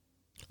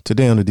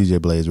Today on the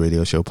DJ Blaze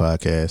Radio Show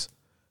podcast,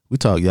 we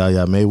talk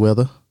Yaya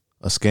Mayweather,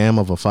 a scam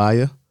of a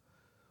fire.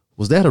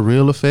 Was that a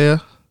real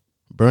affair?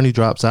 Bernie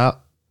drops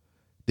out.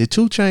 Did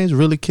 2 Chainz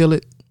really kill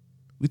it?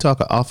 We talk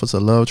an Officer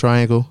Love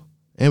Triangle,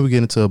 and we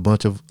get into a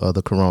bunch of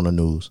other Corona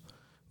news.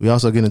 We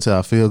also get into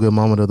our feel-good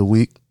moment of the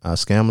week, our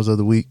scammers of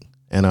the week,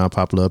 and our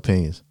popular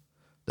opinions.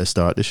 Let's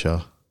start the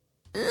show.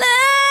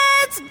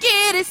 Let's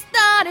get it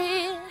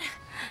started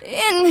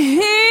in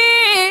here.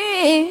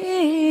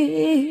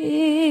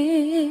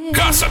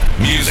 Gossip,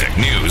 music,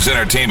 news,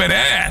 entertainment,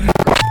 and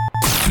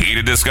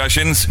heated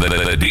discussions. The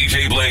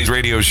DJ Blaze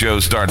Radio Show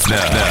starts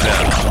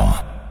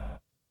now.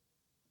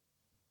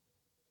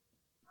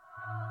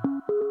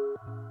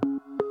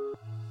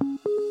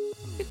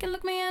 You can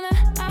look me in the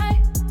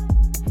eye.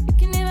 You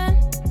can even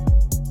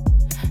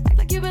act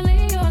like you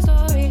believe your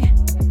story.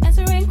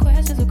 Answering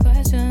questions with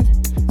questions.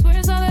 Swear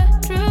it's all the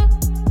truth.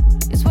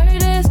 You swear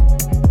it is.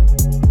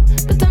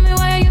 But tell me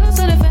why are you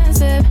so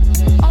defensive?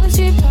 All this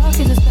cheap talk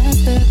is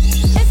expensive.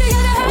 If you're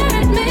gonna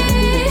hurt me,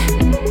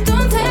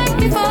 don't take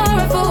me for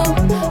a fool.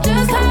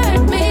 Just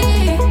hurt me.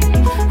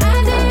 I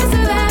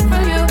deserve that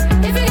from you.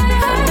 If you're gonna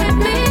hurt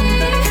me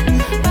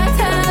by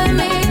telling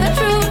me the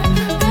truth,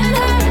 then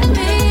hurt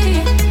me.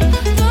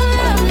 Don't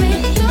love me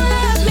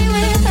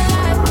with a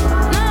lie.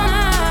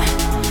 Nah,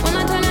 when I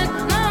turn it,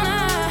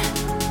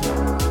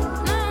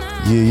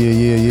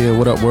 Yeah.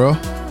 What up, world?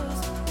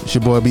 It's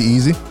your boy Be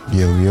Easy.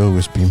 Yo,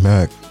 it's B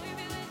Mac.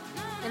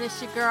 And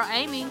it's your girl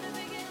Amy.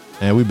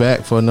 And we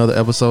back for another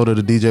episode of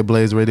the DJ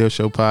Blaze Radio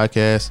Show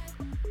podcast.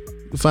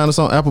 You can find us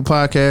on Apple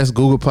Podcasts,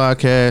 Google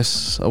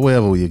Podcasts, or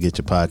wherever you get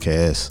your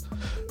podcasts.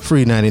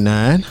 Free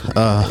 99.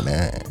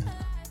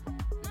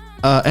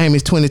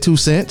 Amy's 22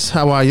 cents.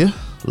 How are you?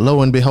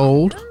 Lo and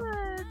behold.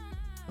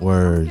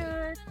 Word.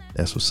 Good.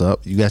 That's what's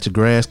up. You got your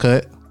grass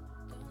cut?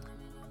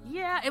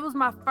 Yeah, it was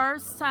my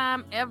first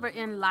time ever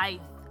in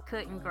life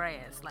cutting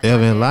grass. Like,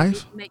 Ever my in dad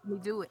life? didn't make me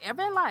do it.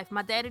 Ever in life.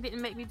 My daddy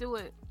didn't make me do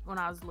it when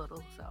I was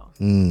little.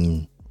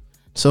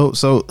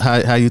 So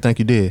how you think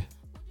you did?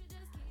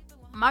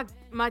 My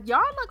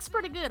yard looks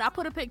pretty good. I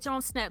put a picture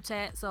on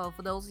Snapchat. So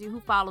for those of you who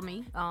follow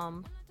me,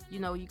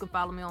 you can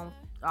follow me on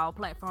all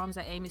platforms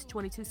at Amy's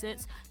 22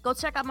 cents. Go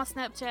check out my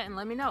Snapchat and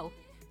let me know.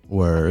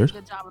 Word.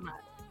 Good job or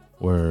not.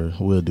 Word.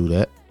 We'll do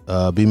that.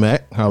 B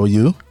Mac, how are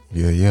you?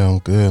 Yeah, I'm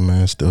good,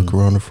 man. Still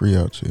corona free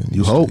out here.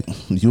 You hope.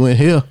 You in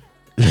here.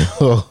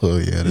 Oh,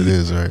 yeah, that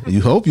is right. You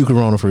hope you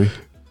corona free.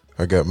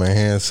 I got my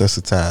hand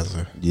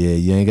sensitizer. Yeah,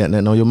 you ain't got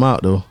nothing on your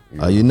mouth though.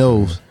 Or your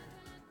nose.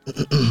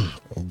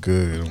 I'm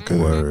good.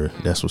 Word.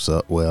 That's what's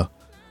up. Well,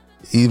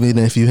 even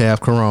if you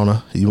have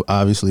corona, you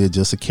obviously are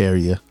just a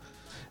carrier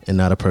and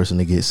not a person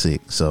to get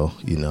sick. So,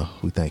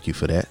 we thank you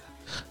for that.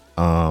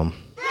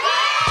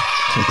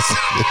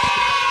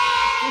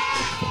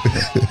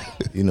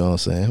 You know what I'm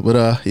saying?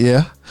 But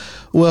yeah.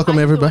 Welcome How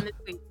you everybody. doing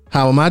this week?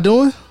 How am I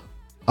doing?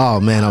 Oh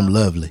man, I'm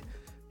lovely.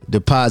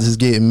 Deposits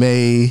getting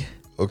made.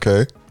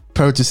 Okay.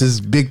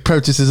 Big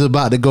purchases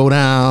about to go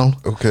down.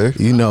 Okay.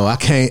 I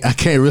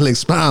can't really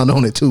expound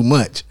on it too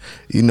much.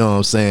 You know what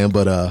I'm saying?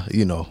 But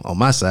on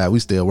my side, we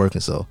still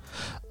working. So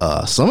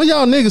some of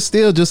y'all niggas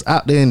still just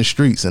out there in the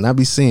streets and I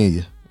be seeing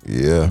you.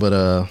 Yeah. But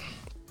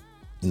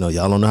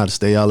y'all don't know how to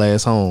stay y'all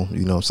ass home.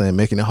 You know what I'm saying?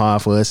 Making it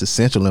hard for us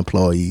essential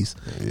employees,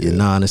 your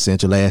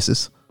non-essential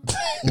asses.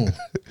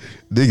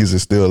 Niggas are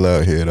still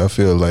out here. And I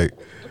feel like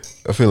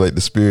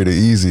the spirit of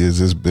easy has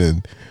just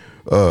been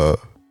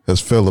has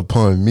fell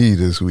upon me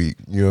this week.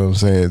 You know what I'm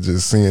saying?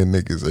 Just seeing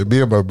niggas. And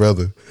me and my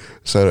brother,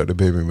 shout out to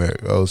Baby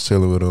Mac. I was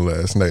chilling with him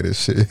last night and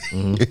shit.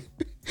 Mm-hmm.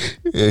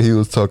 And he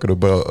was talking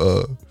about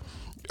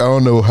I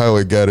don't know how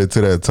it got into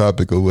that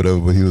topic or whatever,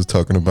 but he was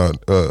talking about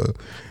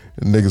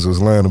niggas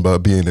was lying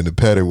about being in the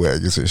paddy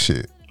wagons and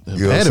shit.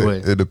 You know what I'm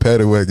saying? In the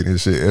paddy wagon and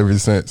shit. Ever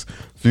since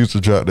Future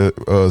dropped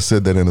that,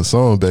 said that in a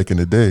song back in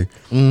the day,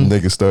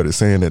 niggas started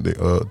saying that they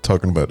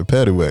talking about the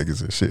paddy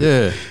wagons and shit.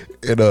 Yeah.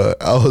 And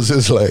I was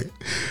just like,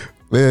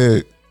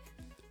 man,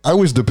 I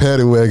wish the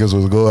paddy wagons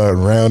was go out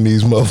and round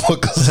these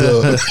motherfuckers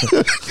up.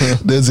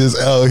 That's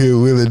just out here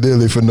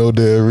willy-nilly for no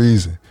damn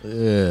reason.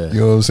 Yeah.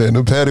 You know what I'm saying?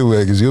 The paddy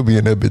wagons, you'll be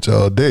in that bitch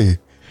all day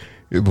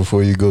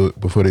before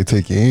they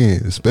take you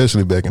in,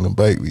 especially back in the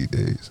bike week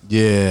days.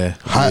 Yeah.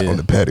 Hot on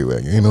the paddy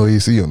wagon. Ain't no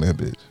AC on that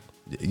bitch.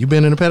 You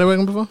been in a paddy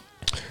wagon before?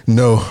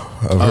 No,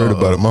 I've heard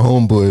about it. My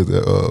homeboy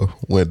that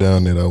went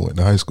down there that I went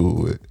to high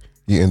school with,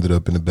 he ended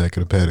up in the back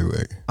of the paddy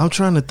wagon. I'm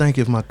trying to think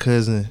if my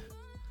cousins,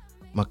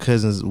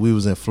 we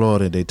was in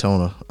Florida,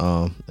 Daytona,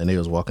 and they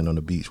was walking on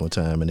the beach one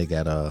time and they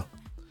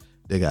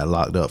got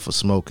locked up for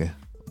smoking.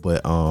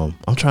 But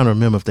I'm trying to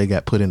remember if they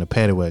got put in a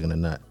paddy wagon or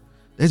not.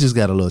 They just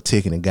got a little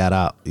ticket and got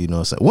out, you know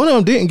what I'm saying? One of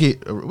them didn't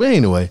get, well,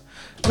 anyway.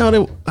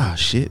 No,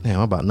 shit, damn,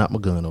 I'm about to knock my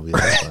gun over here.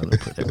 Let me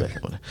put that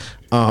back on there.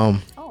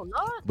 Oh,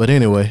 Lord. But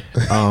anyway,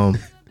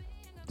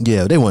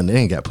 yeah, they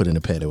ain't got put in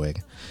the paddy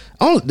wagon.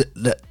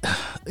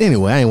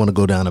 Anyway, I ain't want to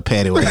go down a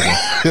paddy wagon,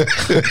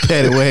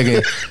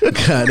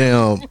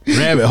 goddamn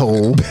rabbit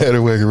hole. Paddy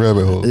wagon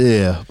rabbit hole.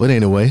 Yeah, but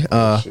anyway,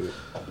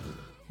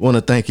 want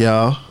to thank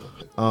y'all.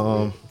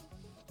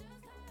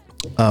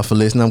 for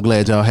listening. I'm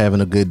glad y'all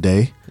having a good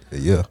day.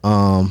 Yeah.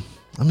 I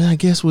mean, I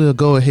guess we'll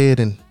go ahead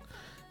and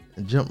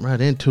jump right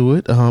into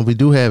it. We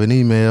do have an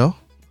email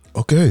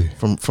Okay.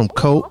 from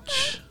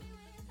Coach,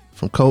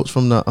 from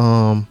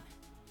the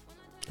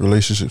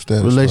Relationship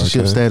status.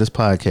 Relationship podcast. Status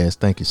Podcast.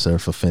 Thank you, sir,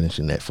 for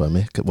finishing that for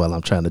me while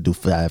I'm trying to do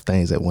 5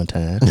 things at one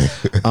time.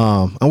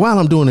 And while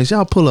I'm doing this,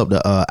 y'all pull up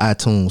the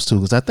iTunes too,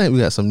 because I think we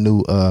got some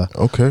new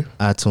Okay.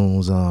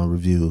 iTunes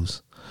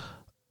reviews.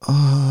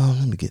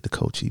 Let me get the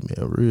Coach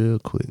email real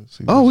quick.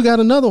 Oh, we got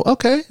another one.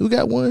 Okay, we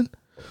got one.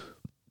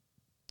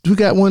 We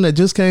got one that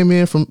just came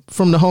in from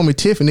the homie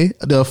Tiffany,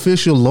 the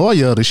official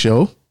lawyer of the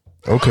show.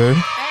 Okay.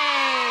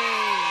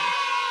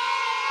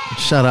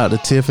 Shout out to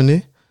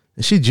Tiffany.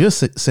 And she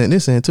just sent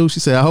this in too. She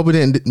said, I hope we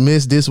didn't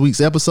miss this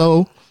week's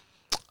episode.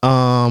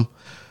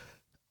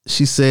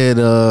 She said,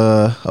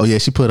 oh yeah,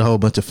 she put a whole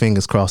bunch of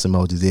fingers crossed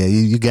emojis. Yeah,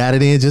 you got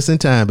it in just in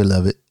time,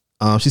 beloved.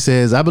 She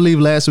says, I believe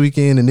last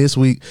weekend and this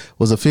week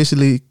was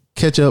officially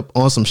catch up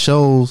on some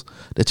shows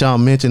that y'all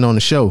mentioned on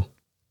the show.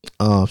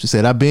 She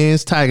said, I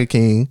binged Tiger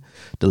King,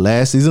 the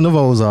last season of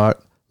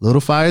Ozark, Little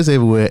Fires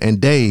Everywhere,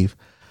 and Dave.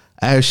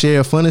 I have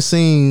shared funny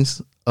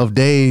scenes of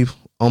Dave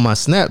on my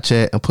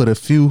Snapchat and put a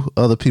few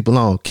other people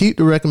on. Keep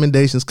the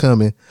recommendations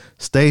coming.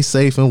 Stay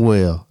safe and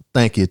well.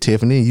 Thank you,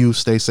 Tiffany. You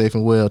stay safe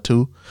and well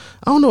too.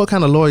 I don't know what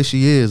kind of lawyer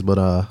she is, but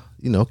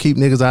keep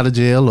niggas out of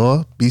jail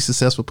or be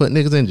successful putting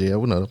niggas in jail.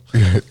 We know.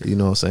 You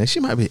know what I'm saying? She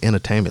might be an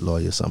entertainment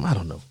lawyer or something. I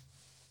don't know.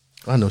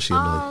 I know she a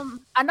lawyer.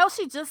 I know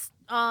she just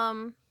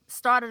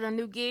started a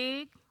new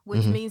gig,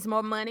 which means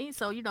more money.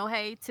 So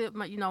hey, tip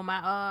my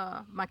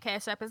my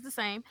Cash App is the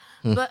same,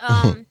 but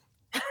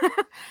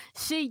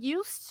she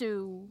used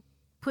to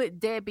put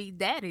deadbeat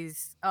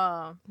daddies,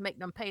 make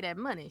them pay that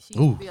money. She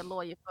used to be a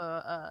lawyer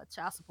for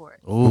child support.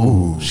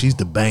 Ooh, she's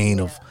the bane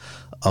of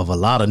a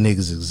lot of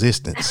niggas'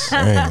 existence.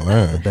 Dang,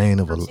 man. The bane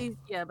of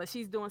But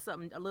she's doing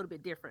something a little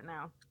bit different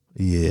now.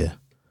 Yeah.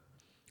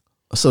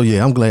 So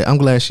yeah, I'm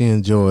glad she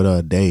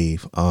enjoyed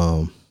Dave.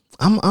 I'm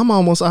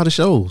almost out of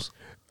shows.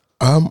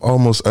 I'm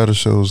almost out of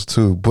shows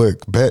too,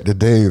 but back to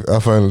Dave, I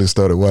finally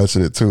started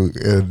watching it too.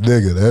 And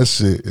nigga, that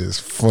shit is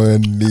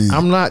funny.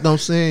 I'm not gonna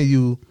send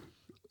you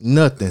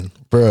nothing.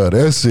 Bro,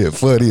 that shit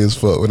funny as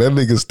fuck. When that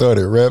nigga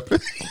started rapping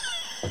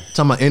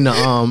Talking about in the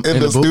in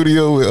the booth.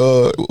 studio with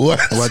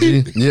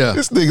YG? Yeah.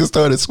 This nigga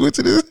started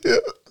switching his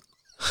hip.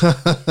 Yeah.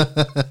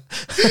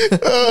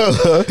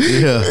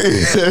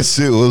 That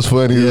shit was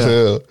funny as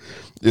hell.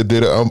 It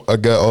did. I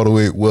got all the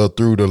way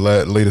through the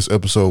latest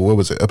episode. What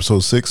was it?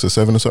 Episode 6 or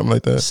 7 or something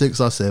like that. 6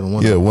 or 7.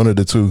 One of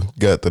the two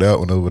got to that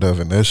one or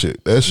whatever. And that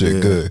shit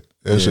good.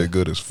 That shit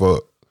good as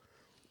fuck.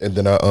 And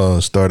then I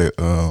started.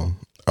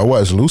 I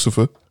watched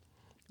Lucifer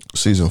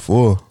season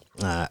 4.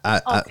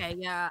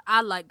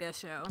 I like that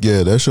show.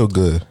 Yeah, that show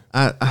good.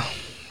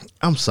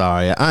 I'm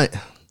sorry. I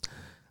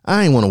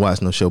ain't want to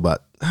watch no show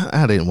about.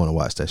 I didn't want to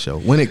watch that show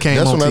when it came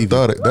on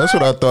TV. That's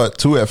what I thought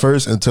too at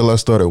first until I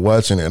started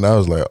watching it, and I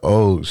was like,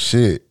 "Oh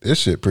shit, this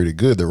shit pretty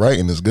good. The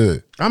writing is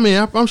good." I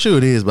mean, I'm sure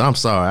it is, but I'm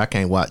sorry, I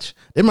can't watch.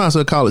 They might as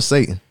well call it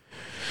Satan.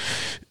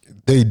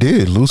 They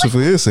did.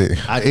 Lucifer is Satan.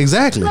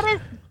 Exactly. But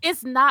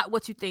it's not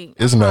what you think.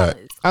 It's not.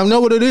 I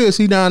know what it is.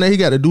 He down there. He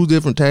got to do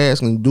different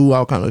tasks and do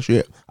all kind of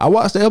shit. I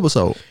watched the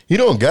episode. He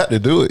don't got to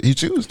do it. He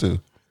choose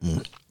to.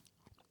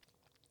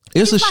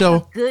 It's a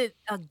show.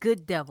 A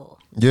good devil.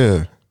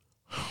 Yeah.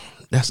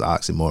 That's an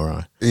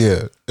oxymoron.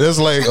 Yeah. That's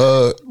like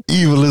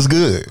evil is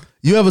good.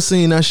 You ever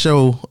seen that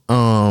show?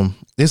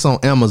 It's on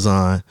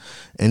Amazon,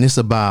 and it's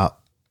about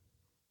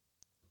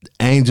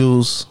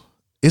angels.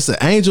 It's an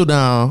angel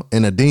down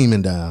and a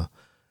demon down,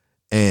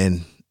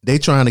 and they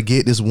trying to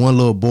get this one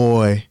little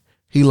boy.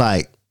 He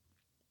like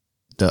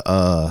the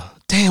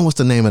what's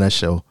the name of that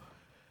show?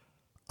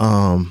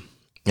 And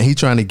he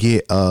trying to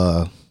get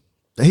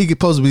he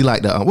supposed to be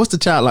like the what's the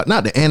child, like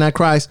not the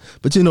Antichrist,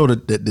 but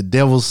the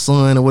devil's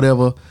son or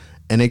whatever.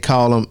 And they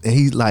call him, and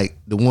he's like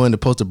the one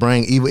that's supposed to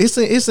bring evil. It's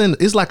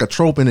like a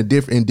trope in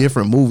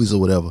different movies or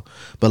whatever.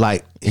 But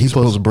like He's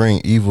supposed to bring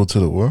evil to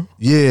the world.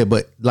 Yeah,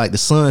 but like the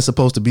son's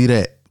supposed to be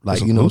that. Like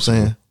That's you know Lucifer. what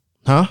I'm saying?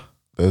 Huh?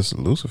 That's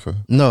Lucifer.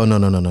 No.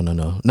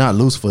 Not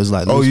Lucifer. It's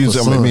like Oh, you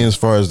Lucifer's son. mean as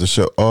far as the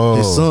show?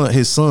 Oh,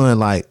 His son,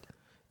 like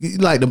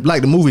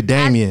the movie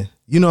Damien.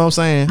 You know what I'm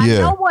saying?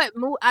 Yeah.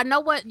 I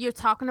know what you're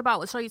talking about.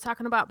 What show you're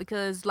talking about?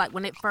 Because like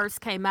when it first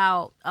came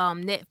out,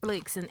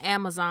 Netflix and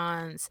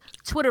Amazon's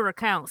Twitter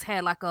accounts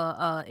had like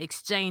a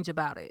exchange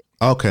about it.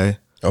 Okay.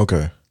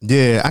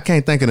 Yeah, I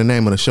can't think of the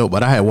name of the show,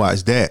 but I had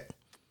watched that,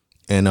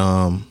 and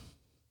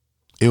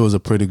it was a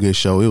pretty good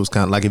show. It was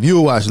kind of like if you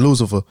would watch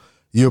Lucifer,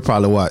 you'll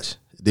probably watch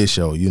this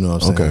show. You know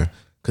what I'm saying? Okay.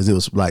 Because it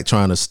was like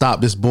trying to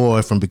stop this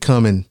boy from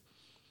becoming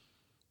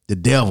the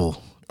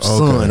devil.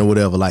 Son or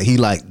whatever, like he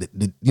like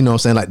the you know what I'm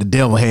saying, like the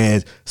devil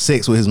had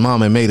sex with his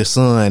mama and made a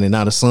son, and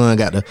now the son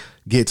got to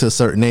get to a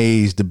certain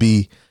age to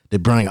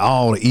bring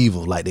all the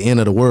evil, like the end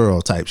of the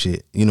world type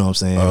shit. You know what I'm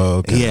saying?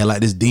 Okay. He had like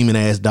this demon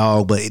ass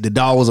dog, but the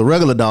dog was a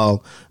regular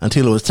dog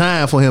until it was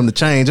time for him to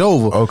change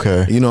over.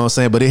 Okay. You know what I'm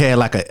saying? But it had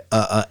like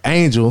a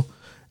angel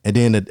and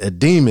then a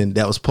demon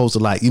that was supposed to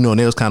like, and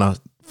they was kind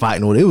of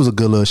fighting with it. It was a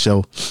good little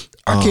show.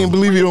 I can't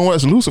believe you don't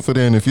watch Lucifer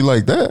then if you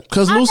like that.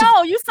 Because I Lucifer.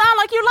 know you sound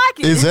like you like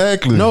it.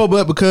 Exactly. No,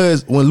 but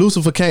because when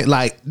Lucifer came,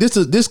 like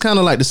this kind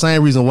of like the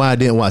same reason why I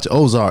didn't watch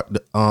Ozark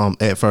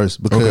at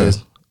first,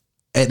 because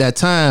at that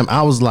time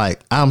I was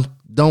like,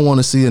 don't want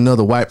to see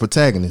another white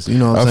protagonist. You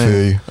know what I'm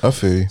saying? I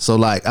feel you. So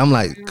like I'm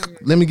like,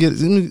 let me get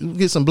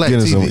some black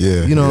Getting TV. some-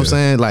 yeah, you know what I'm yeah.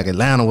 saying? Like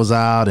Atlanta was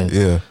out and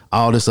Yeah.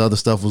 all this other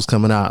stuff was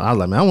coming out. I was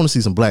like, man, I want to see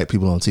some black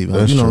people on TV.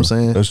 That's you know what I'm true.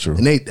 saying? That's true.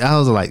 And I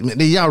was like, man,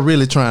 y'all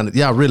really trying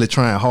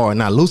hard.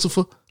 Now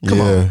Lucifer, come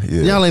Yeah, on,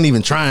 yeah. y'all ain't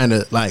even trying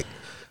to like.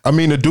 I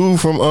mean, the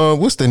dude from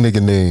what's that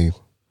nigga name?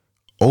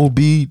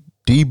 DB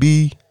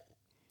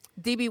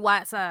DB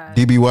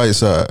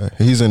Whiteside.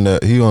 He's in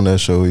that. He on that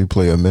show. He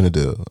play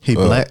Amenadel. He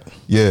black?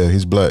 Yeah,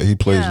 he's black. He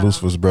plays Yeah.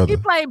 Lucifer's brother. He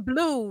played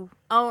Blue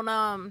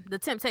on The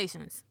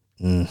Temptations.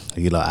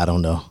 You know, I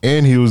don't know.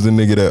 And he was the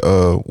nigga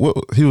that what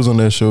he was on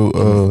that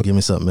show. Give me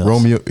something else.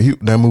 Romeo.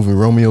 That movie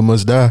Romeo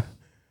Must Die.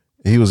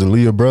 He was a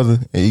Leah brother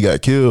and he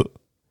got killed.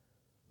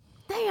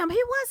 Damn, he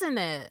wasn't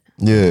it.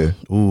 Yeah.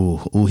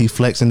 Ooh, he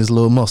flexing his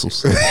little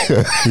muscles. he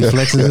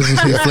flexing his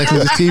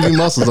TV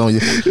muscles on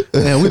you.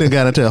 Man, we done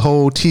got into a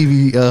whole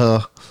TV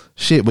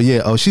shit. But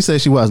yeah, she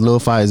said she watched Little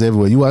Fires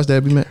Everywhere. You watched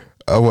that, B-Man?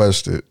 I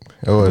watched it.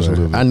 I watched it a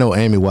little bit. I know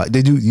Amy watched.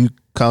 Did you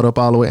caught up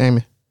all the way,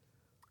 Amy?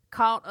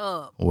 Caught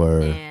up.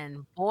 Word.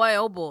 And boy,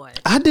 oh boy.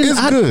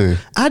 It's good.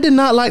 I did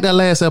not like that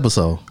last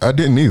episode. I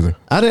didn't either.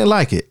 I didn't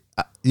like it.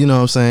 You know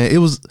what I'm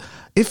saying?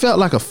 It felt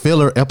like a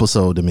filler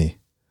episode to me.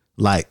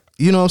 Like,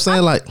 you know what I'm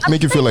saying? Like,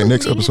 Make you feel like we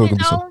next needed episode it, gonna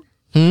be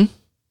something. though.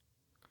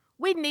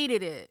 We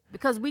needed it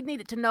because we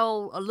needed to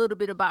know a little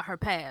bit about her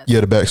past.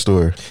 Yeah, the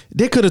backstory.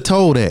 they could have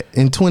told that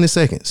in 20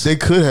 seconds. They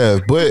could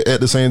have, but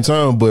at the same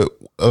time,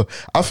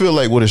 I feel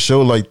like with a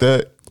show like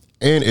that,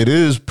 and it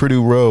is pretty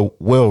well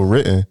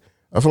written,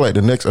 I feel like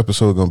the next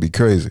episode gonna be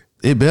crazy.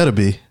 It better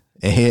be.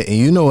 And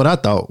you know what I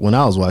thought when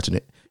I was watching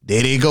it?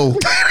 There they go.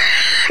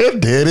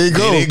 There they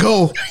go. There they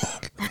go.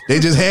 They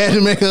just had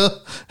to make her.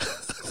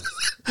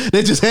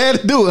 They just had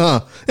to do it, huh?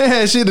 They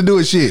had shit to do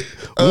with shit.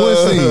 One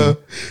scene.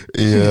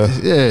 Yeah.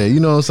 Yeah, you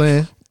know what I'm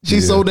saying?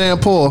 She's so damn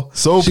poor.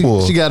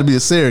 Poor. She got to be a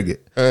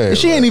surrogate. Hey, And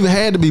she ain't even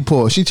had to be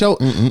poor. She chose.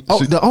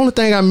 The only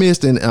thing I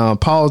missed, and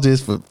pause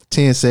this for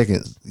 10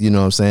 seconds. You know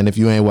what I'm saying? If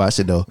you ain't watched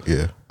it though.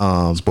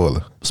 Yeah.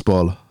 Spoiler.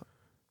 Spoiler.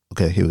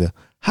 Okay, here we go.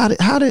 How did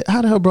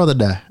her brother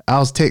die? I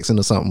was texting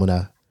or something when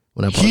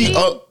I He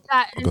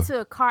got into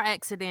a car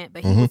accident,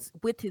 but he was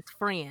with his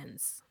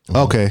friends.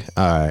 Okay.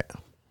 All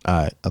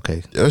right.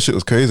 Okay. that shit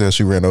was crazy how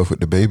she ran off with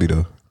the baby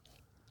though.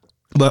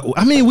 But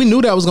I mean, we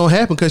knew that was gonna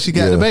happen because she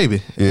got Yeah. the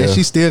baby, Yeah. and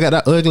she still got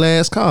that ugly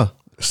ass car,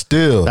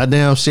 Still, that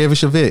damn Chevy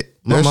Chevette.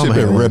 My that mama shit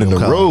had been one of running them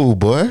the cars. road,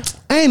 boy.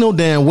 Ain't no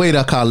damn way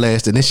that car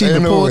lasted, and she Ain't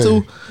been no poor way.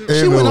 too. She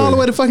Ain't went no all the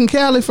way. way to fucking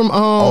Cali from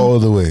All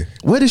the way.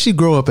 Where did she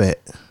grow up at?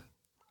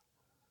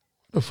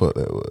 The fuck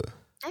that was.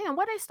 Damn,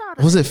 where they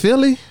started? Was it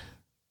Philly?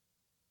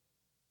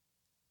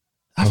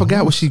 I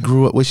forgot where she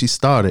grew up, where she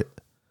started.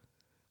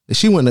 And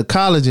she went to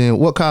college, and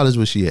what college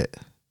was she at?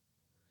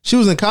 She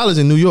was in college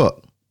in New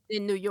York.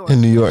 In New York.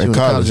 In New York, She in went to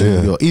college, in New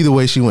yeah. York. Either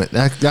way she went.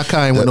 That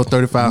car ain't went no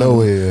 35. No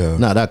way, yeah.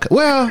 Nah,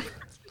 well,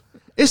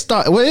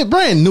 it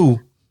brand new.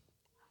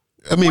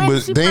 I mean, When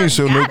but she they ain't first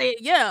show no. got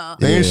it, yeah.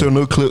 They ain't show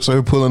no clips of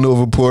her pulling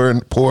over,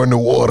 pouring the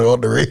water on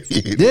the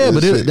radio. Yeah,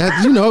 but it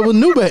was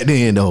new back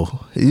then though.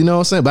 You know what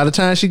I'm saying? By the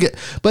time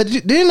but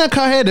then that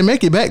car had to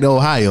make it back to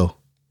Ohio.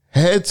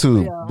 had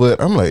to, Yeah.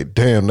 but I'm like,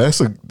 damn, they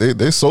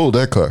sold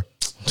that car.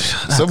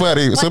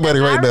 Somebody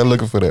right there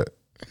looking for that.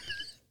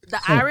 The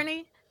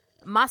irony,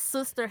 my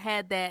sister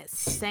had that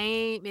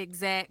same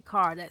exact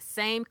car, that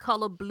same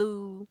color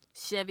blue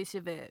Chevy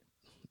Chevette,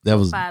 That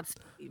was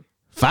 5-speed,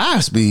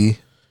 5-speed.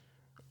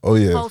 Oh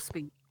yeah,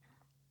 4-speed.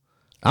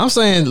 I'm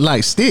saying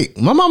like stick.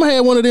 My mama had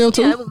one of them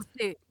too. Yeah, it was a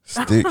stick.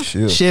 stick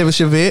shit. Chevy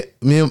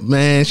Chevette.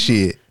 Man,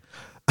 shit.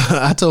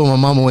 I told my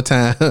mama one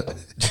time.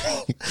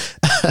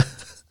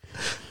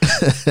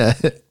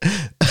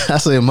 I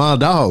said, "Mom,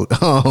 dog,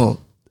 I'm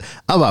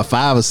about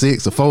 5 or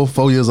 6 or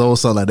 4 years old,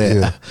 something like that."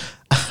 Yeah.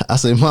 I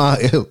said, "Mom,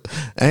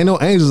 ain't no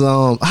angels."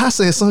 I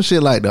said some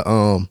shit like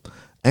the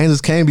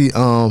angels can't be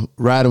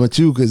riding with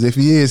you because if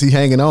he is, he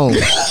hanging on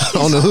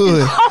the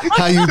hood.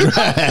 How you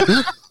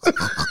drive?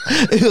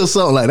 It was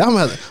something like that. I'm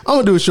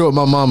gonna do a show with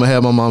my mama.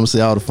 Have my mama say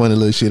all the funny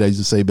little shit I used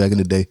to say back in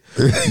the day.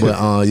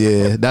 But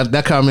yeah,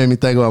 that kind of made me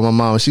think about my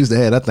mama. She used to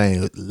have that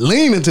thing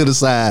leaning to the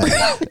side.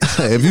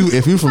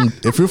 if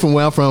you're from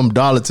where I'm from,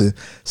 Darlington,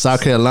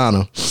 South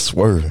Carolina,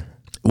 Swerving.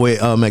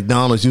 where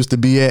McDonald's used to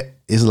be at.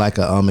 It's like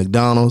a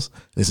McDonald's.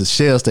 It's a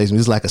Shell station.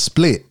 It's like a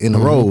split in the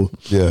road.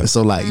 Yeah. And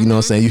so like, you know what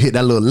I'm saying? You hit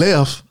that little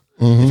left.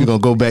 If you're going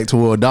to go back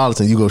toward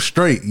Darlington, you go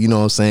straight. You know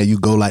what I'm saying? You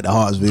go like the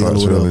Hartsville or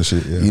Hartsville whatever. and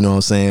shit, yeah. You know what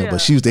I'm saying? Yeah.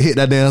 But she used to hit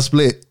that damn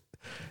split.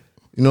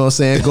 You know what I'm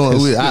saying?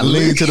 I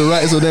lean to the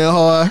right so damn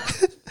hard.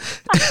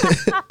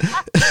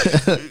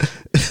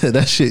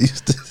 That shit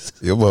used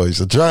to... Your boy used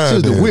to drive. She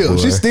was the then, whip. boy.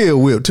 She still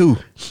whip too.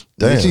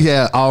 Damn. And she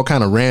had all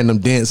kind of random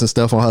dents and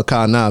stuff on her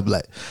car. Now I'm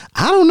like,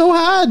 I don't know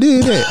how I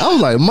did that. I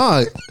was like,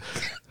 Ma,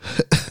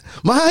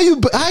 Ma, how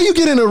you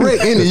get in a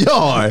wreck in the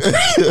yard?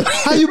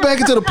 How you back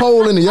into the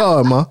pole in the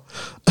yard, ma?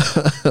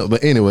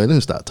 But anyway, let me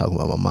stop talking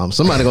about my mom.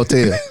 Somebody gonna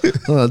tell. I'm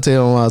gonna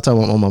tell my mom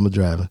talking about my mama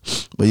driving.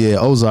 But yeah,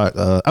 Ozark.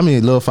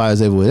 Love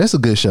Fires Everywhere. That's a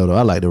good show though.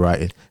 I like the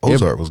writing.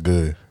 Ozark was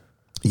good.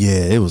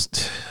 Yeah, it was.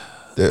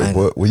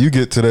 But when you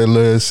get to that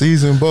last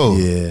season, Bo,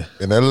 Yeah.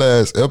 in that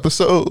last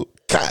episode,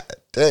 god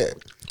damn.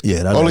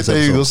 Yeah, that Only last thing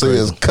you episode gonna was say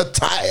crazy. is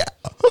Kataya.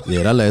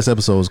 Yeah, that last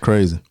episode was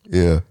crazy.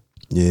 Yeah.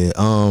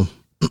 Yeah.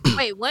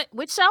 Wait, what?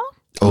 Which show?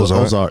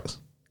 Ozarks.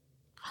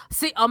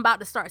 See, I'm about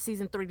to start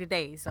season 3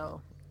 today.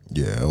 So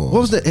Yeah. What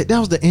was that? That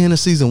was the end of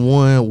season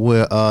 1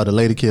 where the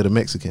lady killed a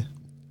Mexican.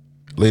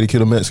 Lady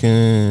Killer Mexican.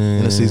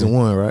 In the season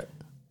 1, right?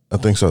 I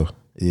think so.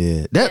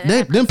 Yeah.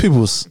 Them people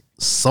was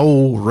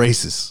so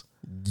racist.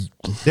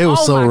 They were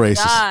so my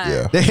racist. God.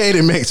 Yeah. They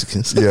hated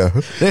Mexicans. Yeah.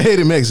 They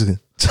hated Mexicans.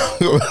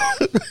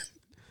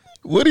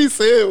 What he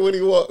said when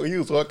he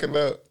was walking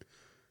out.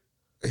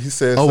 He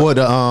said, Oh,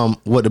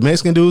 what the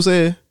Mexican dude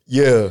said?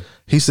 yeah,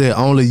 He said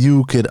only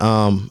you could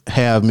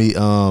have me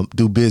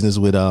do business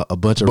with a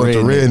bunch of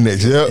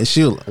rednecks. Yep. And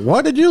she was like,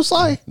 what did you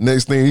say?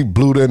 Next thing he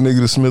blew that nigga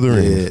to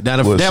smithereens. Yeah,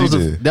 that Well, was she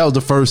did. that was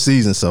the first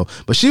season. So,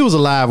 but she was a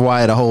live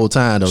wire the whole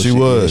time though. She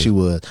was. Yeah, she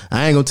was.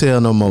 I ain't gonna tell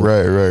no more.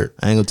 Right.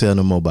 I ain't gonna tell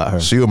no more about her.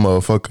 She a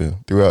motherfucker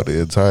throughout the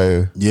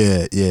entire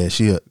Yeah,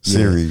 she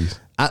series.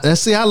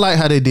 I like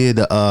how they did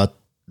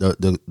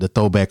the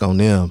throwback on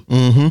them.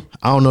 Mm-hmm.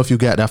 I don't know if you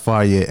got that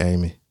far yet,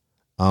 Amy.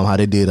 How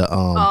they did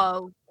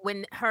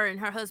when her and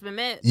her husband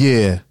met.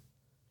 yeah.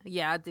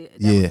 Yeah, I did.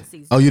 That Yeah. was in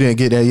season Oh, you didn't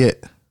get that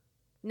yet?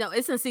 No,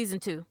 it's in season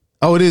 2.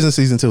 Oh, it is in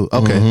season 2.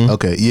 Okay. Mm-hmm.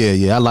 Okay.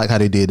 Yeah. I like how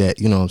they did that.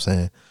 You know what I'm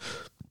saying?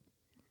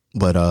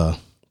 But I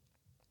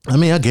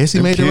guess he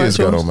Them made the right kids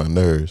got choice. on my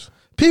nerves.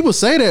 People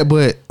say that,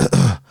 but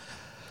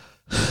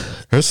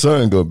Their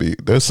son gonna be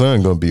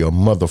a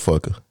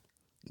motherfucker.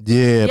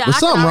 yeah, Yeah, but I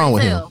something can wrong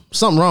with already him. tell.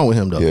 Something wrong with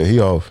him though. Yeah, he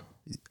off.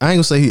 I ain't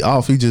gonna say he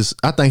off.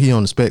 I think he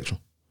on the spectrum.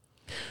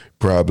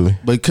 Probably.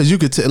 But because you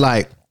could tell,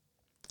 like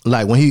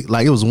when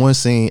it was one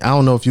scene. I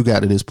don't know if you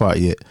got to this part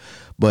yet,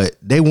 but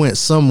they went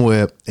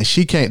somewhere and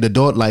she came. The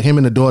daughter, like him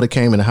and the daughter,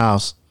 came in the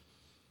house,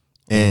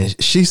 and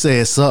she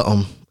said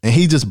something, and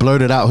he just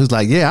blurted out. He's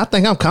like, "Yeah, I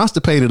think I'm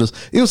constipated."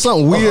 It was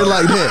something weird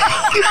like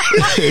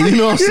that. You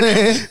know what I'm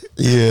saying?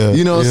 Yeah.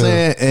 You know what I'm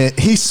yeah. saying? And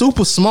he's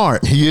super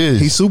smart. He is.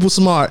 He's super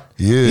smart.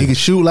 He is. He can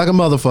shoot like a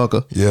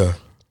motherfucker, Yeah.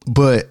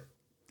 but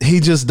he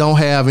just don't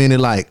have any,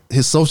 like,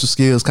 his social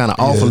skills kind of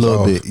off a it's little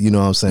off. bit. You know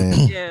what I'm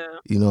saying? Yeah.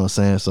 You know what I'm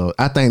saying? So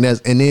I think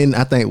and then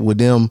I think with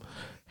them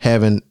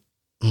having,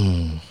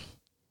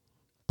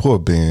 Poor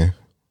Ben.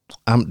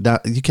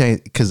 you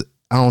can't, because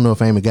I don't know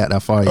if Amy got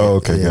that far yet. Oh,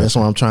 okay, Yeah, that's gotcha.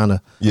 what I'm trying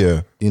to,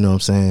 Yeah. you know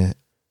what I'm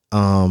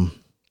saying?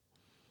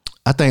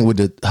 I think with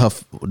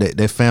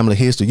their family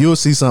history, you'll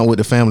see something with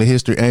the family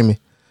history, Amy,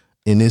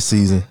 in this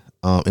season,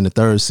 in the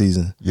 3rd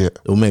season. Yeah.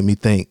 It'll make me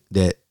think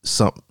that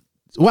something.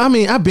 Well, I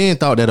mean, I've been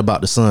thought that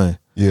about the son.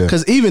 Yeah.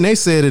 Because even they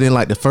said it in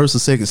like the first or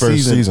second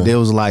season. There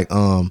was like,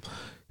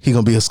 he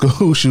gonna be a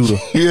school shooter.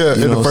 Yeah, You in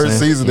know the what I'm first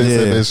saying? season they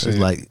said that it's shit.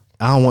 like,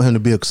 I don't want him to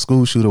be a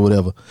school shooter or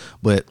whatever.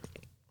 But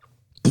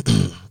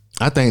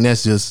I think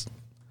that's just,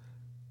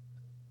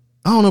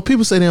 I don't know.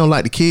 People say they don't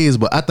like the kids,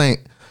 but I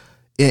think,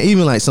 and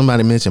even like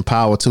somebody mentioned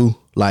Power too.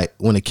 Like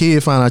when a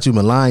kid find out you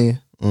been lying,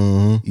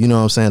 you know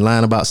what I'm saying,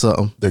 lying about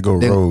something, They go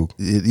rogue.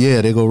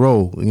 Yeah, they go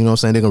rogue. You know what I'm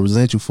saying? They're gonna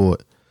resent you for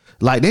it.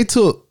 Like they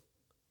took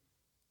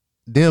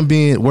them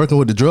working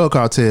with the drug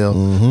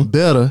cartel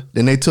better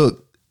than they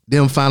took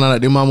them finding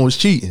out their mama was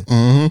cheating.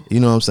 You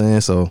know what I'm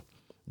saying? So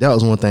that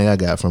was one thing I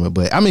got from it.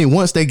 But I mean,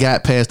 once they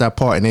got past that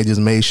part and they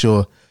just made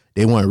sure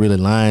they weren't really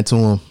lying to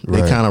him,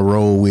 they Right. kind of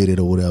roll with it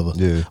or whatever.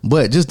 Yeah.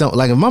 But just don't,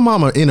 like, if my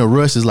mama in a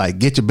rush is like,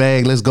 get your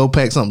bag, let's go,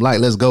 pack something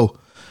light, let's go.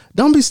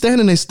 Don't be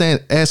standing there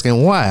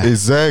asking why.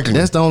 Exactly.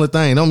 That's the only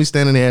thing. Don't be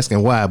standing there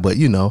asking why. But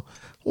you know,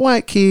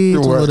 white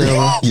kids or whatever.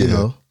 yeah. You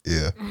know,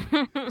 Yeah.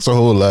 It's a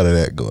whole lot of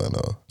that going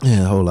on.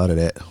 yeah, a whole lot of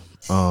that.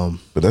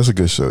 But that's a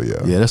good show,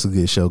 y'all. Yeah, that's a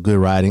good show. Good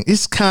writing.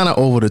 It's kind of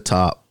over the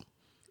top.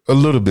 A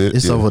little bit.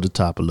 It's yeah. over the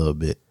top a little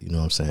bit. You know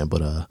what I'm saying?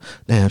 But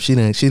damn, she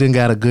didn't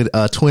got a good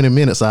 20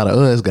 minutes out of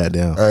us.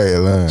 Goddamn. I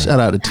ain't lying. Shout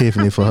out to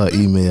Tiffany for her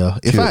email.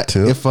 If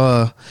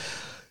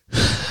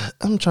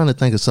I'm trying to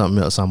think of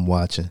something else I'm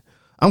watching.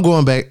 I'm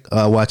going back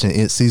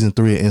watching season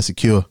 3 of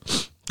Insecure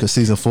because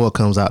season 4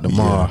 comes out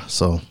tomorrow. Yeah.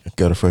 So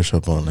Gotta fresh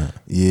up on that.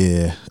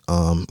 yeah,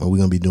 we're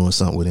gonna be doing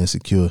something with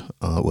Insecure.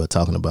 We're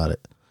talking about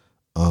it.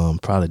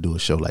 Probably do a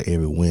show like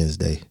every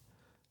Wednesday.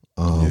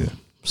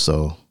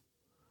 So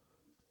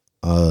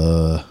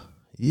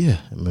yeah,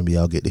 maybe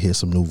y'all get to hear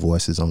some new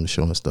voices on the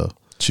show and stuff.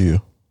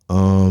 Chill.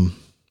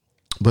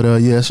 But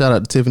yeah, shout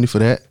out to Tiffany for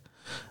that.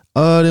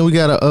 Then we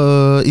got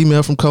a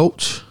email from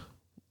Coach.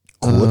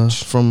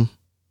 From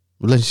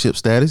Relationship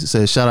Status. It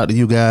says, shout out to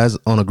you guys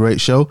on a great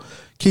show.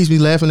 Keeps me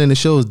laughing and the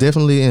show is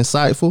definitely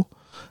insightful.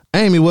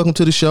 Amy, welcome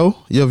to the show.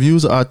 Your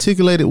views are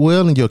articulated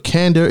well and your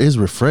candor is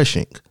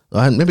refreshing.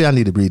 Maybe I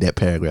need to read that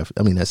paragraph.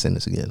 I mean that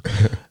sentence again.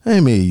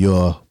 Amy,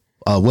 you're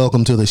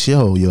welcome to the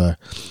show. Your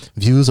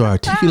views are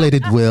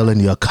articulated well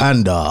and your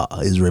candor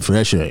is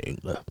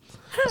refreshing.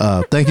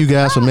 Thank you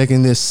guys for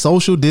making this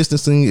social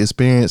distancing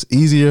experience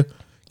easier.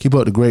 Keep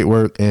up the great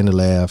work and the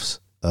laughs.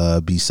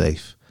 Be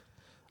safe.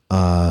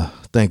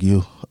 Thank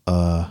you,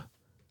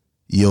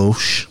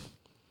 Yosh.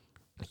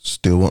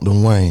 Still want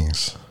them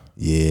wings.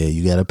 Yeah,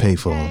 you gotta pay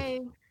for them.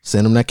 Hey.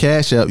 Send them that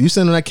cash app. You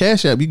send them that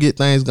cash app, you get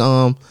things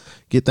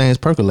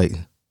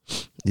percolating.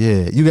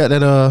 Yeah, you got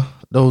that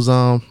those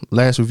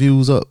last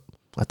reviews up.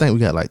 I think we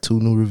got like 2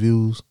 new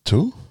reviews.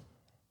 2?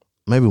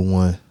 Maybe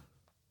 1.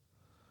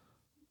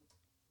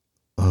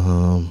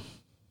 Let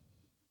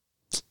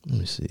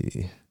me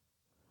see.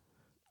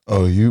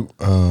 Oh, you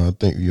I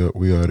think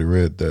we already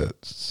read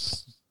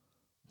that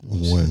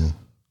one.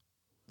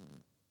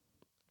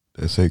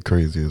 They say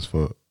crazy as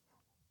fuck.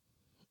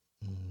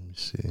 Let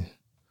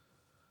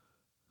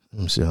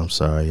me see. I'm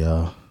sorry,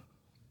 y'all.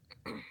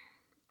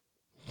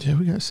 Yeah,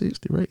 we got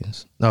 60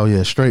 ratings. Oh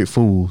yeah, Straight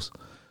Fools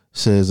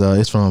says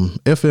it's from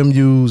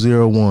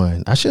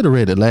FMU01. I should have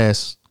read it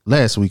last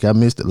week. I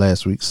missed it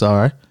last week.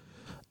 Sorry.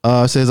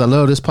 Says I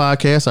love this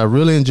podcast. I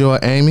really enjoy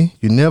Amy.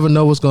 You never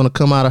know what's going to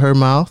come out of her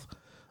mouth.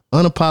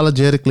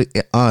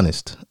 Unapologetically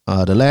honest.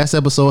 The last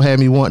episode had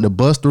me wanting to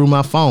bust through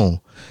my phone.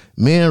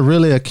 Men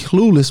really are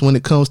clueless when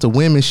it comes to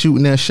women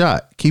shooting their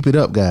shot. Keep it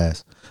up,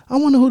 guys. I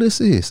wonder who this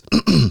is.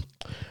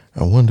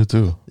 I wonder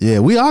too. Yeah,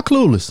 we are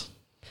clueless.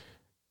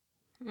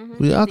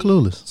 We are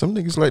clueless. Some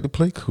niggas like to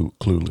play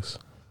clueless.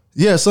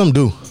 Yeah, some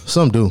do.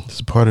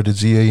 It's part of the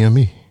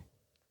GAME.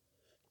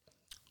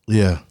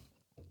 Yeah.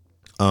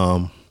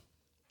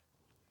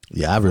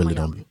 Yeah, I really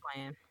don't. Ain't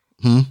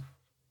playing.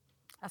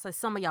 I said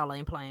some of y'all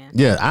ain't playing.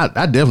 Yeah,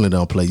 I definitely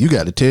don't play. You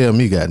got to tell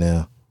me,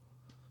 goddamn.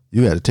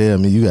 You got to tell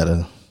me. You got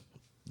to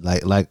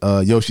like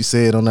Yoshi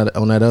said on that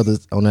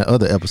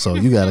other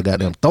episode. You got to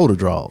goddamn throw the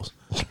draws.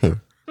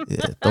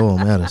 Yeah, throw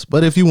them at us.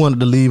 But if you wanted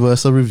to leave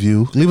us a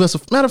review,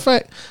 matter of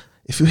fact,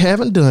 if you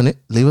haven't done it,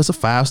 leave us a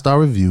 5-star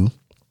review.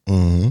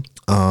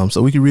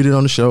 So we can read it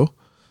on the show.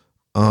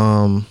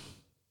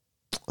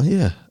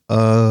 Yeah.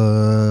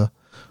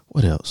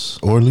 What else?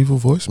 Or leave a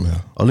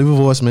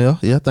voicemail.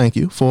 Yeah, thank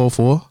you.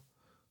 404.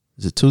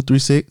 Is it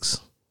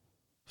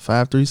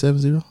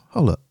 236-5370?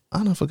 Hold up.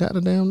 I done forgot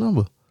the damn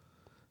number.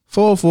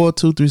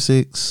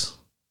 404-236.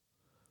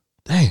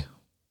 Damn.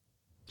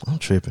 I'm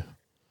tripping.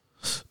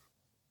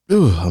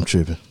 Ooh, I'm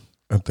tripping.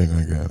 I think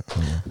I got it.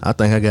 I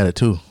think I got it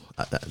too.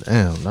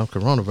 Damn, now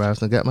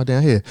coronavirus done got my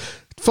damn head.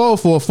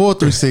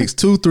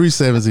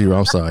 404-436-2370.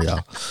 I'm sorry,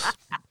 y'all.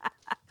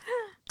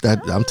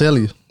 I'm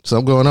telling you,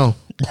 something going on.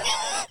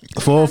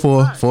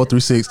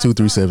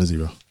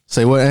 404-436-2370.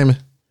 Say what, Amy?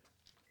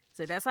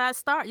 So that's how it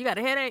starts. You got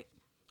a headache?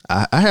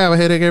 I have a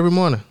headache every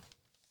morning.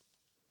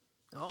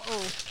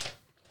 Uh-oh.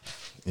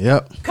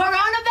 Yep.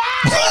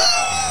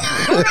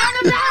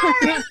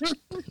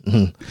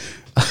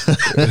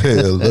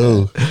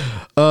 Hello.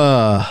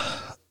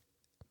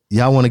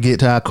 Y'all want to get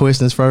to our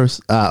questions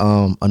first?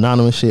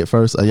 Anonymous shit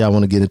first, or y'all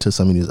want to get into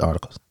some of these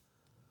articles?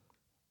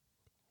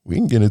 We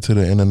can get into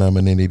the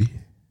anonymity.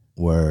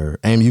 Word.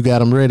 Amy, you got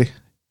them ready?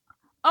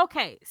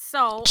 Okay,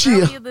 so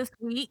Chia.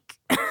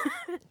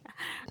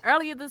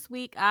 earlier this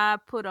week, I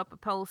put up a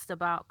post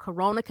about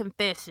Corona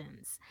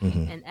confessions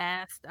and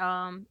asked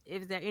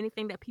is there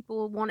anything that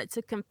people wanted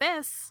to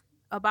confess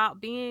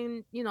about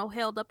being,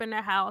 held up in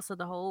their house or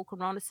the whole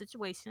Corona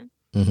situation.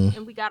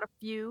 And we got a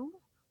few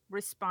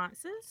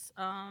responses.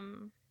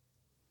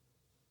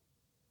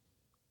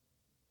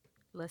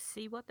 Let's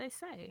see what they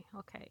say.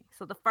 Okay,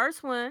 so the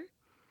first one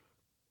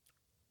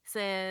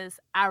says,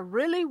 I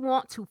really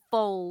want to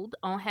fold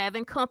on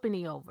having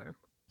company over.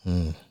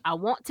 I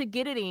want to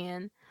get it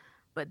in,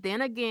 but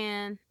then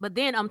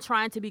I'm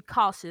trying to be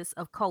cautious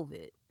of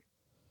COVID.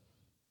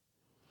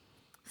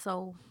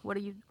 So what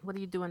do you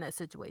do in that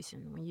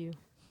situation when you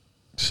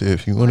shit,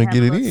 if you want to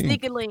get it in?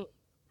 Sneakily,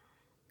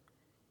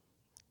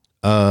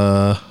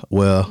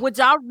 well, would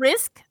y'all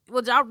risk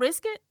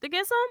it to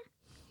get some?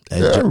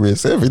 I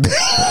risk everything.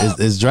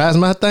 As dry as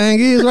my thing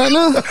is right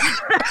now,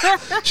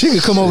 she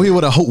could come over here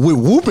with with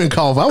whooping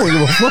cough. I wouldn't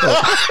give a fuck.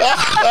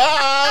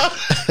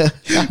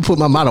 I put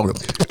my mouth on it.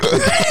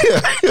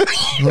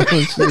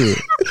 Shit.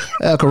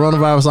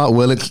 Coronavirus out.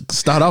 Well, it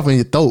start off in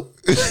your throat.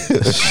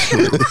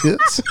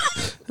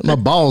 My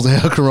balls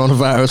have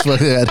coronavirus for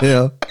that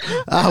hell.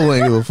 I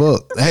wouldn't give a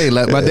fuck. Hey,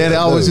 like my daddy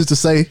always used to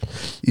say,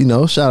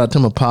 shout out to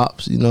my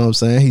pops. You know what I'm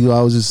saying? He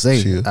always used to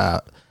say,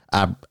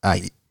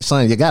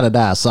 son, you gotta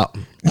die of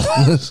something.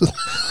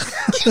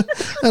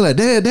 I'm like,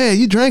 Dad,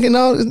 you drinking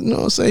all this? You know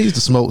what I'm saying? He used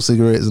to smoke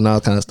cigarettes and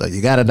all kind of stuff.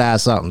 You gotta die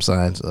of something,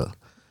 son. So,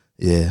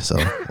 yeah, so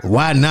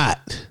why not?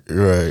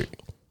 Right.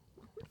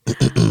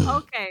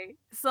 Okay,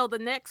 so the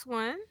next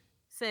one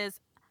says,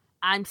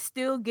 I'm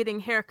still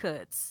getting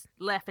haircuts.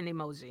 Laughing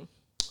emoji.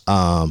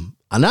 And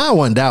I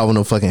wouldn't die with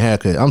no fucking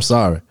haircut. I'm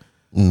sorry.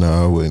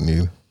 No, I wouldn't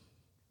either.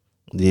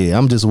 Yeah,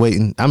 I'm just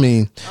waiting. I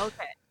mean,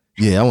 okay.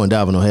 Yeah, I wouldn't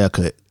die with no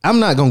haircut. I'm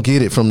not gonna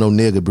get it from no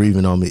nigga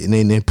breathing on me and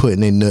then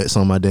putting their nuts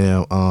on my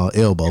damn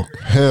elbow.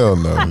 Hell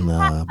no.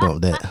 Nah,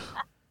 bump that.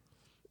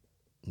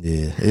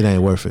 Yeah, it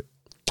ain't worth it.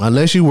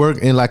 Unless you work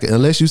in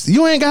unless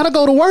you ain't gotta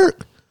go to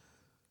work.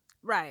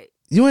 Right.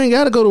 You ain't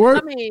got to go to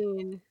work. I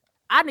mean,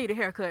 I need a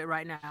haircut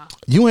right now.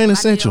 You ain't I need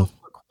essential.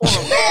 a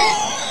horrible-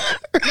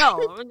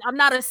 No, I'm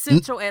not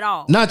essential at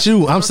all. Not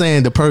you. I'm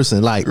saying the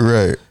person. Like,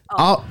 Right.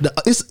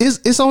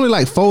 it's only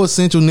like 4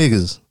 essential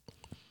niggas.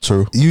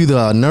 True. You either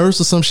a nurse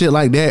or some shit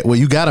like that, where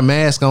you got a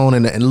mask on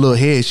and a little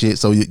head shit,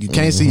 so you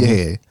can't see your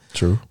head.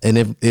 True. And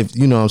if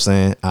you know what I'm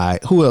saying, all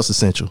right, who else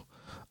essential?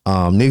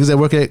 Niggas that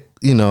work at,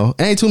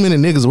 ain't too many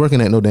niggas working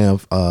at no damn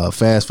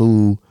fast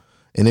food.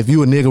 And if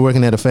you a nigga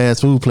working at a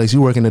fast food place,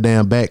 you work in the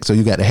damn back, so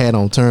you got the hat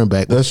on turn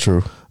back. That's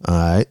true. All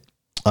right.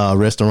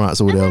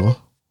 Restaurants or whatever.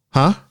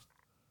 Huh?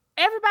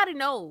 Everybody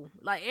know,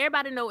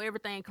 everybody know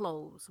everything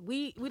closed.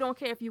 We don't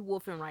care if you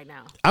woofing right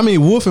now. I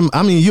mean, woofing.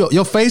 I mean,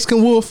 your face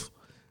can woof,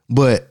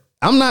 but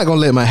I'm not gonna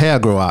let my hair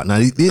grow out. Now,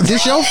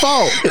 it's your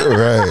fault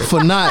Right.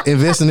 for not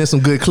investing in some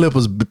good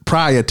clippers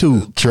prior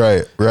to. Try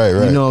it. Right.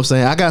 You know what I'm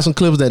saying? I got some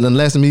clippers that done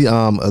lasted me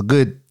a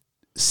good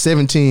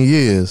 17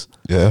 years.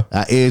 Yeah.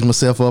 I edged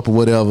myself up or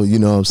whatever. You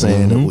know what I'm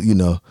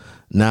saying?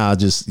 Now I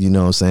just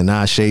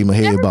now I shave my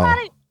head bald.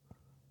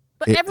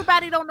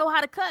 Everybody don't know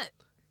how to cut.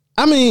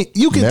 I mean,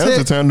 you can Now's tell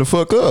the time to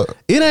fuck up.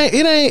 it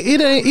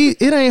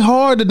ain't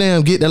hard to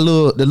damn get the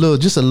little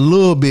just a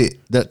little bit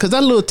because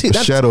that little The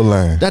shadow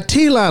line. that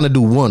T line to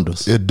do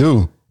wonders, It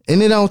do.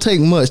 and it don't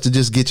take much to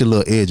just get your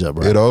little edge up,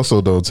 right? It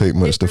also don't take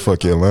much to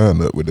fuck your line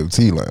up with the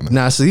T line.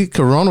 Now, see,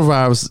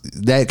 coronavirus,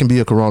 that can be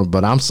a corona,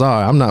 but I'm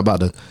sorry, I'm not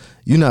about to.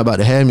 You're not about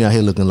to have me out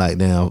here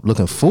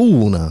looking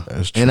fool now.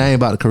 That's true. And I ain't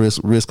about to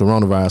risk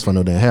coronavirus for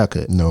no damn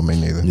haircut. No,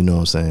 me neither. You know what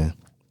I'm saying?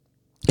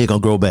 It gonna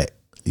grow back.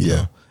 you Yeah.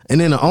 know? And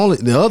then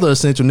the other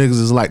essential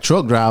niggas is like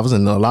truck drivers,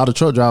 and a lot of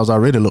truck drivers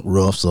already look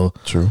rough. So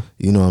True.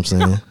 you know what I'm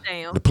saying?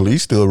 Damn. The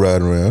police still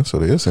riding around, so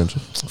they're essential.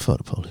 Fuck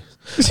the police.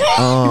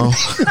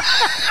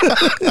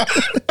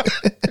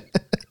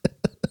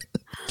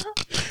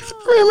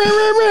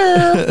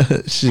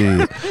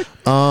 Shit.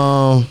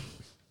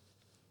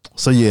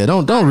 So yeah,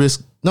 don't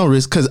risk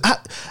because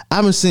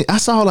I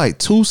saw like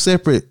two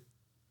separate.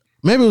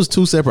 Maybe it was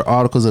two separate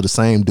articles of the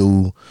same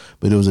dude,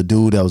 but it was a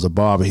dude that was a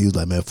barber. He was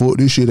like, "Man, fuck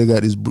this shit. I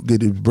got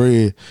get this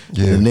bread."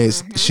 Yeah. And the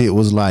next shit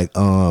was like,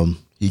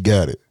 He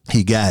got it.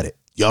 he got it.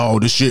 Yo,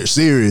 this shit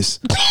serious.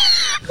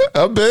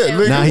 I bet.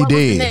 Nigga. Now he What was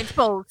the dead. next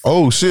post?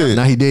 Oh shit.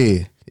 Now he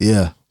dead.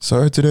 Yeah,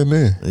 Sorry to that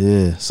man.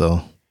 yeah.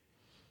 So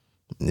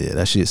yeah,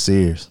 that shit's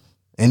serious.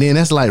 And then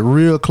that's like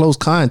real close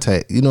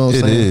contact. You know what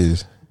I'm It saying?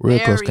 is. Real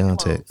Very close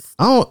contact. close.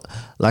 I don't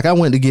like. I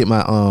went to get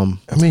my I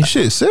mean,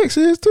 shit, sex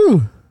is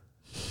too.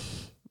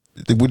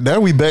 Now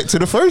we back to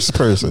the first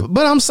person.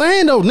 But I'm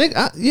saying though,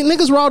 you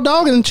niggas raw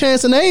dogging and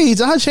chancing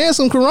AIDS. I chance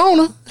some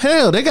corona.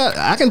 Hell, they got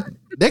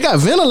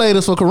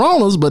ventilators for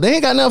coronas, but they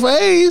ain't got nothing for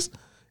AIDS.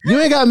 You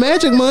ain't got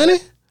magic money.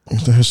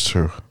 That's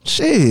true.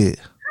 Shit.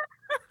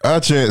 I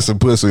chance some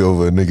pussy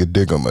over a nigga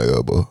dick on my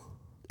elbow.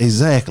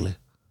 Exactly.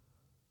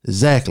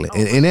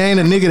 And there ain't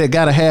a nigga that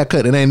got a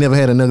haircut that ain't never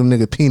had another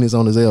nigga penis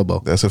on his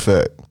elbow. That's a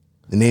fact.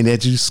 And then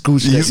that you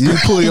scooch that, you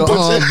pull your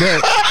arm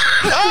back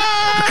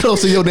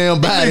close to your damn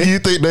Nigga, body. you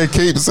think that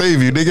cape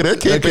save you, nigga? That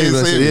cape That ain't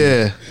cape, save you.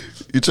 yeah.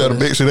 You try to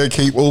make sure that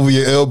cape over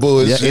your elbow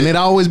and Yeah, shit. and it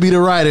always be the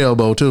right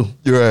elbow too.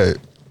 You're right.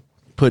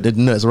 Put the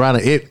nuts right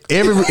on it.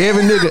 Every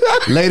nigga,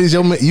 ladies,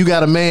 you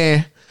got a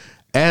man.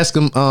 Ask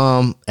him,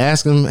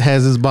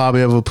 has his barber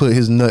ever put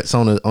his nuts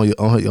on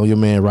your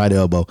man right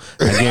elbow?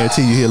 I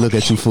guarantee you he'll look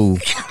at you fool.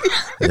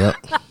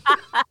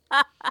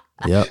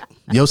 Yep.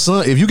 Your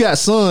son, if you got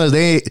sons,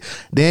 they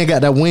ain't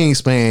got that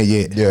wingspan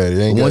yet. Yeah,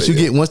 they ain't got once it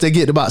yet. once they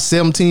get to about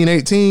 17,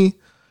 18,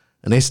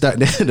 and they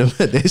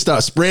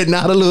start spreading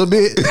out a little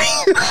bit.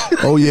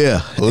 Oh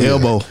yeah,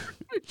 elbow.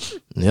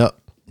 Yep.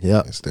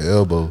 It's the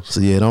elbows. So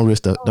yeah, don't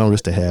risk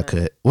the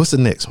haircut. What's the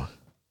next one?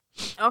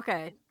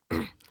 Okay.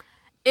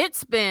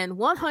 It's been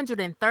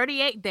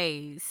 138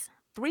 days,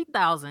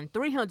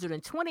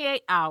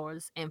 3,328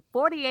 hours, and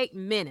 48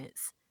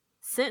 minutes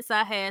since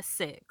I had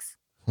sex.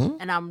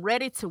 And I'm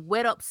ready to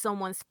wet up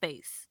someone's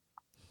face.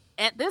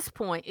 At this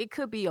point, it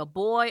could be a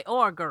boy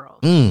or a girl.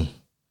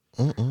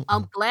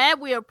 I'm glad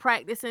we are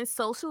practicing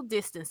social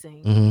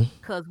distancing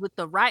because with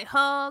the right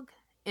hug,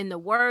 in the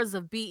words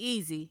of Be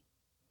Easy,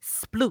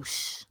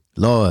 sploosh.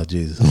 Lord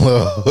Jesus.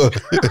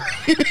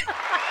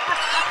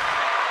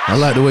 I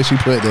like the way she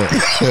put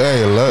that.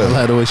 I ain't lying. I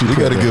like the way she You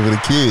put gotta that. give it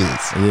to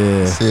kids.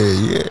 Yeah. Say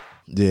yeah.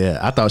 Yeah.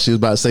 I thought she was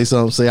about to say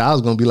something. Say I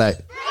was gonna be like,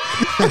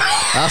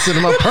 I'll send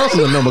her my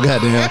personal number,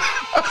 goddamn.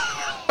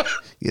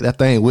 Get that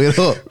thing wet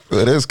up.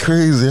 Well, that's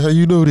crazy. How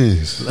you know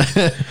this? like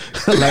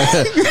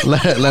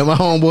my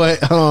homeboy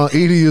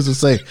Edie used to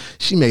say,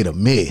 she made a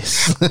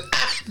mess.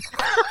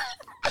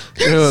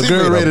 Girl, She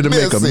made a ready to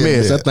make a mess in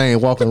mess. there. That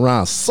thing walking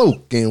around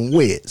soaking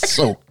wet.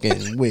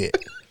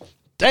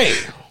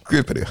 Damn.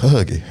 Gripping it,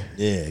 hugging.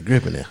 Yeah,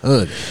 gripping it,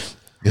 hugging.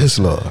 Yes,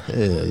 Lord.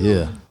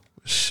 Yeah.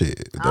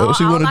 Shit. That's what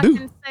she want to All do. I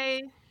can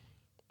say,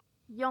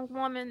 young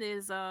woman,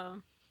 is I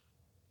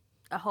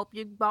hope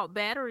you bought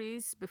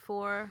batteries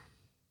before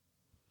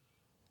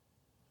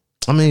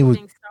I mean,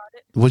 things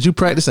started. was you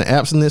practicing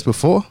abstinence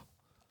before?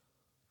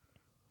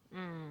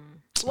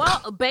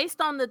 Well,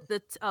 based on the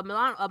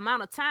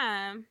amount of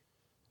time,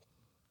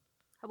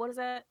 what is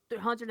that?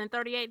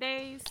 138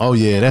 days. Oh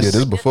yeah, Yeah, that's this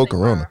is before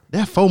Corona.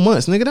 that 4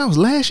 months, nigga. That was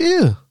last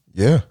year.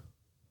 Yeah,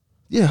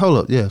 Yeah, hold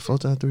up. Yeah, 4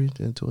 times 3,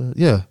 10, 12.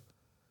 Yeah.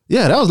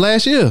 Yeah, that was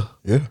last year.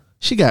 yeah.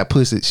 She got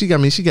pussy. She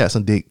got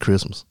some dick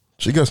Christmas.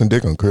 She got some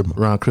dick on Christmas.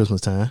 Around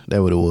Christmas time.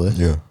 That what it was.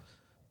 Yeah.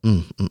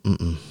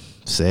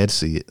 Sad to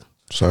see it.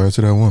 Sorry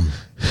to that woman.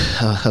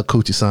 Her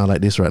coochie sound like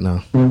this right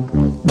now.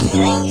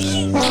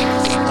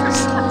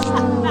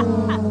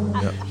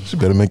 She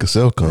better make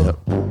herself come. Yep.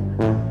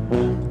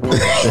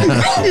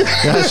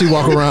 That's how she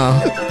walk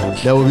around.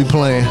 That would be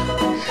playing.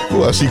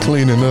 While she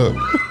cleaning up.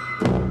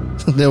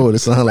 That would it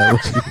sound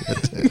like.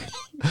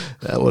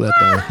 That what I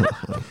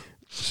thought.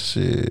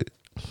 Shit.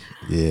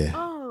 Yeah.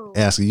 Oh.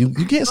 Asking you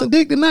get some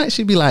dick tonight?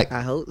 She'd be like,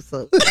 I hope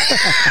so.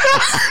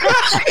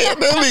 That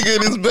nigga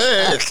in his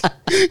bag.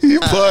 You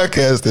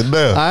podcasting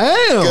now. I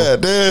am.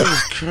 God damn.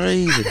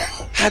 Crazy.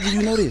 How do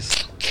you know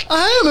this?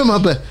 I am in my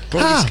bag.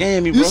 Bro, you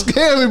scared me, You bro.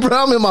 scared me, bro.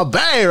 I'm in my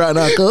bag right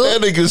now, cuz.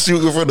 That nigga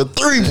shooting from the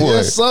 3-point.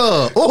 Yes,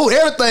 sir. Oh,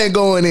 everything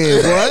going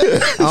in, boy.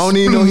 I don't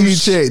even know heat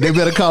check. They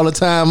better call a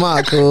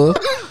timeout, cuz.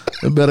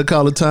 They better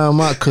call a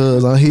timeout,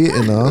 cuz I'm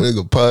hitting, That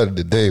nigga potted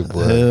today,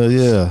 boy. Hell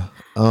yeah.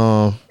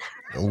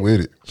 I'm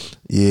with it.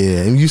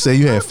 Yeah, and you say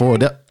you had 4.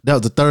 That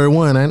was the third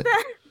one, ain't it?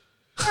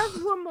 That's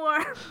one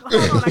more. Hold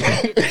on, I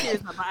gotta get the tears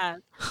in my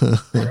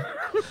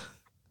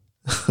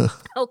eyes.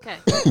 Okay.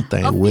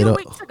 Thing A wet few up.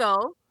 weeks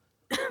ago,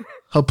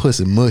 Her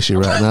pussy mushy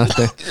right now.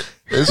 That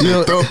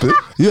shit thumping.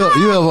 You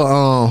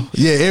ever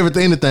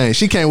yeah, anything.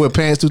 She can't wear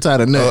pants too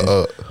tight or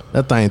nothing.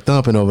 That thing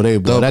thumping over there,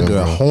 bro. That Thumping,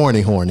 girl bro.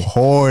 horny.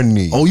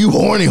 Horny. Oh, you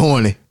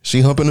horny.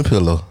 She humping the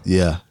pillow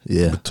Yeah.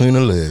 between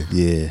her legs.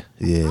 Yeah.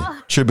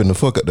 Tripping the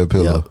fuck out that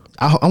pillow.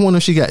 I wonder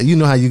if she got, you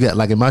know how you got,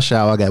 like in my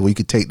shower, I got where you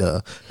could take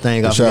the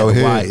thing off shower the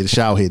head. white, the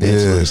shower head.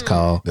 That's Yeah. what it's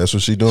called. That's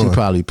what she She doing.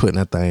 probably putting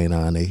that thing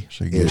on there.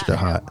 She get Extra I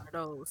had hot. one of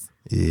those.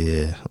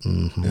 Yeah.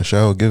 That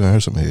shower giving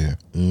her some hair.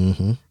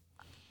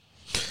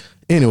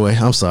 Anyway,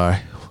 I'm sorry.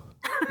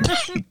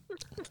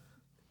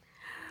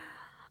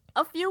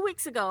 A few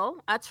weeks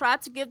ago, I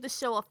tried to give the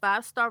show a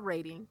 5-star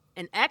rating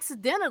and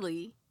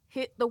accidentally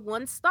hit the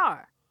 1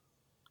 star.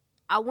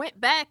 I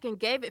went back and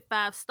gave it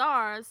 5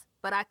 stars,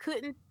 but I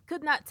could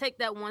not take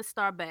that 1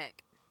 star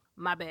back.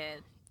 My bad.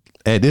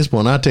 At this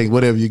point, I take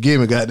whatever you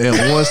give me,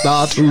 goddamn 1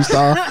 star, 2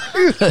 star.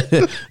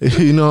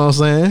 You know what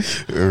I'm saying?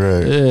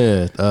 Right.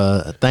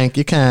 Yeah. Thank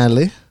you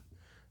kindly.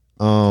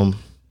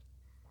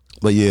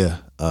 But yeah,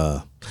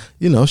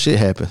 you know, shit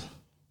happen.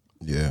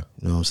 Yeah.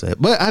 You know what I'm saying?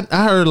 But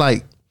I heard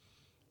like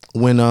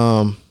when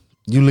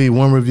you leave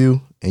one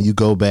review and you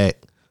go back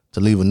to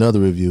leave another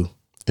review,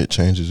 It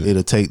changes it.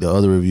 it'll take the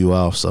other review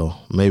off. So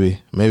maybe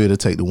it'll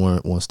take the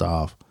one star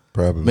off.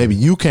 Probably. Maybe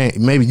you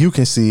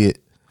can see it,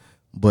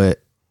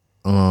 but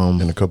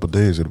in a couple of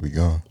days it'll be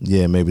gone.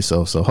 yeah, maybe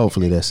so. So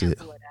hopefully that's it.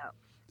 Pull it out.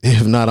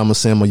 If not, I'm gonna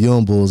send my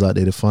young bulls out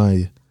there to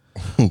find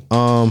you.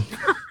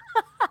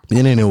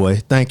 And anyway,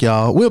 thank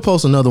y'all. We'll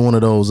post another one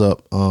of those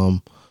up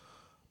on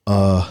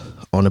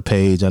the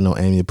page. I know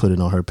Amy put it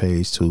on her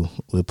page too.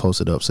 We'll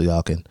post it up so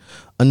y'all can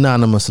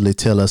anonymously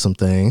tell us some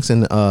things.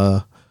 And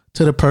to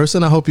the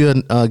person, I hope you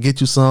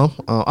get you some.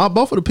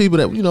 Both of the people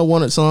that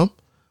wanted some,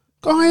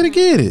 go ahead and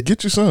get it.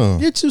 Get you some.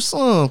 Get you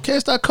some.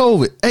 Catch that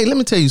COVID. Hey, let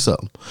me tell you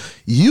something.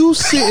 You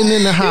sitting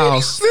in the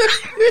house.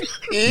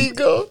 Here you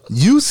go.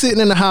 You sitting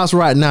in the house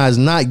right now is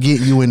not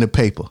getting you in the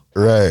paper.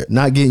 Right.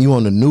 Not getting you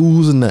on the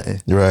news or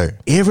nothing. Right.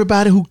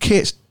 Everybody who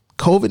catch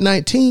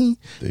COVID-19,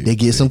 they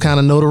get some kind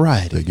of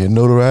notoriety. They get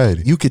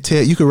notoriety. You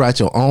could write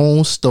your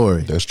own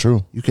story. That's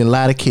true. You can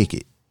lie to kick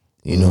it.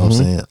 You know what I'm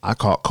saying? I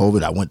caught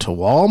COVID. I went to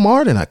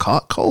Walmart and I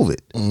caught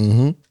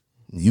COVID.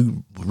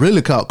 You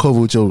really caught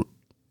COVID with your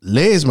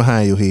legs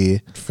behind your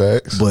head.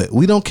 Facts. But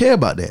we don't care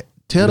about that.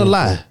 Tell the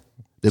lie.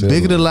 The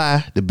bigger the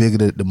lie,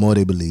 the more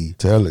they believe.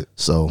 Tell it.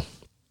 So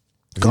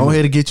go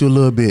ahead and get you a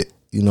little bit.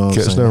 You know what I'm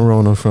Catch saying? that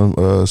Rona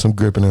from some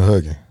gripping and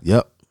hugging.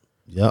 Yep.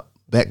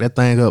 Back that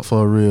thing up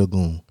for a real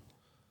goon.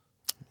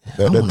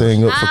 Back that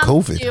thing up for I'm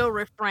COVID. still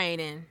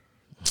refraining.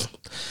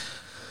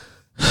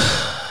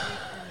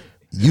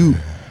 You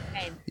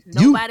And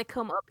nobody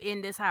come up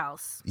in this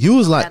house.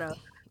 was like, Gotta-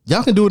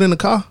 y'all can do it in the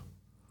car.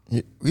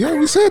 Yeah,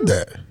 we said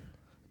that.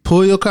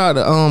 Pull your car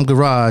to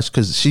garage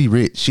because she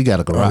rich. She got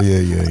a garage.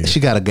 yeah. She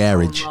got a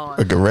garage. Oh, A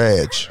Lord.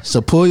 garage.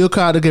 So pull your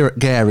car to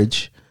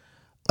garage.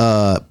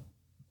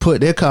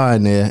 Put their car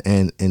in there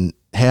and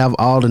have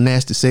all the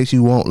nasty sex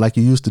you want like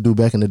you used to do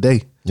back in the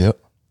day. Yep.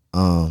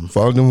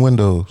 Fog them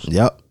windows.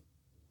 Yep.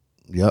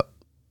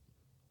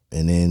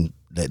 And then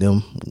let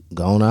them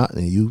go on out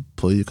and you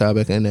pull your car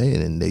back in there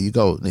and then there you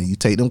go. Then you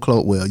take them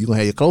clothes. Well, you're going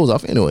to have your clothes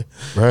off anyway.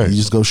 Right. You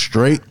just go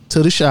straight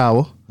to the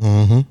shower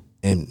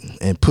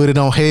and put it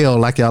on hell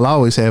like y'all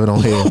always have it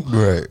on hell.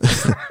 Right.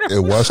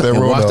 And wash that And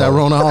Rona wash that off.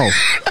 Rona off.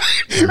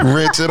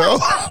 Rinse it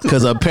off.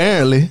 Because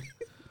apparently,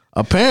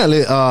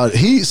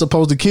 he's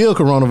supposed to kill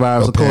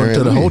coronavirus according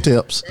to the Apparently.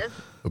 hoteps. That's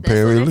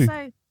Apparently. what they say.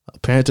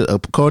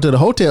 According to the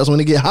hotels, when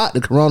it get hot,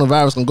 the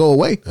coronavirus can go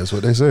away. That's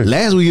what they say.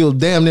 Last week it was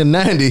damn near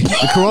 90. The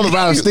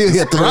coronavirus still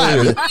here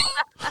thriving.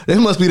 This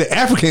must be the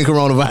African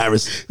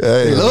coronavirus.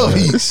 They love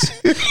heat.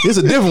 It's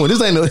a different one.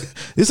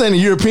 This ain't a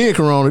European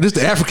corona. This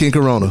the African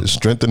corona.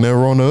 Strengthen that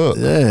Rona up.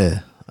 Yeah,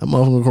 that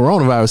motherfucking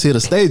coronavirus here to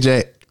stay,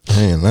 Jack.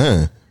 Man,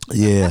 man.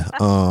 Yeah.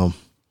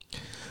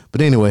 But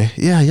anyway,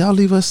 yeah, y'all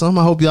leave us some.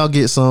 I hope y'all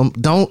get some.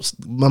 Don't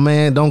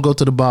go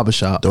to the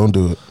barbershop. Don't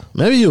do it.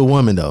 Maybe you're a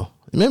woman though.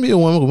 Maybe you're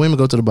a woman. Women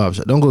go to the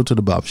barbershop. Don't go to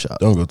the barbershop.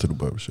 Don't go to the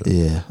barbershop.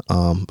 Yeah.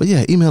 But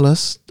yeah, email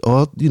us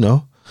or do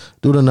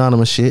the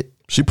anonymous shit.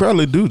 She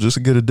probably do just to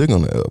get a dig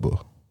on the elbow.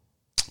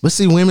 But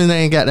see, women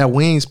ain't got that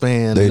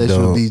wingspan They unless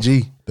don't. you're a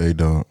BG. They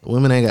don't.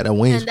 Women ain't got that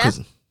wings And that's-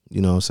 because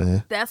you know what I'm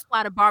saying. That's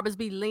why the barbers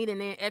be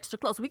leaning in extra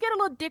close. We get a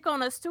little dick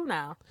on us too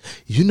now.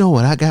 You know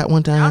what I got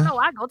one Y'all time? know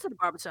I go to the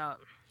barbershop.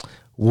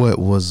 What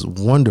was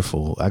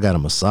wonderful? I got a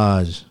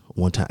massage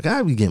one time.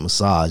 I be getting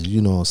massage.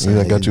 You know what I'm saying?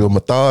 I got you a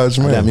massage,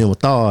 I man. got me a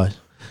massage,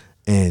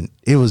 and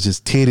it was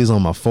just titties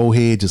on my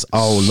forehead, just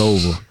all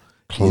over.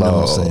 You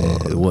know what I'm saying?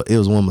 It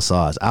was one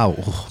massage.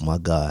 Oh my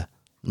God,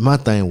 my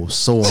thing was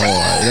so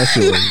hard. That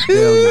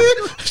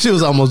shit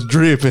was almost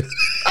dripping.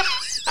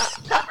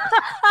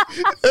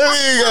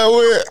 That got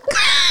wet.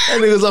 That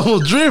nigga was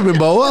almost dripping,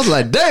 bro. I was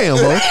like, damn,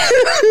 bro.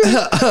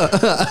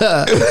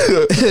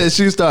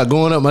 She started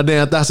going up my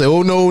damn thigh. I said,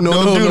 oh, no,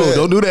 Don't do that.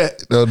 Don't do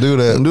that. Don't do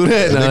that. Don't do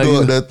that. If Nah, they go you-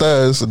 up that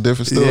thigh, it's a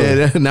different story.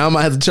 Yeah, now I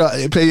might have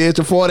to pay you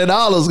extra $40,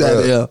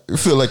 goddamn. You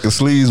feel like a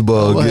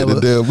sleazeball I'm getting gonna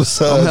the damn I'm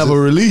massage. gonna have a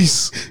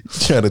release.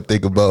 Trying to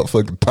think about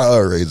fucking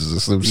Power Rangers or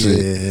some shit.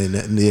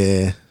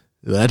 Yeah.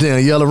 That damn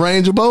Yellow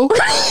Ranger, bro.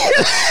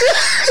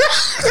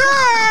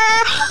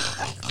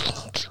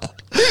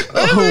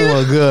 Oh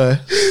my God.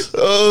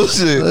 Oh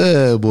shit.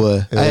 Yeah,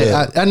 boy.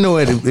 Yeah. I know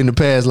in the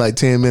past like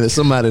 10 minutes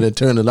somebody that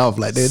turned it off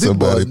like that. This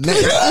Somebody- boy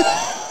nasty.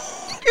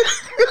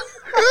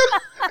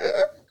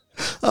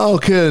 I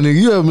don't care,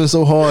 nigga. You ever been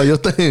so hard, your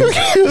thing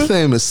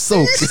is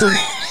soaked.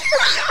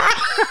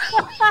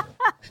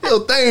 Your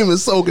thing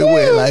is soaking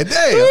wet. Like,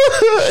 damn.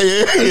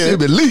 That shit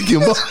been leaking,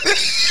 boy.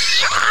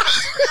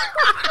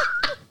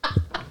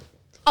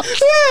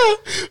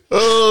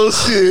 Oh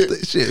shit.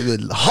 That shit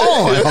been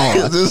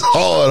hard. This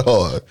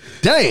hard.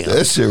 Damn.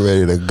 That shit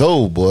ready to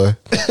go, boy.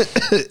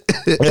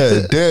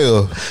 Yeah,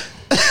 damn.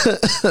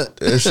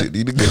 That shit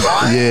need to go.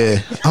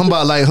 Yeah. I'm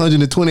about like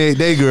 128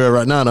 day girl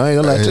right now. I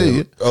ain't gonna lie to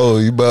you. Oh,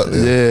 you about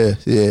to?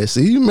 Yeah.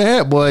 See, you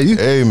mad, boy. You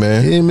Hey,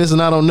 man. ain't missing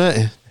out on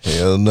nothing.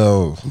 Hell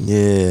no.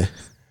 Yeah.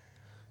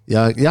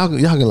 Y'all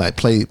can like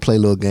play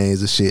little games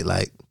and shit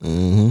like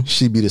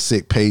she be the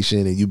sick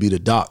patient and you be the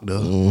doctor.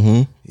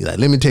 You're like,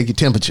 let me take your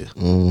temperature.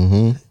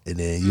 And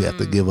then you have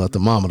to give her a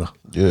thermometer.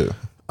 Yeah.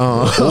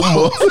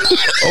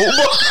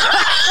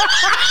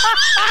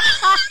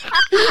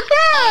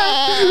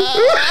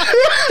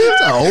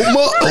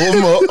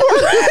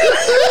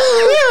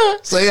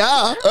 Say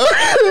ah.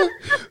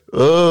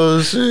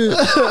 Oh shit.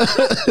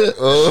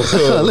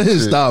 Oh, Let me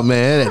stop,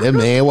 man. That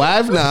man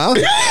wife now.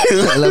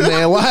 That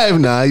man wife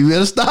now. You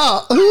better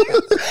stop.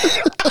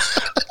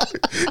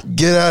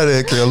 get out of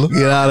there, killer.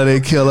 Get out of there,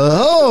 killer.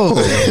 Oh,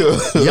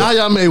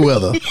 Yaya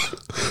Mayweather.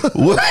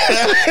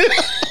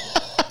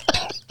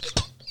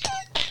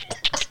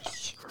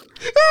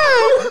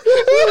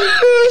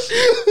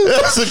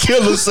 That's a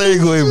killer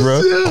segue,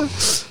 bro.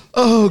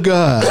 Oh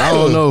God, I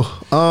don't know.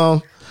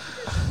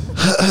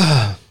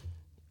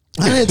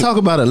 I didn't talk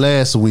about it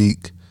last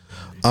week,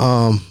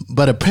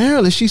 but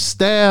apparently she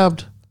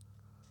stabbed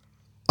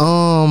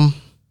NBA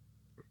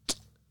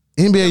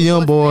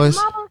YoungBoy's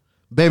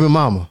baby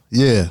mama.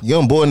 Yeah,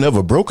 Young boy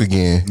never broke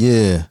again.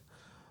 yeah.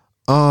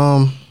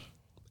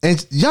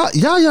 And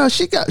Yaya,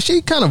 she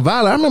kind of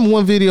violent. I remember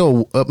one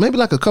video, maybe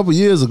like a couple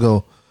years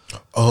ago.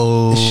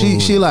 Oh,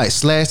 She like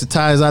slashed the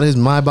tires out of his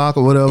Maybach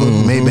or whatever.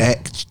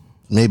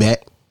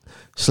 Maybach.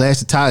 Slashed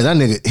the tires. That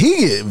nigga,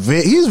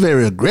 he's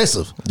very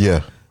aggressive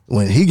yeah.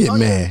 when he get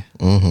mad.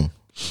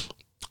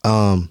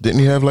 Didn't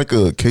he have like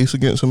a case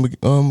against him,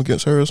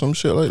 against her or some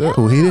shit like that?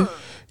 Who he did?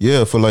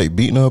 Yeah, for like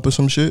beating her up or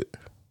some shit.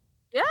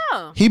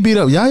 Yeah. He beat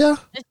up Yaya?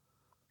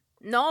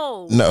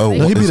 No. No,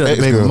 No, he beat his up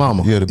baby ex-girl.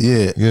 mama.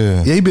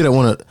 Yeah. He beat up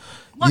one of.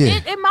 Well, Yeah,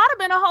 it might have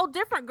been a whole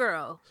different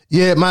girl.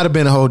 yeah. It might have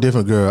been a whole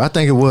different girl. I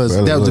think it was.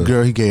 Probably That was the was.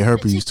 girl he gave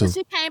herpes to.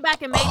 She came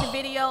back and made the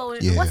video.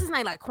 And yeah. What's his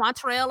name? Like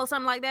Quantrell or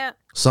something like that?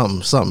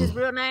 Something. His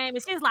real name.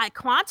 And she's like,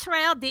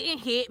 Quantrell didn't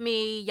hit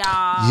me,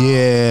 y'all.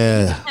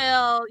 Yeah.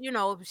 Hell,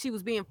 she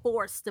was being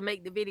forced to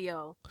make the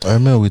video. I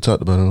remember we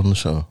talked about it on the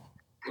show.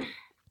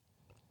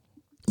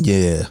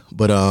 Yeah,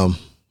 but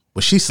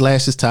she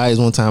slashed his tires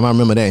one time. I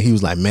remember that. He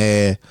was like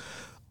mad.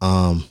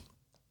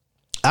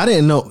 I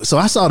didn't know. So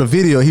I saw the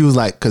video. He was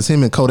like, because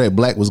him and Kodak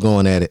Black was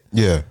going at it.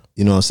 Yeah.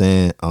 You know what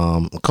I'm saying?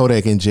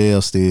 Kodak in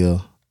jail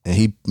still, and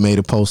he made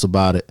a post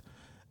about it.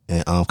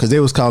 And because they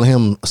was calling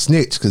him a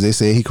snitch because they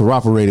said he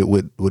cooperated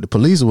with the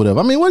police or whatever.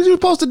 I mean, what are you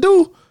supposed to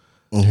do?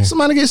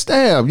 Somebody get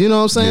stabbed, you know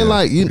what I'm saying? Yeah,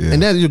 Like,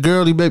 and that's your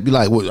girl, he be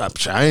like, well,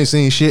 I ain't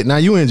seen shit. Now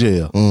you in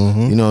jail.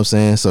 You know what I'm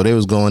saying? So they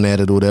was going at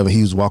it or whatever.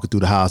 He was walking through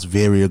the house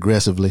very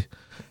aggressively.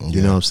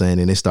 You know what I'm saying?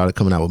 And they started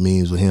coming out with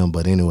memes with him.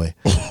 But anyway,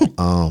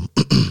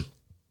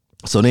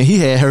 so then he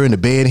had her in the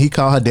bed and he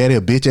called her daddy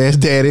a bitch ass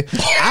daddy.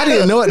 I I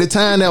didn't know at the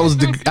time that was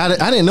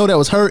I didn't know that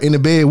was her in the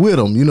bed with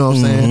him. You know what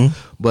I'm saying?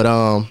 But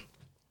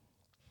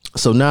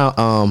so now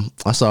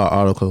I saw an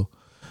article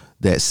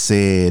that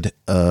said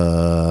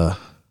where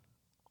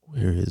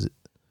is it?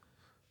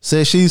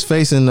 Says she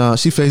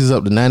faces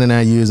up to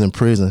 99 years in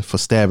prison for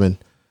stabbing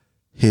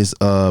his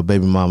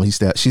baby mama.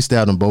 She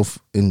stabbed him both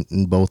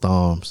in both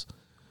arms.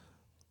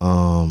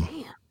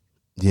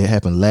 Yeah, it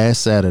happened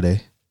last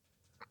Saturday.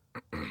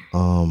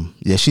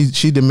 Yeah,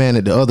 she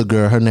demanded the other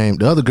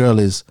girl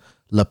is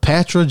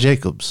LaPatra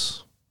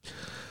Jacobs.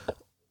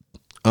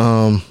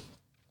 Demanded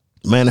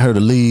her to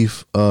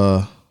leave.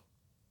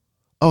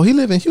 He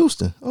live in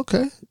Houston.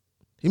 Okay.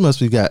 He must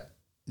be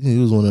he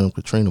was one of them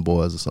Katrina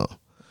boys or something.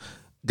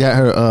 Got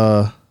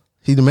her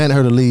he demanded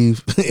her to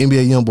leave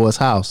NBA Youngboy's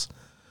house.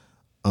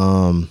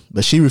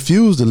 But she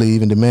refused to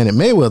leave and demanded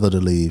Mayweather to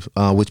leave,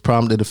 which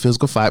prompted a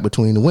physical fight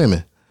between the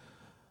women.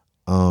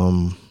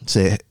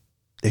 Said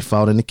they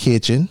fought in the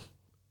kitchen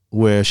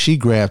where she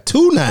grabbed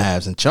 2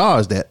 knives and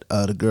charged at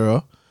the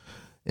girl,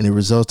 and it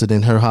resulted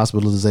in her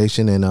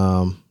hospitalization and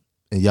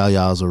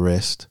Yaya's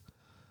arrest.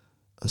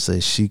 I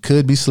said she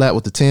could be slapped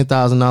with a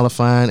 $10,000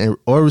 fine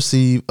or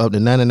receive up to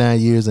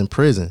 99 years in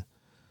prison.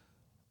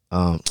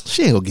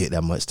 She ain't gonna get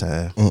that much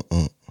time.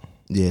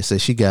 Yeah, so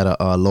she got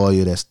a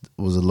lawyer that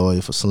was a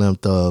lawyer for Slim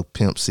Thug,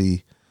 Pimp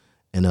C,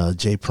 and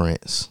Jay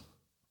Prince.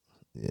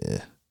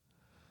 Yeah,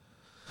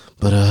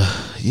 but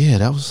yeah,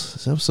 that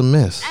was a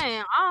mess.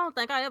 Damn, I don't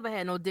think I ever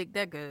had no dick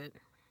that good.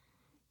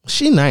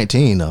 She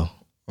 19 though.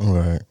 All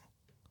right.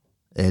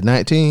 At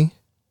 19,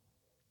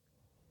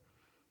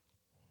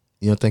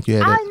 you don't think you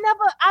had that?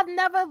 I've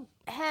never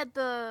had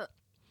the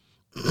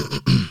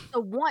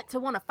want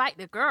to fight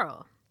the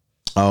girl.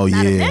 Oh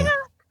Not a yeah. nigga.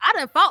 I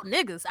done fought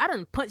niggas. I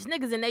done punched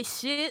niggas in they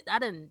shit. I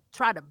done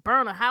try to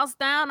burn a house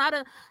down. I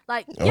done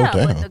but damn.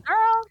 the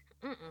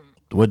girl.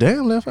 Well,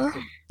 damn, left eye.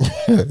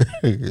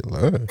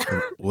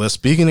 Well,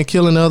 speaking of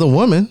killing another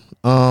woman,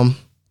 a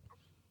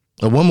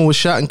woman was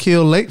shot and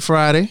killed late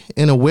Friday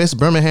in a West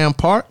Birmingham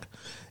park,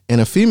 and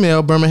a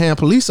female Birmingham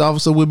police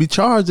officer will be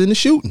charged in the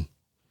shooting.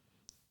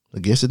 I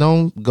guess it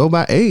don't go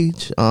by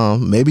age.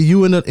 Maybe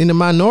you in the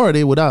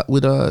minority with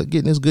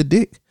getting this good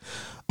dick.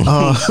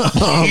 Let's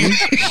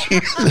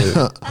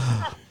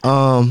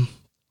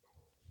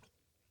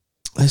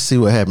see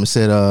what happened. It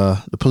said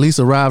the police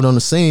arrived on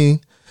the scene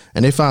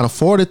and they found a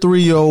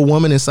 43-year-old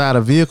woman inside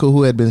a vehicle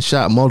who had been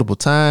shot multiple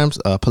times.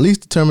 Police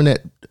determined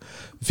that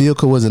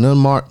vehicle was an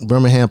unmarked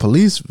Birmingham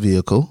police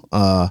vehicle.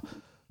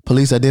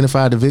 Police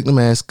identified the victim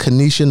as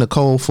Kanisha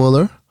Nicole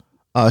Fuller.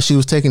 She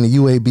was taken to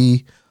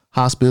UAB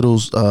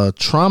Hospital's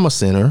trauma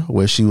center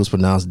where she was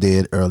pronounced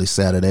dead early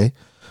Saturday.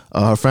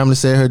 Her family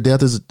said her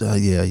death is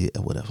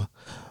whatever.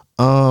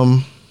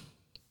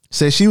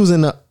 Said she was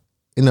in the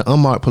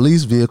unmarked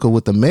police vehicle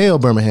with the male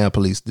Birmingham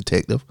police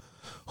detective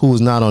who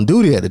was not on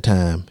duty at the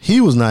time. He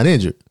was not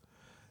injured.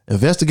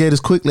 Investigators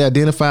quickly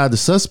identified the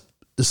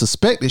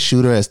suspected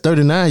shooter as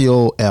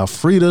 39-year-old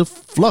Alfreda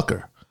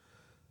Flucker.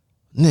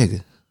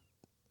 Nigga,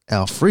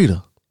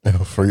 Alfreda.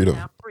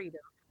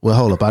 Well,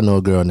 hold up. I know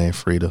a girl named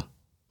Frida.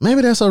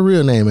 Maybe that's her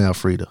real name,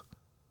 Alfreda.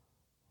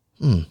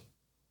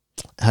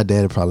 Her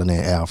daddy probably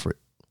named Alfred.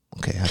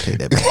 Okay, I'll take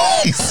that back.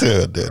 He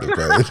said daddy,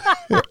 right?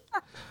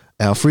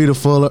 Alfreda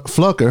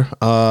Flucker,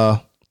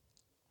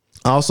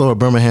 also a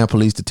Birmingham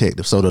police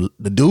detective. So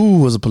the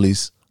dude was a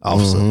police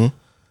officer,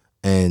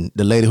 and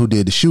the lady who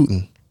did the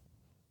shooting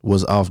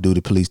was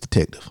off-duty police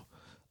detective.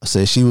 I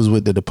said she was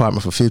with the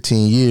department for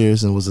 15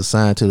 years and was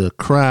assigned to the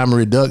crime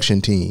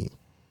reduction team.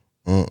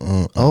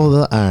 Oh,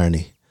 the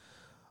irony.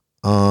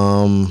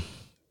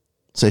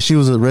 Said she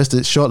was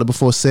arrested shortly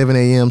before 7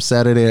 a.m.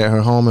 Saturday at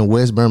her home in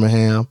West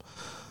Birmingham.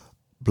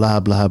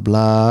 Blah, blah,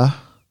 blah.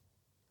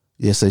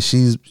 Yeah, said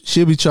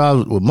she'll be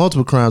charged with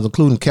multiple crimes,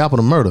 including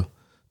capital murder.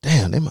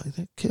 Damn, they might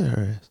kill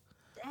her ass.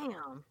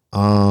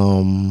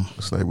 Damn.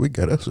 It's like we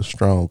got us a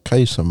strong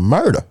case of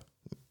murder.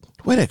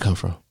 Where'd that come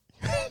from?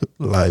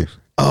 Life.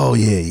 Oh,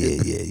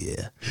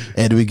 yeah.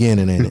 At the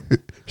beginning, ain't it?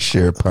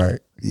 Share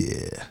part.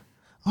 Yeah.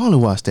 I only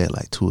watched that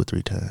like 2 or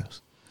 3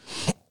 times.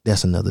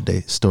 That's another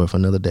day. Story for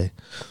another day.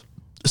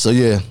 So,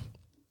 yeah.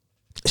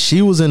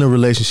 She was in a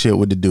relationship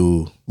with the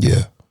dude.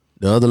 Yeah.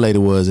 The other lady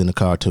was in the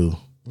car, too.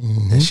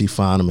 And she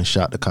found him and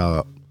shot the car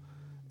up.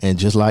 And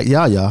just like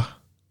Yaya,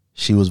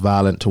 she was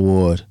violent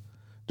toward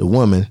the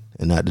woman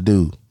and not the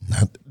dude.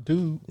 Not the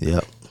dude.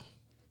 Yep.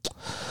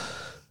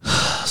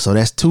 So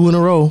that's 2 in a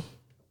row.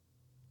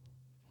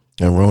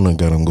 And Rona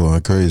got him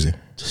going crazy.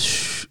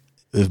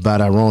 If by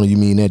that Rona you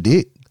mean that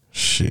dick.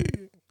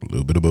 Shit. A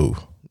little bit of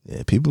both.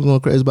 Yeah, people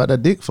going crazy about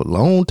that dick for a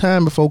long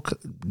time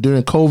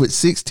during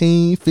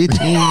COVID-16,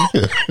 15,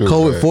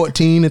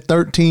 COVID-14 and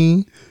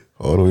 13.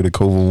 All the way to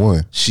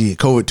COVID-1. Shit,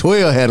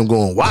 COVID-12 had them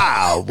going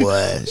wild,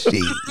 boy.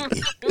 Shit.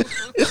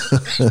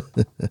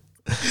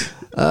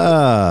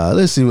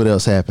 Let's see what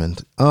else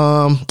happened.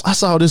 I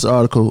saw this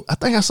article. I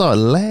think I saw it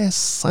last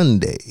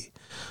Sunday.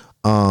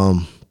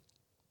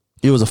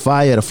 It was a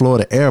fire at a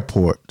Florida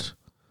airport,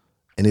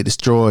 and it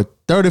destroyed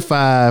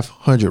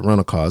 3,500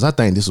 rental cars. I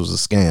think this was a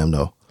scam,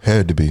 though.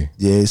 Had to be.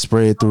 Yeah, it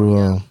spread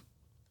through.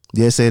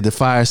 Yeah, it said the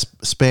fire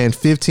spanned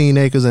 15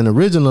 acres and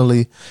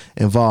originally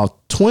involved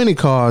 20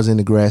 cars in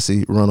the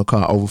grassy rental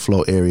car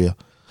overflow area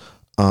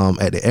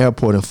at the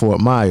airport in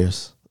Fort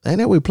Myers. Ain't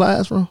that where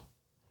Plies from?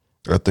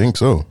 I think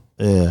so.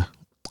 Yeah.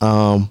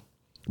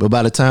 But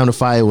by the time the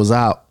fire was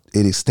out,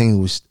 it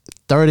extinguished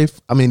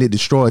it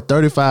destroyed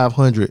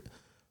 3,500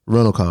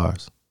 rental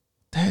cars.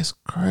 That's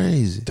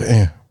crazy.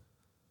 Damn.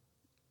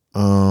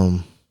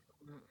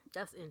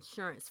 That's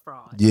insurance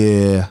fraud.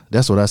 Yeah,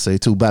 that's what I say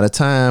too. By the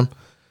time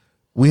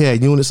we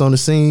had units on the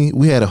scene,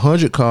 we had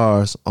 100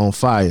 cars on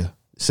fire.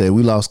 Said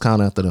we lost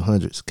count after the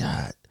hundreds.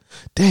 God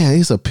damn,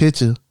 it's a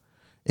picture.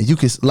 And you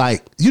can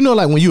like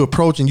when you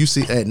approach and you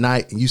see at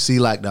night and you see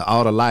like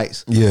all the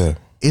lights. Yeah.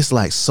 It's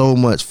like so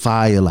much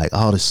fire, like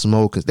all the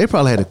smoke. They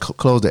probably had to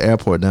close the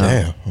airport down.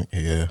 Damn.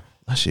 Yeah.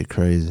 That shit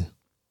crazy.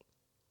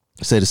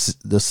 Said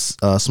the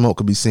smoke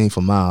could be seen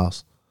for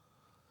miles.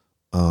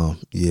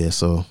 Yeah,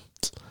 so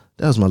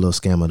that was my little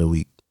scam of the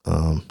week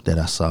that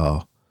I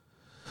saw.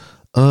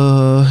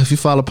 If you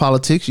follow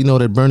politics, you know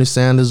that Bernie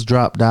Sanders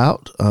dropped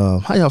out.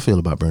 How y'all feel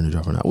about Bernie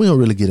dropping out? We don't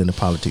really get into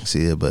politics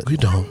here, but We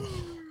don't.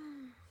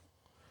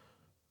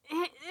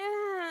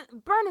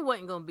 Bernie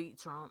wasn't gonna beat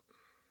Trump.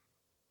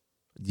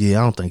 yeah,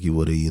 I don't think he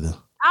would either.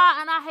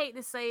 And I hate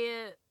to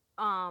say it,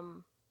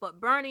 but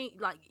Bernie,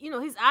 like,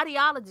 his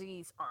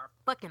ideologies are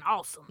fucking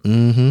awesome.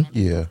 Mm-hmm.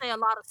 Yeah. Say a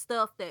lot of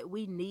stuff that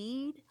we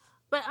need,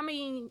 but I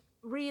mean,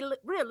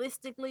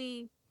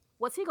 realistically,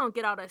 was he gonna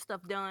get all that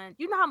stuff done?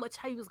 You know how much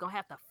he was gonna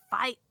have to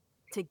fight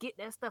to get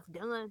that stuff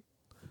done,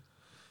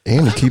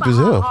 And to Think keep about his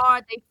how health.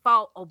 hard they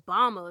fought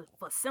Obama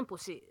for simple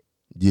shit.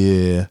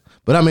 Yeah,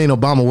 but I mean,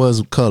 Obama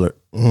was colored,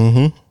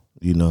 Mm-hmm.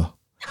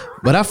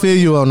 But I feel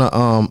you on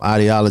the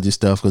ideology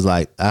stuff because,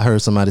 like, I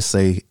heard somebody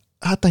say,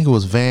 I think it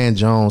was Van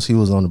Jones. He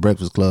was on the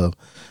Breakfast Club,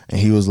 and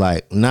he was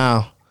like,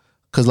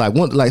 because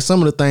some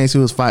of the things he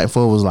was fighting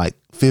for was like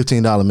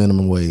 $15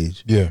 minimum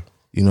wage. Yeah.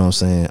 You know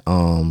what I'm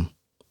saying?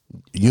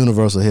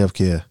 Universal health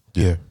care,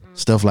 Yeah.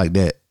 stuff like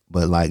that.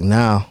 But like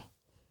now,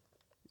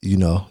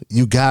 you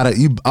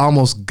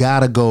almost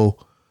gotta go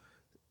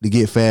to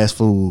get fast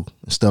food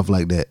and stuff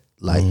like that.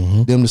 Like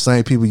them the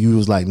same people you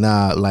was like,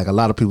 nah, like a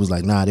lot of people was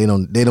like, nah, they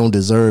don't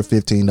deserve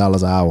 $15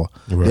 an hour.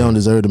 Right. They don't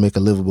deserve to make a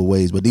livable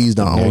wage. But these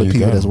the Now only you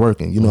people got that's 'em.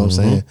 working. You know what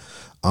I'm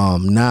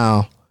saying?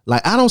 Now,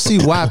 like I don't see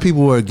why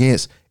people were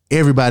against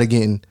everybody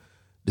getting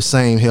the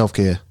same health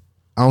care.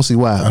 I don't see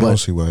why. I don't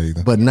see why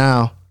either. But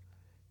now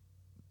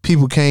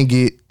people can't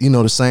get,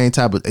 the same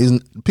type of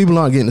people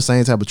aren't getting the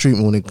same type of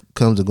treatment when it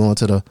comes to going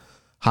to the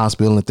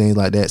hospital and things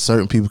like that.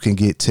 Certain people can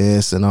get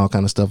tests and all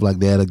kind of stuff like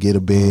that, or get a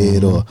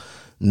bed, or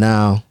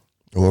now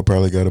Or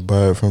probably got to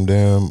buy it from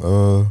damn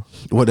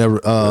whatever.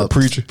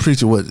 Preacher.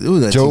 What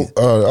was that? Joe.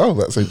 I was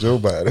about to say Joe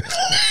Biden.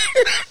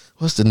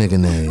 What's the nigga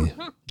name?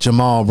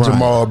 Jamal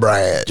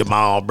Bryant.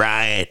 Jamal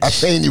Bryant. I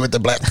seen you with the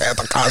Black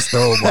Panther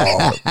costume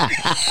on.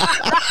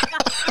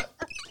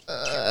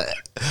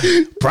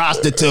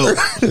 Prostitute.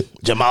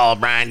 Jamal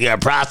Bryant, you're a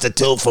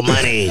prostitute for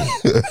money.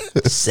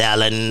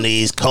 Selling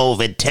these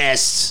COVID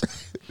tests.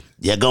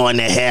 You're going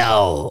to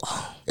hell.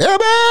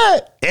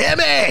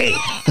 Emmy!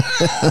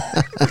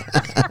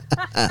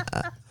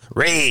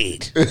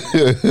 Read.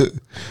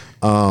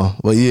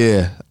 But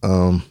yeah.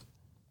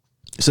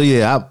 So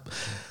yeah,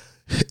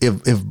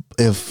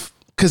 if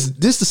because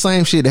this the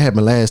same shit that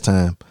happened last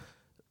time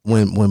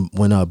when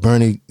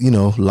Bernie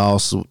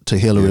lost to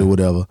Hillary or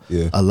whatever.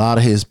 Yeah. A lot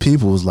of his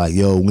people was like,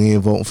 yo, we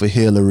ain't voting for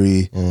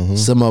Hillary.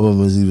 Some of them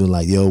was even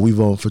like, yo, we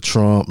voting for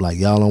Trump. Like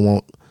y'all don't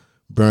want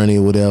Bernie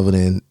or whatever.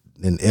 Then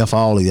F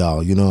all of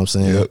y'all. You know what I'm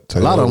saying? Yep, a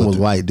lot of them was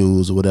dude. white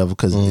dudes or whatever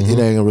because it ain't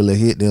gonna really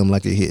hit them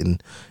like it hitting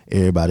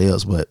everybody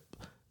else. But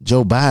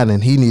Joe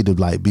Biden, he need to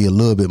like be a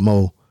little bit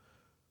more,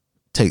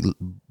 take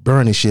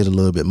Bernie shit a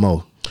little bit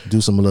more. Do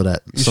some of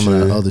that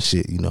other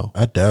shit,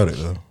 I doubt it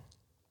though.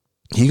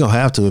 He gonna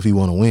have to if he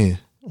want to win.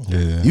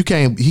 Yeah. He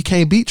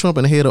can't beat Trump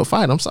in a head up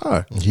fight. I'm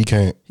sorry, He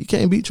can't. he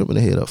can't beat Trump in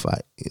a head up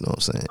fight. You know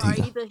what I'm saying?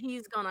 Or either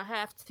he's gonna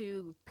have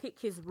to pick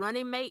his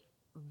running mate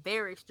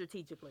very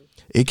strategically.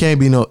 It can't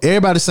be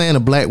everybody saying a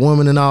black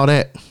woman and all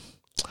that.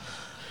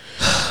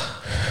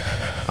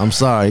 I'm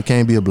sorry, it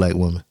can't be a black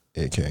woman.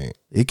 It can't.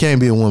 It can't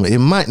be a woman.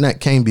 It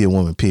can't be a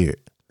woman. Period.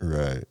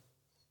 Right.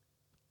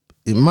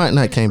 It might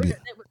not can't be.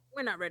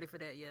 We're not ready for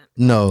that yet.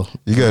 No.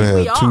 You gotta have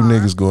We two are.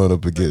 niggas going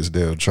up against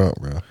Donald Trump,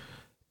 bro.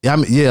 Yeah, I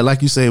mean, yeah,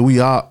 like you said, we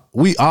are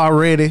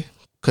ready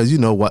because you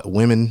know what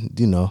women,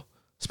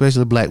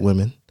 especially black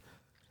women,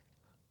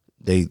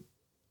 they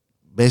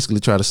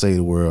basically try to save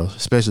the world,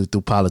 especially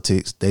through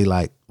politics. They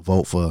like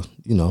vote for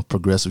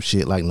progressive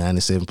shit like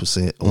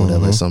 97% or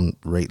whatever, some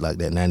rate like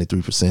that,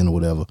 93% or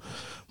whatever.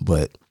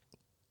 But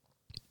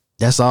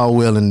that's all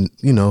well and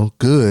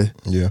good.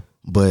 Yeah.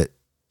 But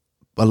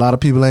a lot of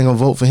people ain't gonna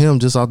vote for him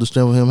just off the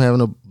strength of him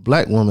having a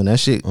black woman. That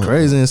shit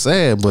crazy and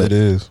sad. But It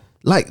is.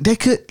 like they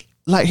could,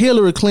 like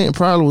Hillary Clinton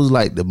probably was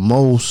like the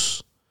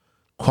most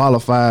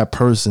qualified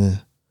person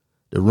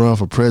to run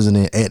for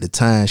president at the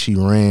time she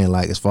ran.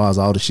 Like as far as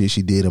all the shit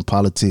she did in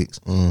politics,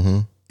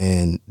 and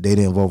and they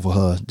didn't vote for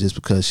her just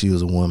because she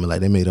was a woman.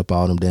 Like they made up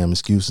all them damn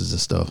excuses and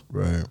stuff.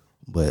 Right.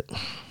 But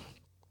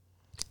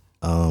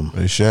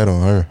They shat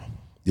on her.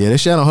 yeah, they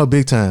shot on her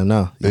big time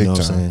now. You Big know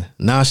what I'm time. saying?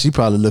 Now she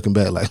probably looking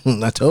back like,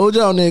 I told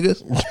y'all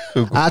niggas.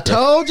 I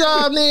told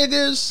y'all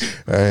niggas.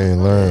 I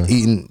ain't learned.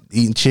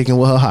 Eating chicken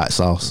with her hot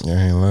sauce. I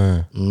ain't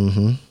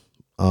learned.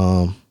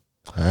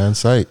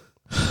 Hindsight.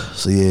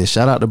 So yeah,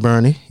 shout out to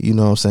Bernie. You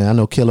know what I'm saying? I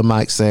know Killer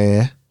Mike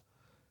sad.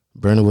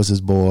 Bernie was his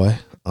boy.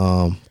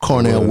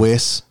 Cornell was.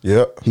 West.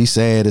 Yep. He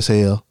sad as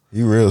hell.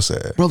 He real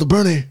sad. Brother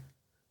Bernie.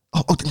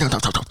 Oh, no.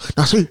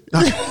 Now see.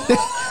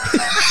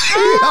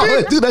 He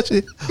always do that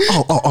shit.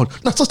 Oh.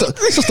 No,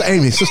 Sister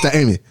Amy.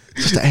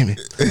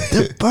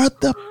 The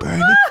Brother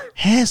Bernie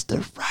has the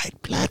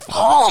right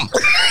platform.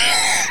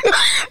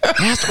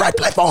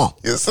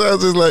 It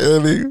sounds just like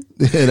that nigga.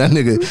 Yeah, that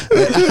nigga.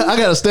 I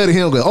gotta study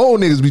him because old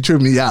niggas be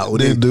tripping me out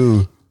with They it.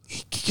 do.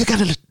 You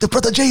gotta. The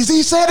Brother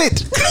Jay-Z said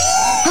it.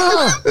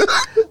 Huh?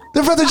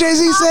 The Brother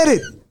Jay-Z said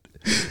it.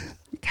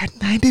 Got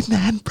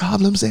 99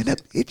 problems and a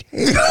bitch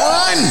ain't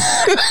one.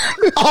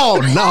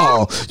 Oh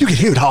no, you can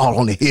hear it all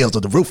on the hills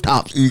of the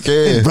rooftops. You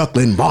can. In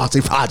Brooklyn,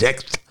 Marcy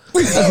Projects.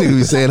 That nigga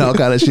be saying all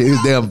kind of shit. His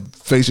damn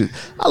facial.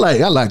 I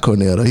like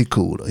Cornell though. He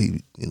cool though.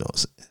 He, you know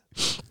what I'm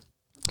saying.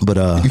 But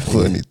He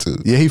funny too.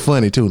 yeah, he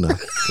funny too now.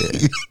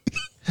 Yeah.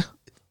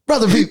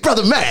 Brother Mac.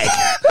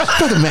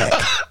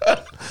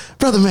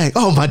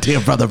 Oh my dear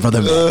brother Mac.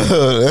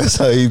 That's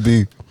how he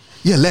be.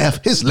 Your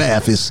laugh, his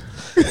laugh is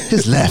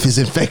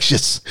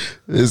infectious.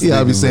 This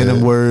Yeah, I be nigga, saying man.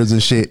 them words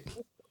and shit,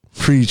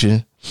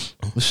 preaching.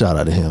 But shout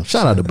out to him.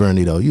 Shout out to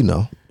Bernie though. You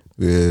know,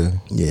 Yeah.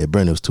 yeah,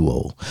 Bernie was too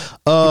old.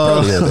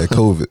 Probably had that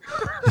COVID.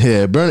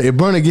 Yeah, Bernie. If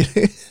Bernie get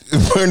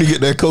If Bernie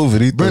get that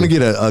COVID, he Bernie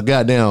get a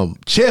goddamn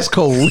chest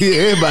cold.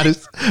 Yeah,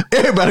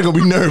 everybody gonna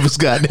be nervous.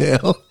 Goddamn.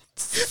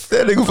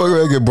 that nigga fuck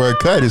around and get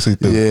bronchitis. He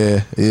threw.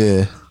 Yeah.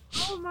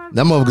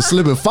 That motherfucker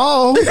slip and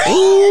fall. Ooh,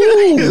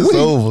 It's wee.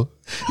 over.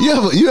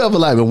 You ever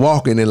like been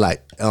walking and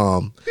like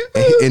and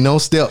don't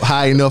step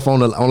high enough on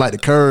like the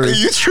curb.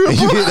 You true. And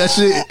you hit that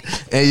shit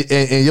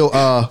and your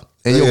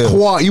Yeah.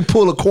 quad, you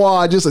pull a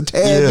quad just a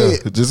tad Yeah,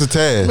 bit. just a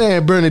tad.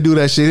 Man, Bernie do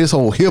that shit. His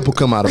whole hip will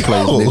come out of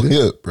place, Oh, nigga.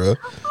 yeah, bro.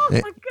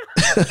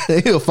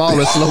 He'll fall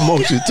in slow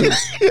motion too.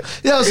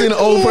 You ever seen an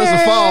old person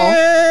fall?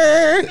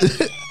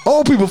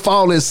 Old people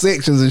fall in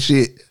sections and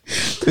shit.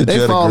 They try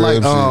to fall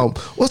like grab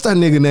what's that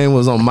nigga name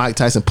was on Mike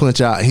Tyson Punch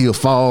Out? And he'll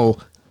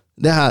fall.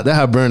 That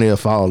how Bernie will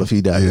fall if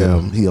he die.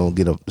 Yeah. He don't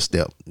get up the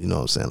step. You know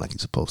what I'm saying? Like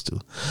he's supposed to.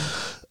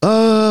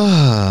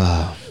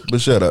 But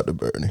shout out to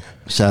Bernie.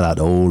 Shout out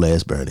to old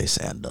ass Bernie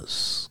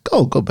Sanders.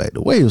 Go back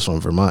to where he was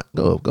from, Vermont.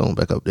 Go on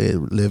back up there.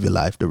 Live your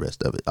life the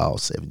rest of it. All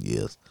 7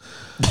 years.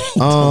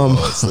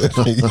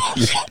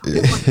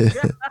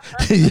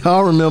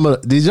 Y'all remember?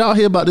 Did y'all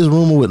hear about this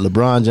rumor with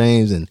LeBron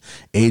James and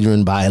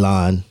Adrian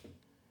Bailon?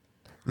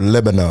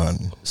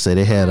 Lebanon. Say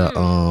they had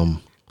a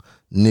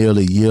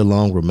nearly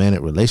year-long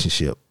romantic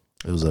relationship.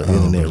 It was an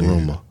internet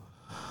rumor.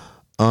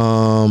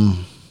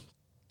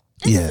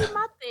 Yeah, See,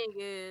 my thing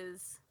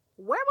is,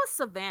 where was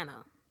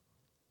Savannah?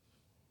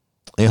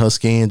 in her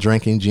skin,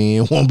 drinking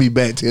gin, won't be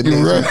back till next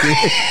Right.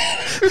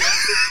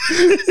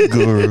 weekend.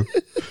 Guru.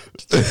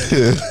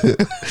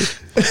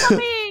 I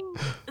mean,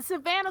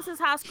 Savannah's his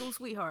high school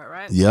sweetheart,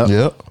 right? Yep.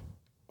 Yep.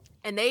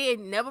 And they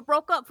ain't never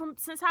broke up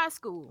since high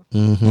school.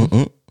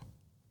 Mm-hmm.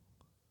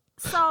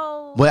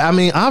 So Well, I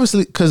mean,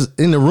 obviously, because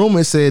in the rumor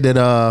it said that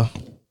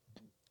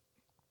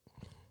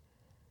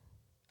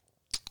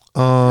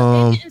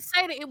they didn't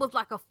say that it was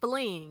like a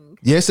fling.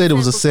 yeah, it said it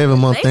was a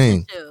 7-month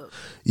thing. relationship.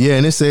 Yeah,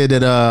 and it said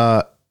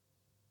that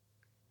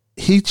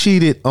he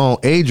cheated on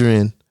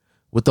Adrian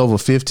with over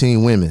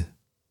 15 women.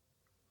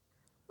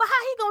 But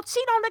how he gonna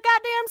cheat on the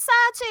goddamn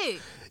side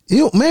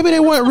chick? Maybe they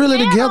weren't really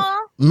Savannah. together.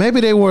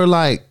 Maybe they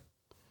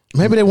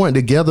weren't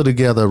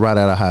together right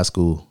out of high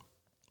school.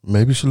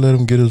 Maybe you should let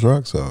him get his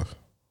rocks off.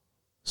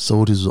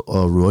 Sold his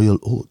Royal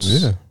Oats.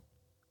 Yeah.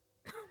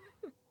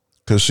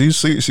 Cause she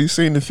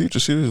seen the future.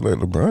 She was like,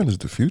 LeBron is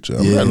the future.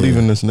 I'm Yeah. not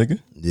leaving this nigga.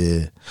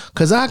 Yeah.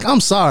 Cause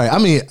I'm sorry. I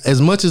mean,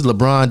 as much as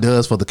LeBron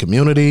does for the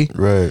community,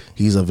 Right.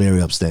 he's a very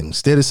upstanding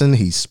citizen.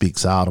 He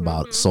speaks out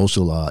about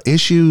social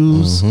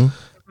issues.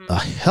 A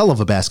hell of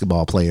a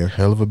basketball player.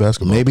 Hell of a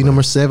basketball. Maybe player.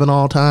 number 7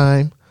 all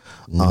time.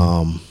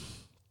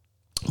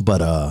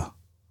 But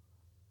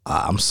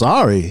I'm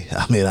sorry.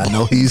 I mean, I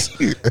know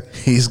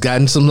he's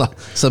gotten some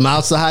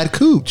outside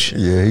cooch.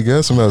 Yeah, he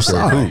got some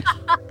outside Sorry.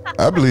 cool.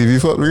 I believe he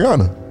fucked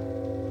Rihanna.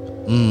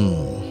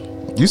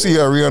 You see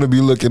how Rihanna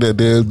be looking at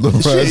that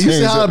LeBron Shit, James? you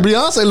see how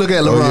Beyonce look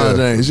at LeBron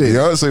James? Shit.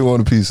 Beyonce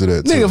want a piece of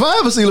that too. Nigga, if I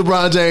ever see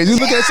LeBron James, you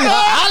see how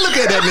I look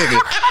at that nigga.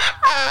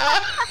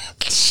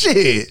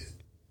 Shit.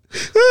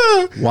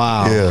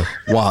 Wow. Yeah.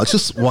 Wow.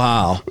 Just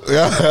wow.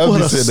 I'll What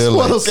be a, sitting there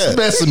what like, a God.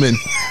 specimen.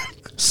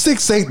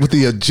 6'8" with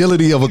the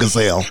agility of a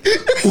gazelle.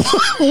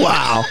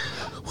 Wow.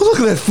 Look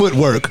at that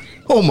footwork.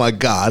 Oh my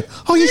God.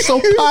 Oh, he's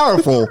so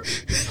powerful.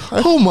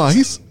 Oh my,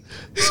 he's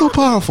so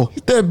powerful.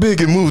 that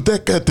big and move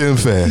that goddamn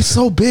He's fast.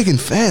 so big and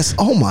fast.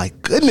 Oh my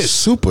goodness.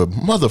 Super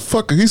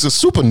motherfucker. He's a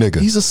super nigga.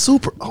 He's a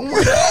super. Oh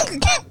my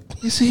God.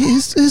 You see,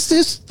 it's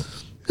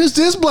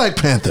this Black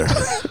Panther.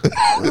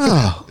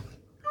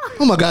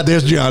 Oh my God,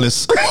 there's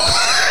Giannis.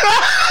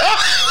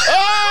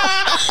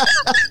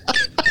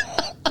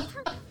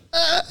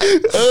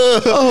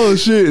 Oh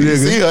shit, nigga.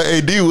 See how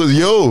AD was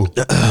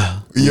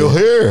your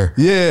hair.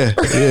 Yeah.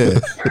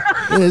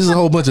 There's a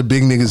whole bunch of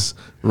big niggas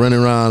running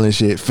around and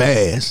shit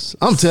fast.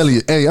 I'm telling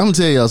you, hey, I'm gonna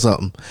tell y'all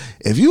something.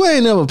 If you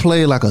ain't never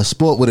played like a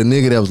sport with a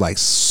nigga that was like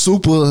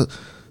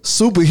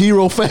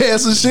superhero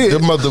fast and shit,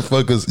 Them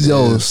motherfuckers.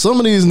 yo, is some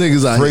of these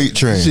niggas out freight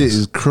here, trains. shit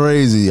is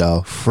crazy,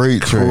 y'all.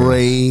 freight train.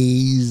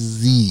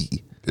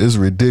 Crazy. It's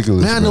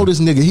ridiculous. Man, I know this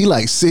nigga. He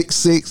like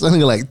 6'6". I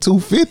think like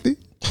 250.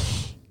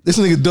 This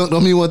nigga dunked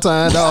on me one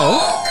time,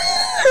 dog.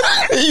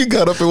 You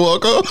got up and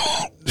walk off.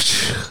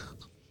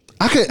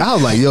 I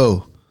was like,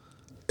 yo.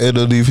 Ain't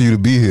no need for you to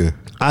be here.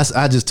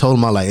 I just told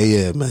him, I like, hey,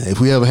 yeah, man, if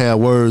we ever have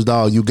words,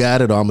 dog, you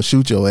got it, or I'm gonna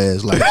shoot your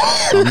ass. Like,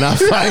 I'm not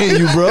fighting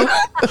you, bro.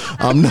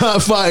 I'm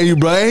not fighting you,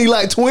 bro. I ain't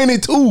like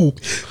 22.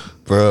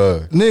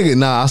 Bruh. Nigga,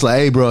 nah. I was like,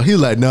 hey, bro. He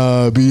was like,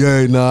 nah,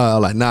 BA, nah. I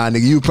was like, nah,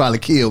 nigga, you probably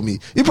kill me.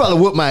 You probably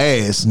whoop my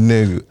ass.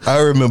 Nigga, I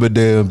remember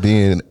them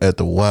being at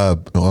the Y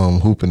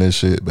hooping and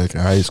shit back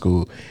in high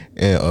school,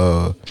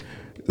 and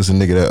there's a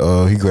nigga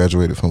that he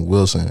graduated from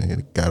Wilson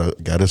and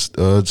got a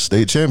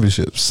state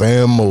championship.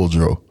 Sam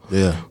Muldrow.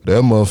 Yeah.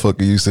 That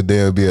motherfucker used to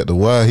damn be at the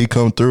Y. He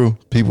come through,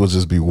 people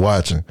just be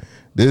watching.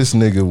 This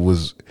nigga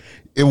was.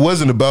 It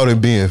wasn't about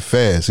him being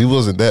fast. He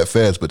wasn't that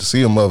fast, but to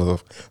see a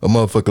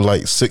motherfucker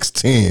like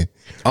 6'10",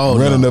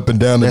 running up and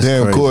down the That's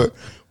damn crazy. court,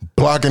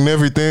 blocking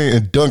everything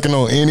and dunking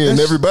on any and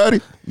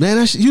everybody.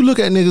 Man, you look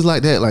at niggas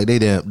like that, like they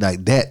damn,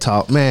 like that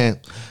talk. Man,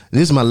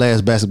 this is my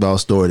last basketball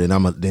story.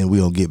 Then we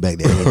gonna get back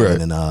to Aaron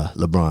Right. and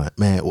LeBron.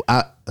 Man,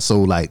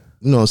 like,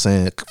 you know what I'm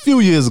saying? A few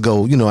years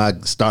ago, you know, I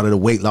started a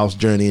weight loss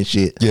journey and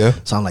shit. Yeah.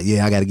 So I'm like,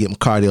 yeah, I got to get my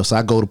cardio. So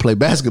I go to play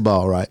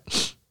basketball, right?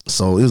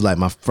 So it was like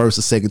my first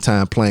or second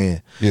time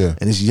playing. Yeah.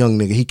 And this young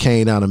nigga, he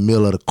came down the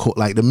middle of the court,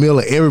 like the middle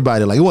of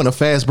everybody. Like, it wasn't a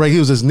fast break. He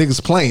was just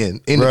niggas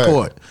playing in Right. the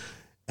court.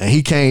 And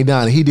he came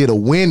down and he did a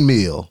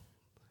windmill.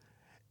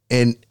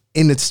 And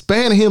in the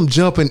span of him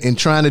jumping and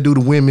trying to do the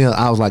windmill,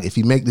 I was like, if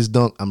he make this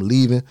dunk, I'm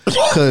leaving.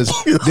 Because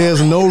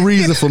there's no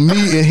reason for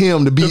me and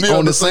him to be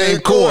on the same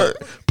court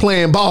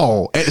playing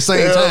ball at the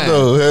same time.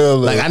 Hell no.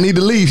 Like, I need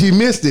to leave. He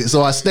missed it,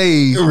 so I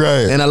stayed.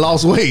 Right. And I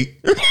lost weight.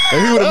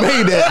 If he would have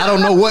made that, I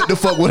don't know what the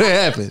fuck would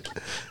have happened.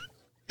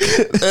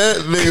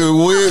 That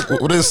nigga weird.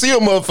 When they see a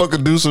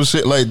motherfucker do some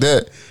shit like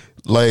that,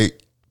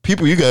 like,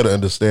 people, you gotta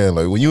understand,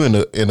 like, when you in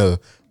a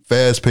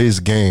fast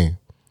paced game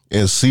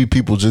and see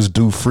people just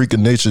do freaking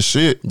nature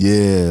shit,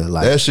 Yeah,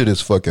 like that shit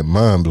is fucking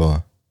mind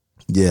blowing.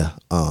 yeah.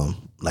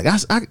 Like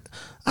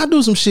I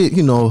do some shit,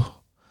 you know,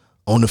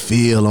 on the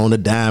field, on the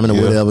diamond or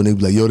Yeah. whatever, and they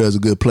be like, yo, that's a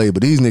good play.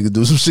 But these niggas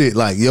do some shit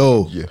like,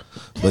 yo. Yeah.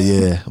 But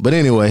yeah. But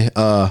anyway,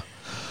 I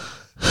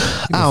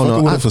don't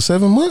know. With it for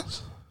 7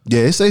 months?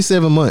 Yeah, it say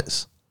 7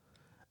 months.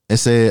 It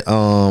said,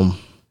 I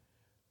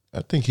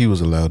think he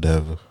was allowed to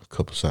have a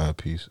couple side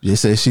pieces. it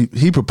said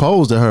he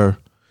proposed to her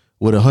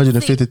with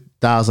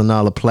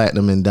 $150,000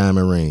 platinum and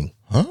diamond ring.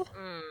 Huh?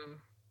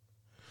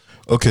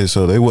 Okay,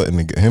 so they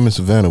wasn't, him and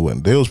Savannah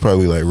wasn't. They was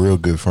probably like real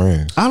good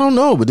friends. I don't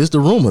know, but this the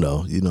rumor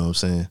though. You know what I'm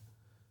saying?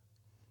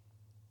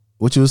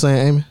 What you were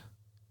saying, Amy?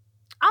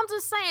 I'm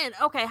just saying,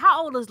 okay,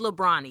 how old is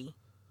LeBron?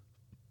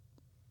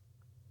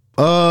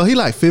 He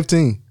like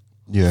 15. So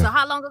Yeah.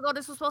 how long ago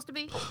this was supposed to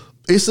be?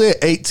 It said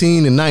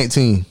 18 and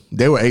 19.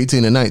 They were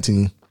 18 and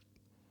 19.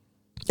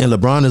 And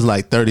LeBron is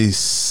like 30.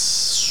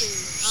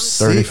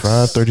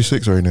 35,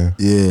 36 right now.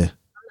 Yeah.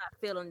 I'm not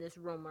feeling this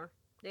rumor.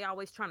 They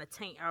always trying to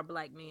taint our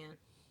black men.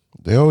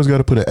 They always got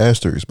to put an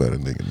asterisk by the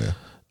nigga now.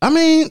 I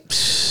mean,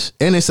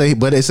 and they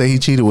say he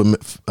cheated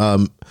with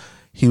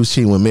he was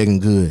cheating with Megan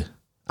Good.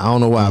 I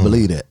don't know why I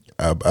believe that.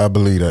 I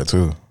believe that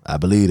too. I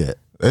believe that.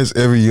 That's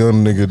every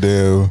young nigga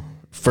there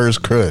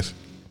first crush.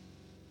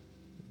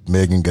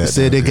 Megan got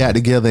Said they got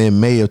together in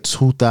May of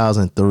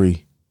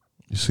 2003.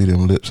 You see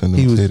them lips and them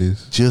He was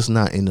titties just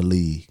not in the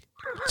league.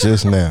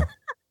 just now.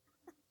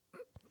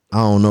 I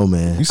don't know,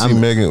 man. You see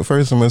Megan,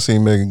 first time I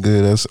seen Megan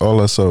Good, that's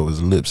all I saw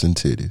was lips and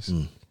titties.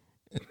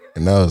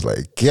 And I was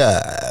like,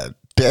 God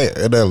damn,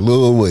 that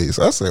little waist.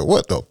 I said,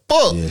 what the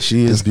fuck? Yeah,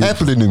 she is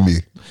beautiful. happening to me.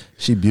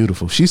 She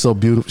beautiful. She's so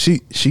beautiful. She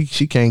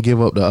can't give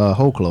up the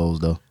whole clothes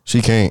though.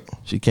 She can't.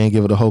 She can't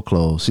give her the whole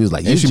clothes. She was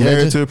like, Ain't she judging?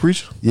 married to a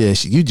preacher? Yeah,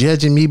 you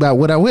judging me by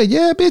what I wear?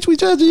 Yeah, bitch, we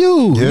judging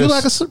you. Yes. You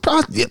like a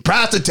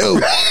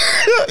prostitute.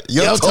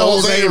 Your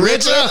toes ain't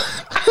richer.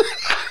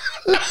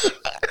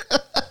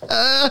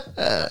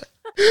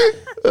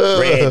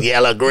 Red,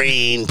 yellow,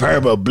 green,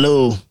 purple,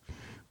 blue.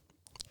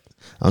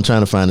 I'm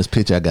trying to find this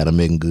picture I got of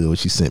Megan Good, what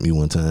she sent me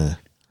one time.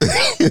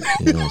 You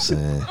know what I'm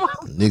saying?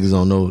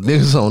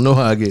 Niggas don't know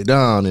how I get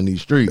down in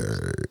these streets.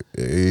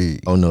 Hey.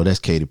 Oh no, that's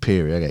Katy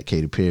Perry. I got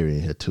Katy Perry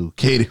in here too.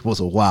 Katy was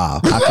a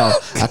wild.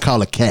 I call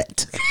her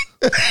Cat.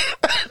 What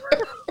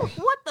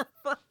the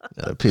fuck?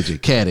 Got a picture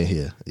of Cat in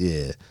here.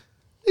 Yeah.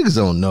 Niggas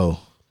don't know.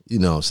 You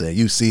know what I'm saying?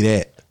 You see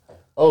that.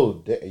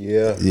 Oh,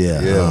 yeah.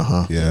 Yeah. Yeah.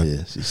 Uh-huh. Yeah.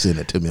 Yeah. She sent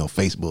it to me on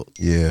Facebook.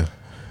 Yeah.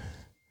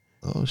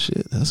 Oh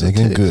shit, that's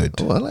Digging a text. good.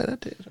 Oh, I like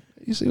that text.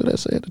 You see what I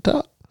say at the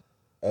top?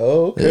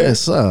 Oh, okay.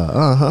 Yes,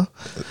 sir.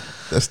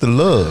 That's the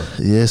love.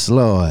 Yes,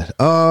 Lord.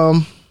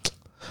 But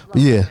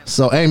yeah.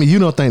 So, Amy, you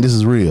don't think this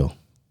is real?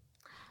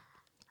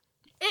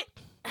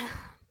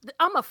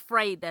 I'm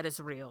afraid that it's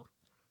real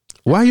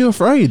Why are you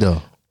afraid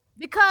though?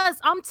 because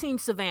I'm Team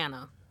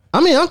Savannah.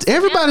 I mean,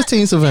 everybody's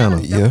Team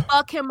Savannah. Yeah.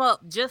 Fuck him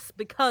up just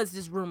because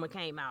this rumor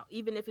came out,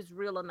 even if it's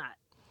real or not.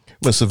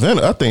 But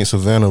Savannah, I think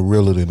Savannah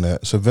realer than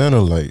that.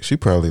 Savannah, like, she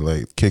probably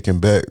like kicking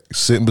back,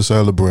 sitting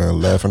beside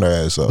LeBron, laughing her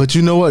ass off. But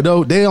you know what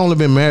though? They only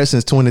been married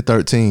since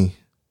 2013.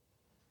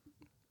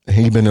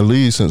 He been in the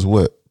lead since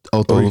what?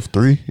 03.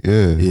 03?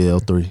 Yeah. Yeah,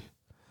 03.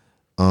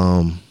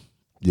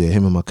 Yeah,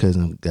 him and my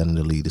cousin got in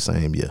the lead the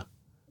same year.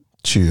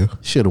 Chill.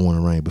 Should have won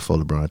a ring before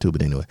LeBron too,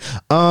 but anyway.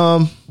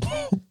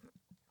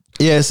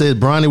 Yeah, it says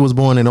Bronny was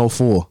born in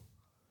 04.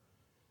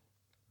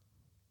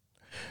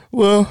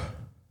 Well,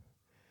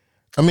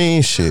 I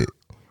mean, shit.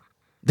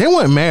 They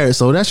weren't married,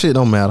 so that shit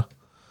don't matter.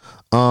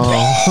 I'm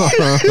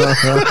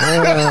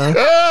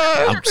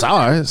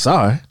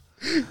sorry.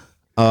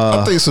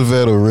 I think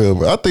Savannah real,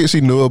 but I think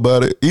she knew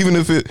about it. Even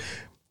if it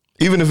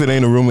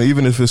ain't a rumor,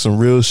 even if it's some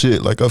real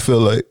shit, like I feel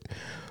like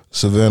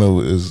Savannah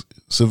is.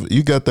 So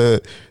you got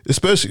that,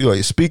 especially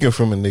like speaking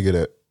from a nigga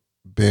that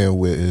been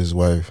with his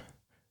wife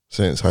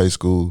since high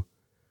school.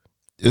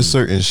 It's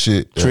certain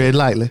shit. Tread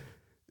lightly.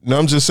 No,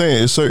 I'm just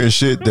saying it's certain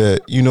shit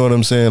that you know what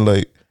I'm saying.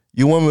 Like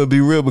you want me to be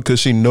real because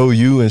she know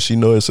you and she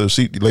know it, so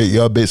she like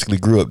y'all basically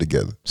grew up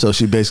together. So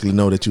she basically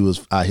know that you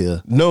was out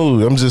here. No,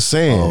 I'm just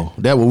saying. Oh,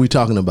 that what we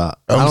talking about?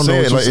 I I'm don't saying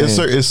know what like you're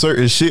saying. it's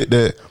certain shit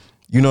that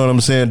you know what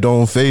I'm saying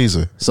don't phase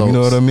her. So- you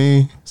know what I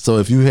mean? So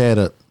if you had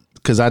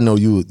because I know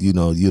you're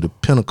the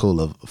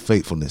pinnacle of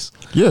faithfulness.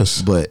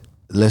 Yes, But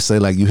let's say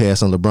like you had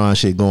some LeBron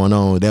shit going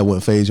on, that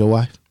wouldn't phase your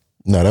wife?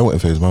 no, that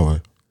wouldn't phase my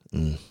wife.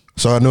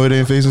 So I know it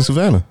ain't phasing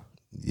Savannah.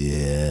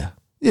 Yeah.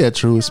 Yeah,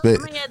 true. I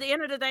mean, at the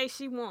end of the day,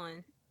 she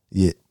won.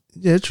 Yeah,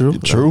 true.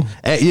 True.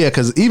 Yeah,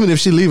 because even if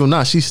she leave him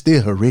now, she's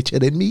still richer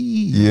than me.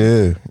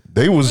 Yeah,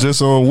 they was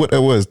just on what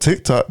that was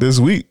TikTok this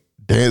week,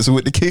 dancing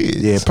with the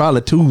kids. Yeah,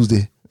 probably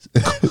Tuesday.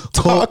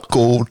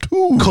 Taco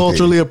Tuesday.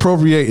 Culturally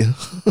appropriating.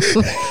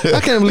 I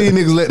can't believe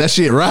niggas let that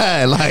shit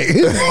ride. Like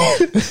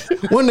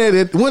one day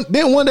they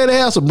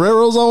have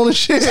sombreros on and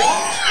shit.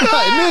 Like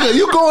nigga,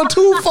 you going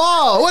too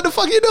far. What the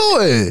fuck you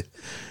doing?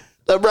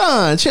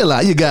 LeBron, chill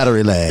out. You gotta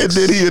relax. And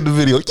then he in the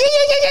video.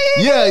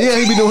 Yeah,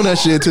 he be doing that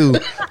shit too.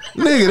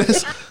 Nigga,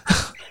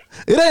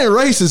 it ain't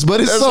racist, but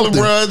it's That's something.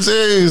 LeBron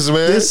James,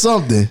 man. It's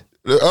something.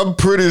 I'm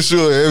pretty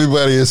sure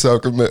everybody in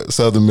South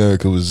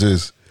America was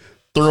just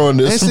throwing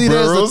this. And see,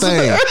 that's the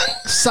thing.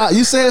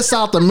 You said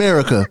South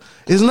America.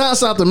 It's not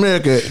South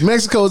America.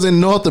 Mexico's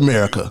in North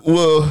America.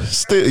 Well,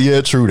 still,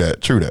 yeah, true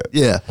that.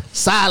 Yeah.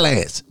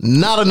 Silence.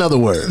 Not another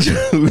word.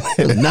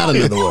 Not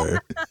another word.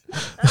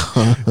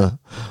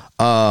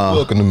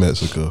 Welcome to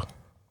Mexico.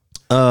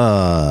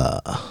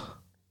 I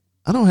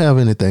don't have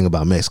anything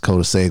about Mexico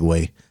to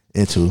segue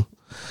into.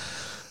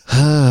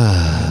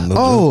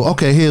 Oh,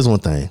 okay. Here's one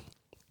thing.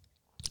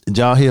 Did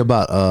y'all hear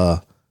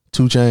about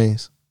 2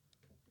 Chainz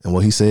and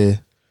what he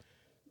said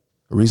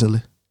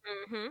recently?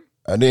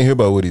 I didn't hear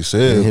about what he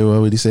said, Didn't hear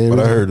what he said but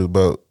I recently? heard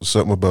about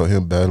something about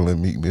him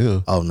battling Meek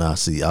Mill. Oh, nah,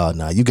 see. Oh,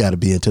 nah. You got to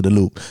be into the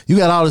loop. You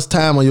got all this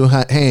time on your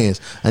hands.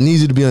 I need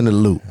you to be under the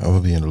loop. I'm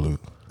gonna be in the loop.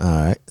 All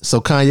right.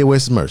 So Kanye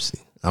West's Mercy.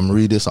 I'm going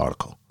to read this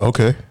article.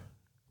 Okay.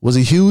 Was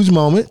a huge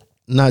moment,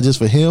 not just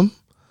for him.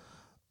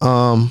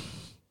 But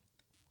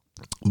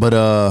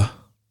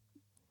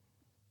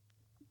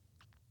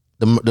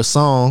the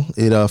song,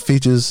 it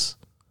features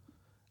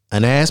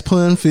an ass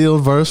pun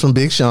filled verse from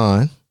Big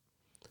Sean,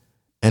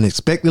 an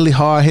expectedly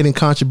hard hitting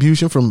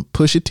contribution from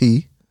Pusha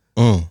T,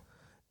 and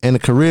a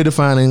career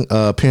defining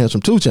appearance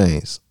from 2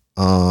 Chainz.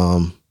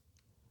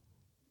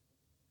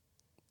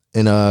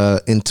 In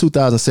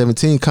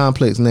 2017,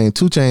 Complex named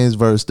 2 Chainz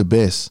verse the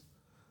best.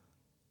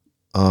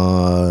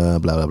 Blah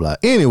blah blah.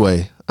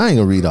 Anyway, I ain't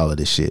gonna read all of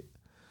this shit.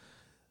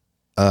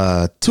 2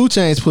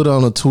 Chainz put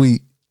on a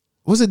tweet.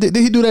 Was it? Did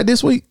he do that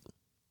this week?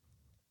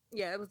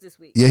 Yeah, it was this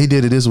week. Yeah, he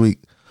did it this week.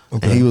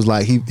 Okay. And he was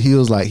like, he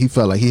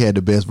felt like he had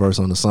the best verse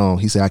on the song.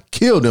 He said, "I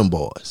killed them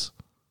boys."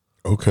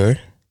 Okay.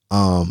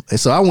 And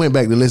so I went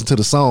back to listen to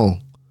the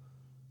song,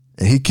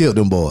 and he killed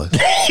them boys.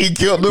 He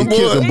killed them He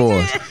killed them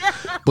boys.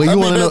 But you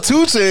want to know?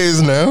 2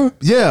 Chainz now.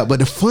 Yeah, but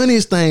the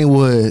funniest thing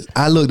was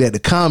I looked at the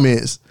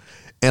comments,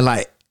 and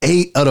like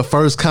 8 of the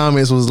first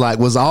comments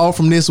was all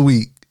from this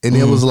week, and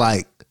it was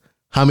like,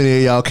 how many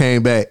of y'all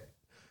came back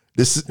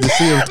to see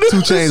if 2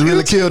 Chainz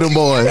really killed them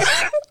boys?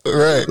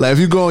 Right. Like if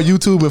you go on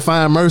YouTube and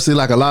find Mercy,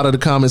 like a lot of the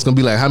comments gonna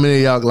be like, how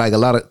many of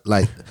y'all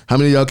how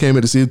many of y'all came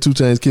in to see if 2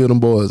 Chainz killed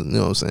them boys? You know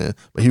what I'm saying?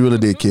 But he really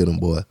did kill them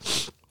boys.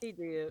 He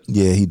did.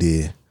 Yeah, he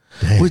did.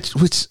 Which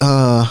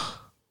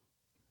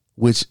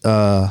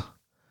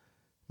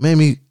made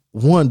me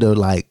wonder,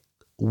 like,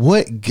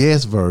 what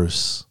guest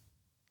verse,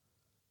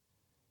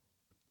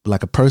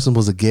 like a person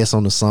was a guest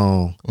on the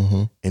song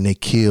and they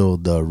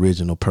killed the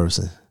original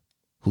person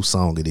whose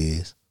song it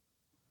is.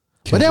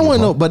 But that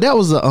wasn't no, but that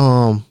was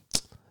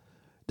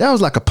That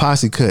was like a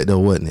posse cut though,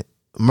 wasn't it?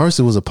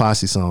 Mercy was a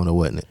posse song though,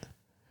 wasn't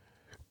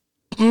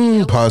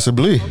it?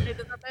 Possibly.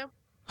 Niggas up there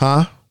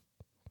Huh?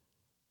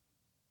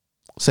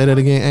 Say that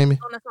again, Amy.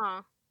 on that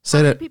song. Say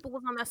How many that. people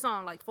was on that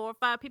song? Like 4 or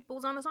 5 people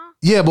was on the song?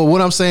 Yeah, but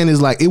what I'm saying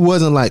is like it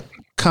wasn't like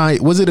Kanye.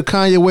 Was it a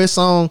Kanye West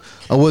song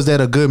or was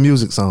that a Good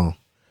Music song?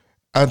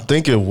 I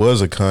think it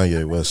was a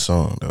Kanye West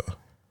song though.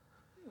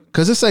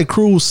 Cause it say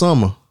Cruel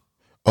Summer.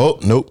 Oh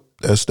nope,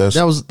 that's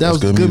That was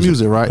good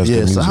music, right? That's Yeah.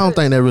 good So music. I don't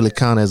think that really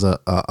count as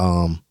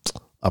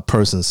a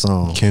person's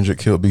song. Kendrick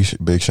killed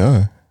Big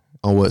Sean.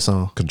 On what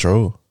song?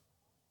 Control.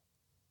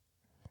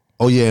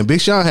 Oh yeah, and Big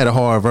Sean had a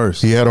hard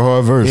verse. He had a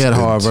hard verse. He had a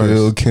hard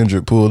until verse.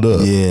 Kendrick pulled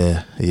up.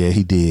 Yeah,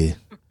 he did.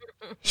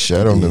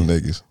 Shout on them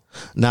niggas.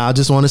 Now I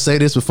just want to say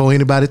this before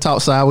anybody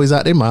talk sideways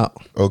out their mouth.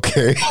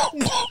 Okay.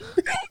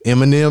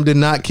 Eminem did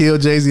not kill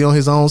Jay-Z on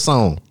his own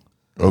song.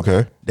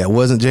 Okay. That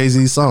wasn't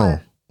Jay-Z's song.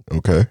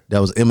 Okay. That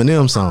was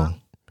Eminem's song.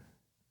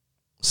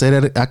 Say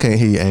that. I can't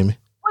hear you, Amy.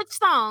 Which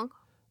song?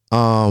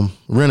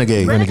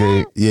 Renegade.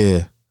 Renegade.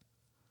 Yeah.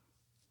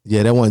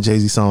 Yeah, that wasn't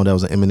Jay-Z's song. That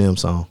was an Eminem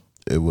song.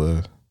 It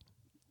was.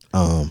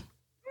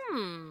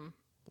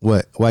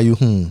 What? Why you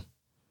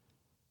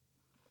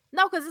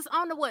No, because it's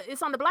on the what?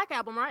 It's on the Black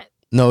album, right?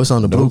 No, it's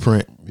on the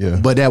Blueprint. Yeah.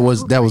 But that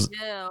was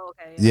Yeah,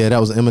 okay. that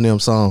was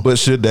Eminem's song. But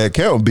should that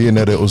count being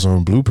that it was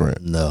on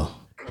Blueprint? No.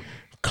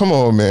 Come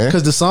on, man.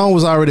 Because the song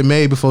was already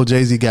made before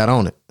Jay-Z got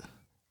on it.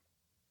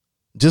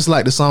 Just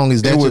like the song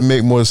is that It would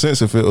make more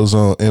sense if it was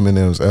on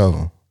Eminem's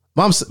album.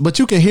 but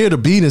you can hear the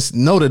beat and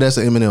know that that's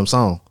an Eminem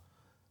song.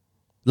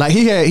 Like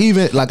I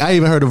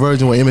even heard a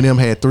version where Eminem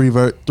had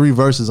three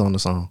verses on the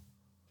song.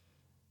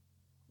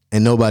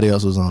 And nobody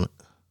else was on it.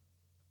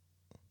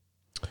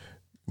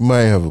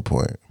 Might have a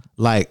point.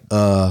 Like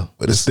But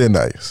it's still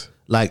nice.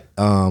 like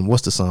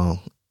what's the song?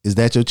 Is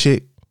That Your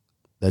Chick?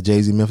 That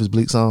Jay-Z Memphis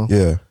Bleak song?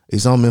 Yeah.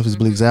 It's on Memphis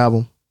Bleak's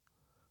album.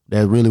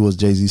 That really was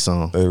Jay-Z's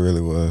song. It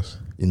really was.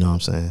 You know what I'm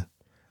saying?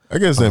 I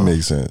guess that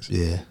makes sense.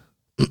 Yeah.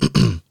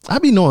 I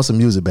be knowing some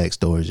music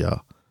backstories,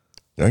 y'all.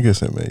 I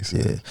guess that makes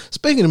sense. Yeah.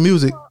 Speaking of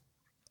music,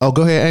 oh,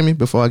 go ahead, Amy.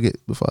 Before I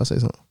say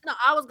something. No,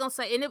 I was gonna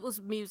say, and it was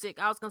music.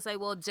 I was gonna say,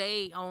 well,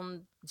 Jay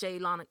on Jay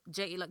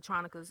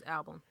Electronica's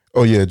album.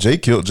 Oh yeah, Jay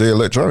killed Jay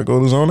Electronica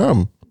on his own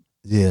album.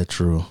 Yeah,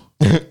 true.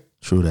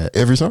 True that.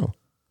 Every song.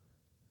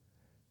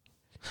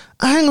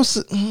 I ain't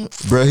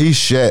Bruh, he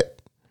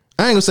shat.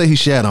 gonna say he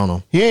shat on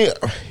him.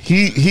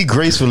 He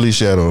gracefully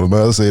shat on him.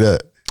 I'll say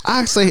that.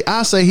 I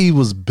say he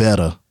was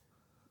better.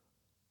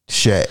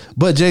 Shat.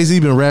 But Jay-Z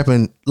been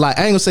rapping, like,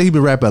 I ain't gonna say he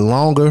been rapping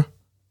longer,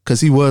 cause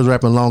he was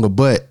rapping longer,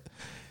 but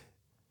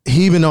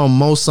he been on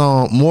more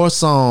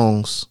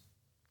songs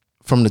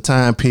from the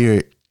time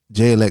period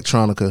Jay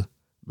Electronica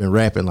been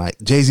rapping. Like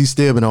Jay-Z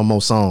still been on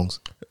more songs.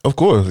 Of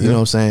course. You know what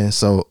I'm saying?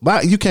 So,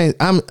 but you can't.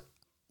 I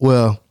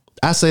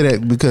say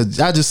that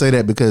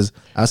because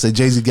I say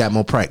Jay-Z got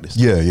more practice.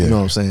 Yeah. You know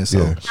what I'm saying? So,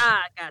 Yeah.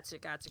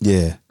 Gotcha.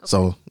 yeah.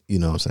 So, you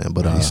know what I'm saying?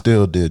 But He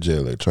still did Jay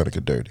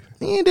Electronica dirty.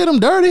 he ain't did him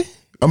dirty.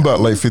 I'm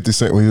about like 50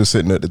 Cent when he was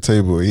sitting at the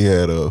table. He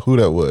had who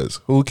that was?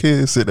 Who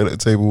kid sitting at the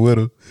table with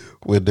him?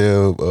 With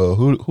them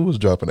who was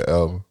dropping the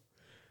album?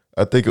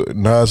 I think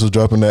Nas was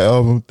dropping that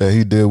album that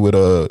he did with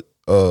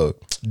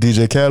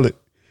DJ Khaled.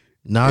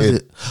 Nas And-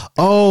 it.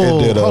 Oh,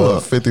 And then hold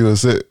up. 50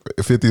 was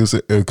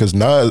because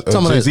Nas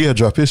Some of Jay-Z had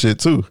dropped his shit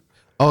too.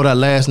 Oh, that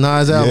last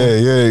Nas album.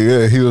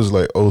 Yeah. He was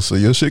like, "Oh, so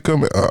your shit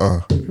coming?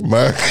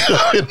 Mine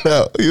coming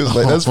out." He was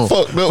like, "That's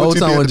fucked up." Oh, What you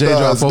time did when to Jay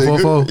dropped Nas,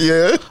 444?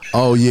 nigga. Yeah.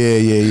 Oh,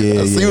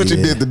 yeah. I see what you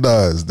did to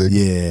Nas, nigga.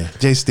 Yeah.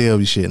 Jay still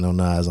be shitting on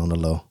Nas on the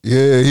low.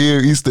 Yeah,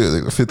 he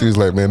still 50 was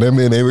like, "Man, that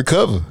man ain't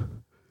recover."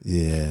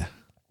 Yeah.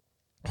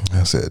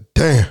 I said,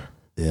 "Damn."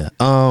 Yeah.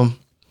 Oh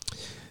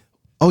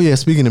yeah.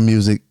 Speaking of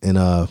music and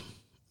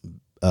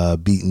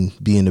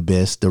being the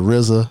best, the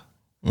RZA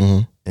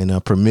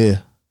and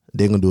Premier,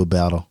 they're gonna do a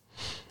battle.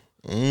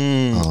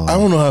 I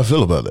don't know how I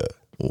feel about that.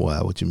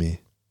 Why? What you mean?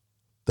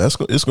 It's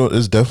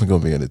definitely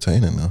gonna be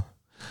entertaining though.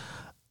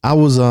 I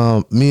was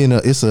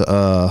he's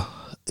a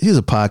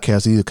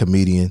podcaster, he's a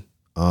comedian.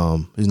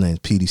 His name's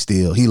Petey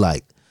Steele. He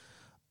a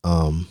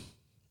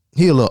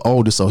little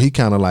older, so he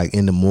kind of like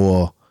into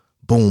more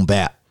boom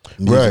bap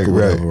music or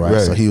whatever,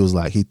 right? So he was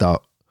like, he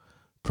thought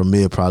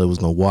Premier probably was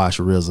gonna wash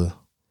RZA.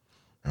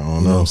 I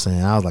don't You know what I'm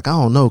saying? I was like, I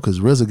don't know,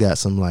 because RZA got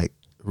some like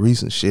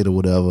recent shit or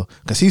whatever.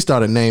 Because he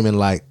started naming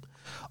like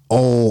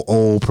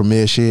old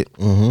Premier shit.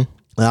 Mm-hmm.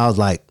 And I was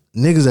like,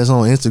 niggas that's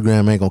on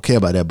Instagram ain't gonna care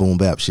about that boom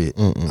bap shit.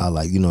 I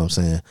like, you know what I'm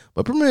saying?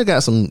 But Premier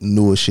got some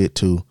newer shit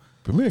too.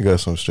 Premier got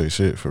some straight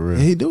shit for real.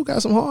 And he do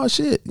got some hard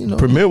shit, you know.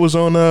 Premier was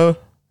on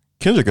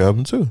Kendrick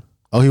album too.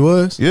 Oh, he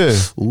was? Yeah.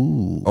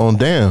 Ooh. On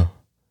Damn.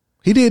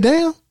 He did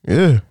Damn?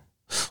 Yeah.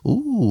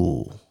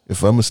 Ooh.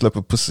 If I'm gonna slap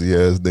a pussy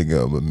ass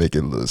nigga, I'm gonna make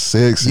it a little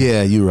sexy.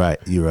 Yeah, you right.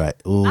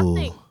 Ooh. I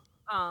think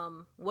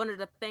one of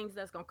the things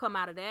that's gonna come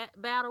out of that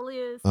battle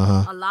is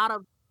a lot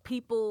of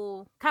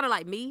people, kind of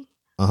like me,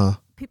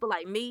 people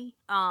like me,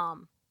 are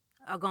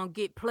gonna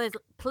get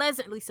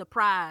pleasantly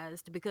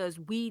surprised because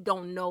we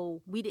didn't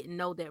know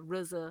that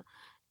RZA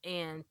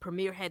and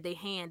Premier had their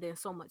hand in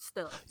so much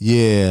stuff.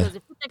 Yeah. Because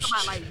if you think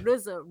about like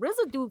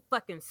RZA do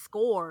fucking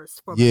scores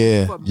for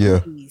Yeah. for Yeah.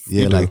 movies.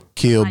 Yeah, You like do.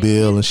 Kill Like,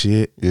 Bill yeah. and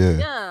shit. Yeah.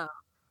 Yeah.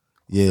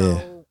 Yeah.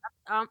 So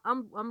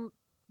I'm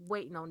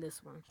waiting on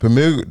this one.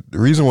 Premier, the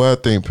reason why I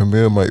think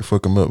Premier might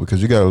fuck him up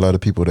because you got a lot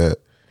of people that,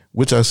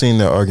 which I seen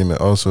that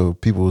argument also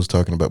people was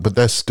talking about, but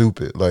that's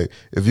stupid. Like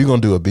if you're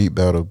gonna do a beat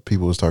battle,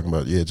 people was talking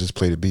about, yeah, just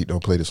play the beat,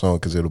 don't play the song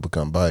because it'll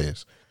become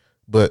biased.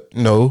 But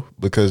no,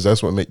 because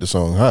that's what make the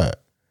song hot.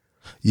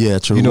 Yeah,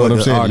 true. You know what I'm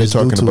the saying? You're artists do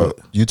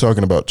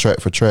talking to about it. track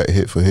for track,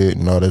 hit for hit,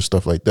 and all that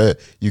stuff like that.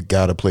 You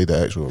gotta play the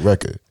actual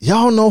record.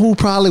 Y'all know who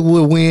probably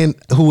would win,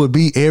 who would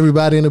beat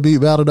everybody in the beat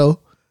battle though?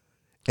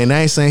 And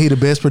I ain't saying he the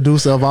best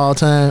producer of all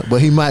time,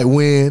 but he might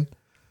win.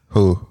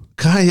 Who?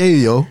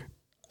 Kanye, yo.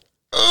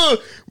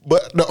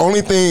 But the only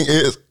thing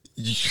is,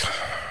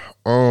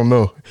 I don't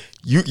know.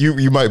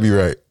 You might be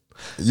right.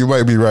 You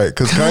might be right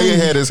because Kanye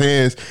had his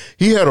hands.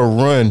 He had a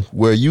run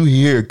where you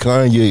hear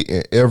Kanye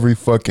in every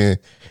fucking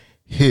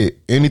hit,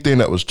 anything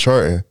that was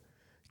charting.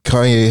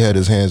 Kanye had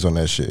his hands on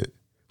that shit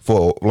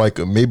for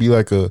maybe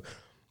a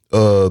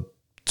 2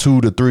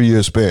 to 3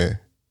 year span.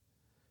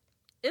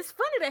 It's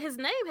funny that his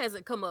name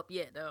hasn't come up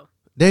yet though.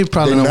 They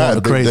probably They don't not.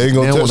 want the They crazy. ain't They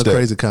gonna don't want touch the that.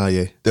 crazy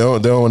Kanye. They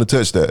don't want to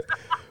touch that.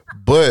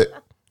 But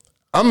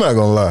I'm not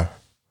gonna lie.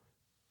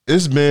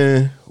 It's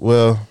been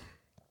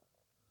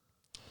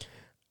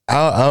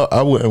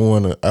I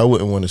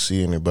wouldn't want to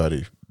see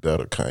anybody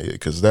battle Kanye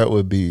because that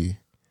would be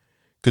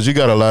because you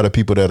got a lot of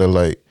people that are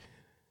like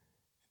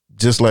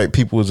just like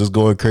people was just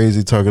going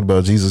crazy talking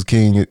about Jesus is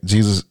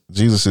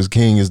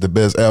King is the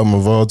best album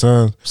of all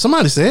time.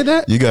 Somebody said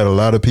that? You got a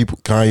lot of people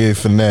Kanye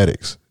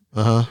fanatics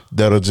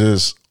that are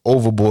just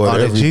overboard Oh,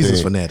 they're everything.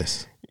 Jesus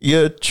fanatics.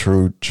 Yeah,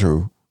 true.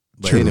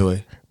 But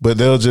anyway. But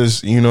they'll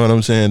just, you know what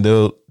I'm saying?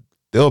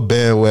 They'll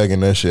bandwagon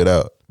that shit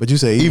out. But you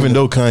say Even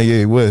though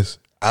Kanye West,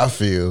 I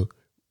feel,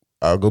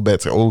 I'll go back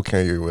to old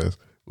Kanye West,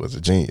 was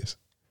a genius.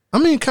 I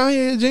mean,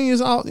 Kanye a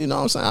genius. All you know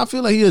what I'm saying? I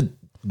feel like he a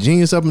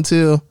genius up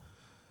until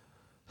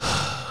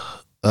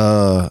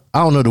I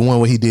don't know the one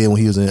what he did when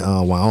he was in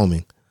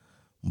Wyoming.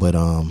 But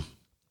I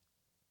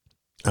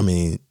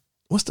mean,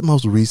 what's the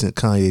most recent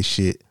Kanye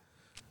shit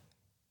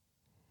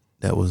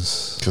that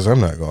was Because I'm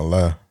not going to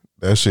lie.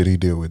 That shit he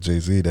did with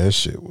Jay-Z, that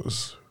shit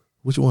was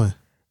which one?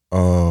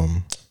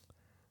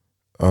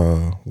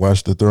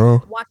 Watch the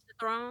Throne. Watch the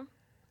Throne.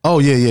 Oh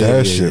yeah.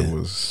 That shit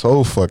was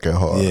so fucking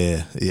hard.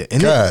 Yeah.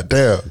 And God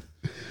damn.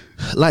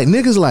 like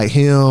niggas like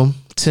him,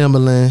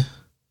 Timbaland,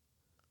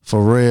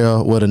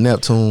 Pharrell, the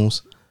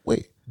Neptunes.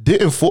 Wait,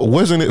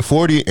 wasn't it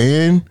 40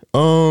 and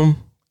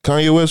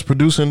Kanye West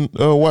producing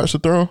Watch the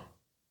Throne?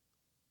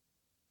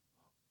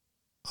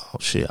 Oh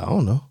shit, I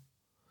don't know.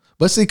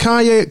 But see,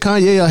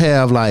 Kanye'll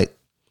have like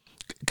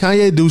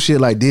Kanye do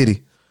shit like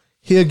Diddy.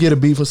 He'll get a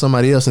beat from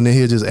somebody else and then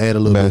he'll just add a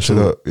little Mash bit it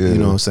to up, yeah. You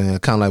know what I'm saying?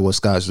 Kind of like what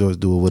Scott Storch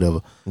do or whatever.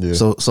 Yeah.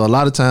 So a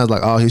lot of times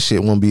like all his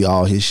shit won't be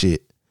all his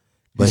shit.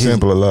 He he-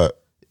 sample a lot.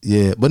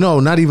 Yeah, but no,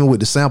 not even with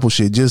the sample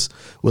shit. Just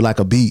with like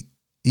a beat,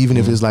 even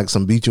if it's like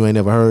some beat you ain't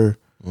never heard,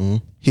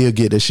 he'll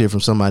get that shit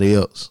from somebody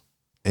else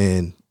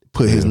and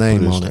put his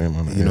name on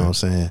it. You know what I'm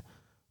saying?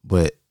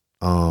 But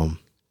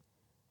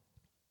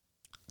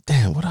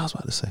damn, what I was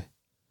about to say,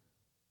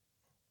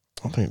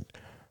 I think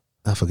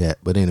I forgot.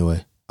 But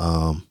anyway,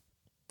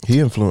 he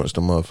influenced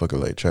a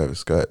motherfucker like Travis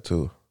Scott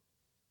too.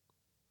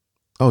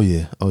 oh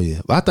yeah.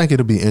 But I think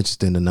it'll be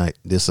interesting tonight.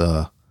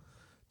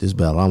 This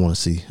battle, I want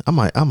to see. I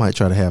might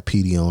try to have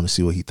PD on and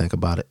see what he think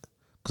about it,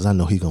 because I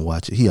know he gonna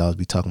watch it. He always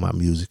be talking about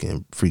music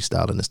and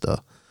freestyling and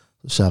stuff.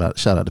 So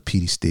shout out to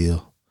PD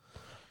still.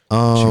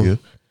 Chill.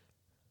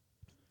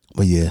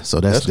 But yeah,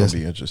 so that's gonna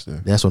be interesting.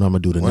 That's what I'm gonna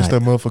do tonight. Once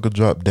that motherfucker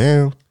drop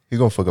down, he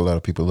gonna fuck a lot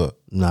of people up.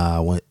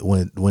 Nah, when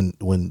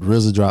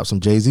RZA dropped some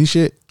Jay-Z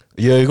shit,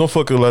 Yeah, he gonna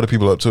fuck a lot of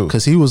people up too.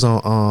 because he was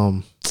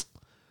on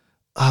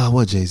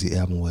what Jay-Z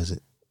album was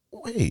it?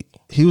 Wait,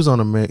 He was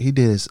on he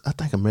did I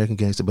think American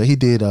Gangster, but he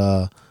did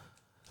what's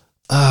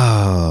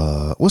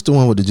the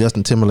one with the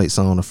Justin Timberlake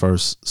song, the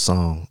first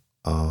song,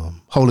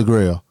 Holy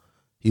Grail.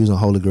 He was on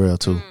Holy Grail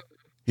too.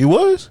 he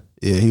was?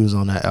 Yeah, he was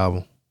on that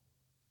album.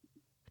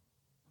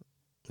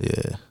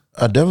 Yeah.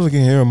 I definitely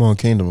can hear him on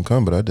Kingdom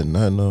Come, but I did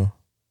not know.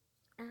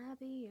 I'll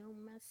be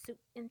on my suit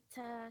and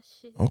tie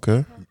shit.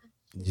 Okay.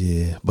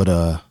 Yeah,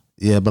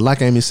 but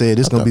like Amy said,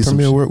 it's gonna be some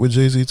Premier shit. work with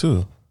Jay-Z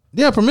too.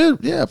 Yeah, Premier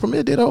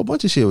did a whole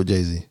bunch of shit with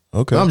Jay-Z.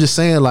 Okay. I'm just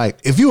saying, like,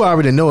 if you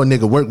already know a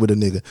nigga work with a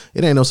nigga,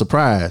 it ain't no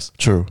surprise.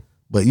 True.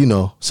 But you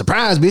know,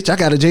 surprise, bitch, I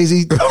got a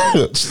Jay-Z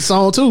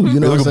song too. You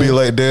know what I'm It's gonna saying? be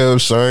like damn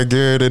Sean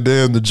Garrett and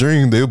damn The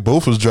Dream. They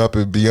both was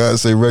dropping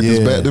Beyonce records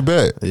Yeah. back to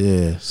back.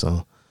 Yeah,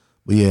 so,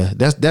 but yeah,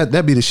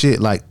 that be the shit.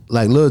 Like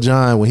Lil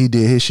Jon when he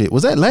did his shit.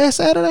 Was that last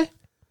Saturday?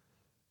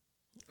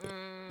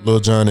 Lil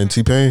Jon and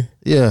T-Pain.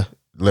 Yeah,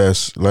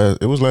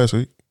 It was last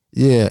week.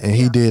 yeah, and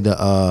he did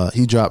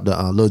he dropped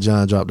the Lil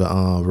Jon dropped the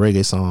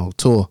reggae song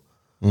Tour.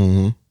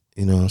 Mm-hmm.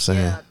 You know what I'm saying?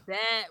 Yeah,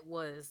 that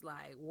was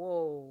like,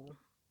 whoa.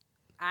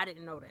 I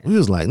didn't know that. We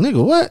was like,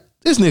 nigga, what?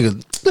 This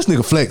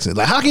nigga flexing.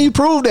 Like, how can you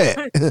prove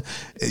that?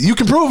 You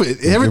can prove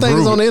it. Everything is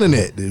prove on the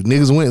internet. The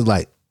niggas went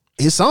like,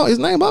 his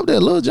name up there,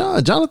 Lil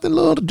Jon, Jonathan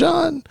Lil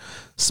Jon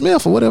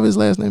Smith or whatever his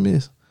last name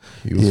is.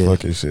 He was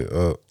fucking shit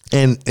up.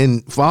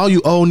 And for all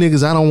you old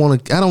niggas,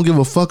 I don't give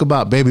a fuck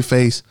about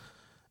Babyface.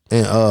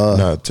 And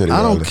Teddy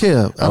I don't Riley.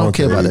 care. I don't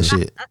care about that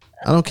shit.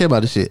 I don't care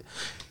about the shit.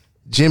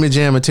 Jimmy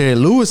Jam and Terry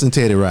Lewis and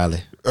Teddy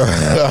Riley.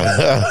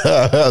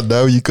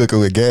 Now you cooking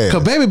with gas.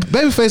 Cause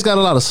Babyface got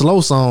a lot of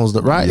slow songs,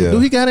 right? Yeah. Do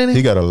he got any?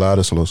 He got a lot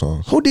of slow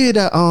songs. Who did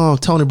that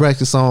Tony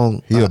Braxton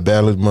song? He a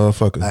ballad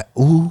motherfucker.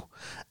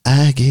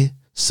 I get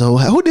so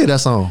high. Who did that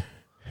song?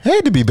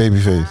 Had to be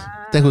Babyface.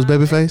 Think it was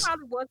Babyface?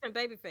 Probably wasn't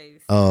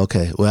Babyface. Oh,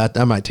 okay. Well,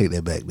 I might take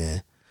that back,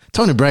 man.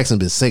 Tony Braxton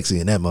been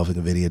sexy in that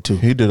motherfucking video too.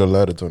 He did a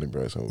lot of Tony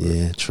Braxton work.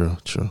 Yeah, true.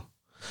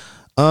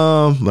 But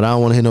I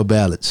don't want to hear no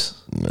ballads.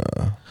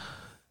 Nah.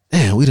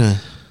 Damn, we done.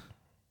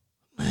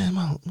 Man,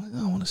 I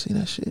don't want to see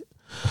that shit.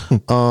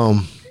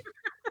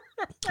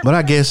 But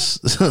I guess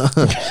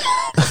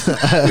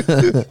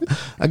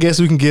I guess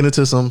we can get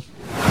into some.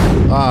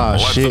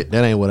 Shit,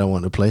 that ain't what I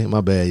wanted to play.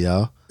 My bad,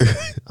 y'all.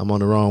 I'm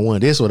on the wrong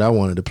one. This is what I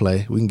wanted to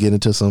play. We can get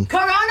into some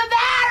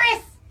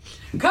Coronavirus!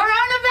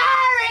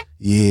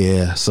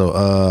 Yeah, so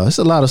there's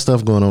a lot of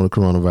stuff going on with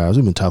coronavirus.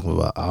 We've been talking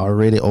about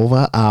already over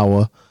an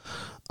hour.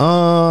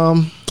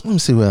 Let me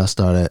see where I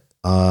start at.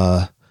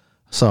 I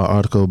saw an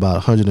article about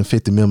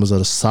 150 members of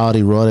the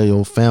Saudi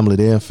royal family.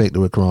 They're infected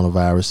with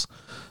coronavirus.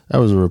 That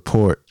was a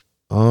report.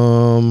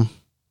 Yeah,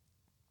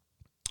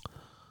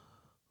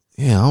 I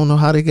don't know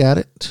how they got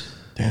it.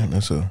 Damn,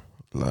 that's a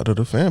lot of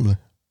the family.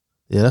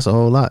 Yeah, that's a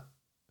whole lot.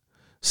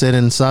 Said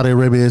in Saudi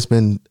Arabia, it's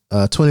been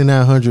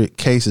 2,900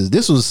 cases.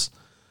 This was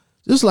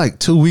like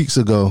 2 weeks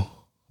ago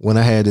when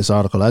I had this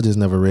article. I just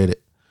never read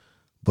it.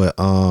 But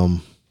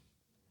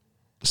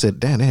said,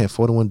 damn, they had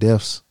 41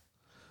 deaths.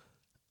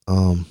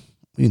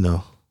 You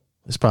know,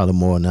 it's probably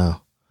more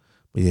now.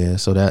 But yeah,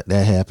 so that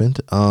happened.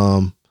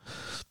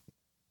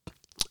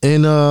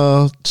 In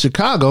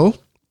Chicago,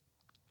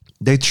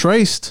 they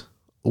traced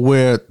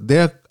where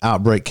their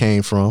outbreak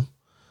came from.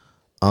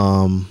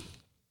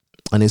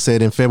 And they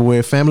said in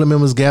February, family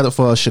members gathered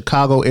for a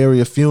Chicago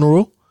area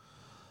funeral.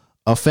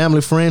 A family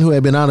friend who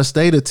had been out of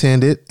state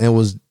attended and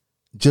was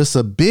just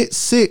a bit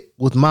sick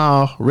with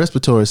mild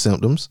respiratory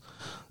symptoms.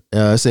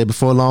 It said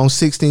before long,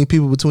 16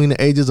 people between the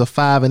ages of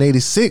 5 and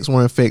 86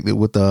 were infected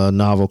with the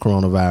novel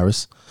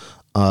coronavirus.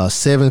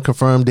 7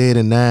 confirmed dead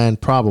and 9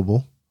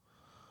 probable.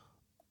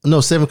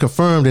 No, 7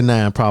 confirmed and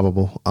 9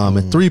 probable.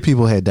 And 3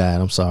 people had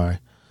died. I'm sorry.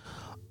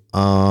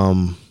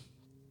 So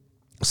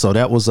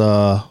that was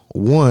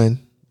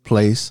one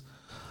place.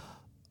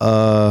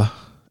 Then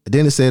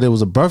it said there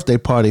was a birthday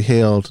party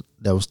held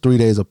that was 3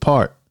 days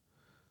apart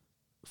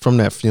from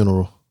that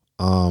funeral.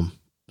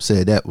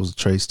 Said that was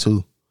traced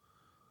too.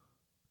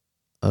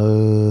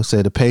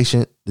 Said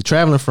the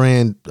traveling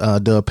friend,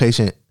 the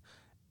patient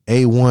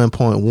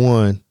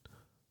A1.1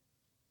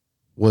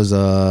 was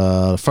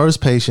the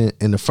first patient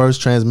in the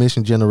first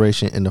transmission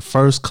generation in the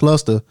first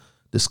cluster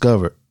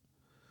discovered.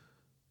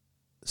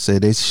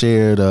 Said they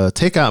shared a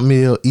takeout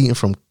meal eaten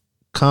from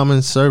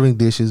common serving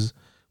dishes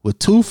with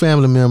 2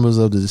 family members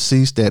of the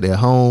deceased at their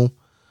home.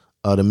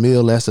 The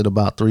meal lasted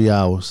about 3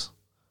 hours.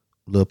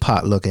 Little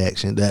potluck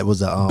action. That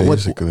was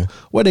basically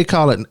what they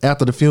call it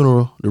after the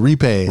funeral, the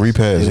repast.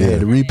 Repast, They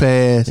had the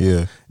repast.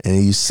 Yeah.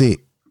 And you sit,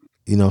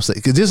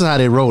 because this is how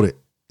they wrote it.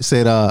 It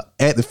said,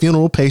 at the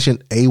funeral,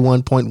 patient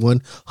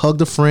A1.1 hugged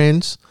the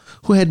friends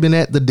who had been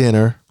at the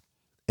dinner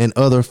and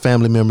other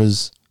family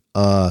members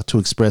to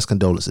express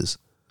condolences.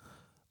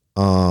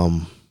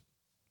 Oh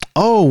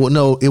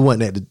no, it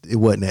wasn't at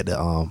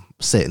the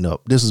setting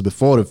up. This was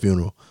before the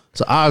funeral.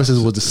 So obviously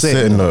it was the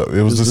setting up.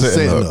 It was the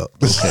setting up.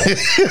 Okay.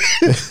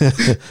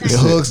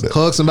 It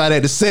hugged somebody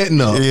at the setting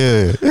up.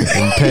 Yeah.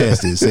 And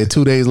passed it. Said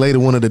 2 days later,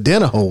 one of the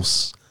dinner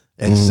hosts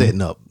at the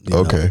setting up.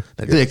 Okay.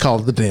 They called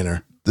it the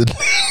dinner. At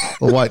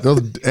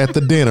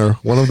the dinner,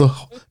 one of the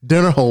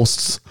dinner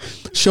hosts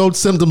showed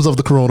symptoms of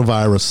the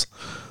coronavirus.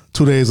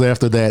 2 days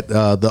after that,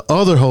 the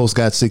other host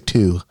got sick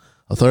too.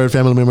 A third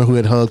family member who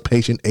had hugged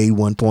patient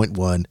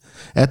A1.1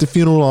 at the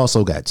funeral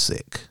also got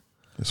sick.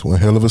 It's one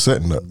hell of a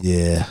setting up.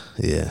 Yeah.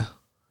 That's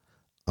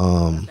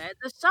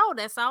the show.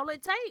 That's all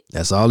it takes.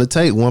 That's all it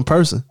takes. One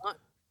person.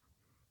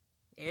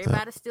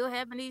 Everybody's still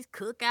having these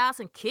cookouts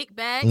and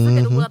kickbacks.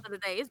 Look at the weather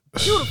today. It's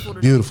beautiful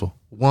today. Beautiful.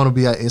 Want to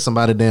be out in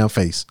somebody's damn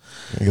face.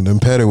 And them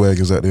paddy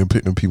wagons out there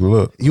picking them people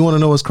up. You want to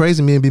know what's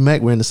crazy? Me and B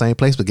Mac, we're in the same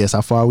place, but guess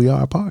how far we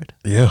are apart?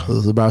 Yeah.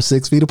 It's about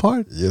 6 feet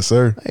apart. Yes,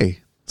 sir. Hey.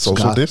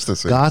 Social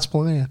distancing. God's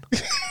plan.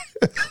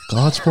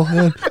 God's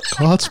plan.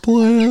 God's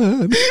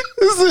plan.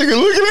 This nigga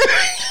looking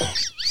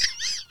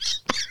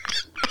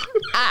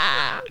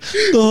at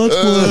God's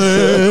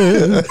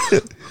plan.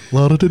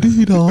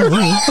 La-da-da-dee-da.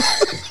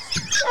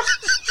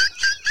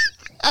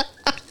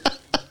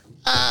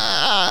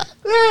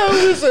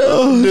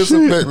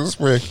 disinfectant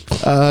spray.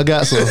 I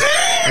got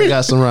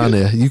some around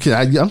there. You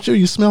can. I'm sure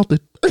you smelt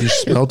it. You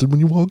smelt it when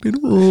you walked in the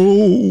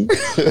room.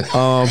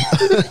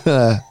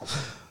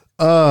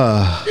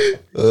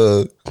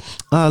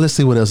 Let's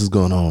see what else is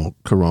going on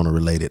Corona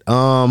related.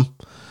 I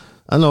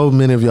I know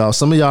many of y'all,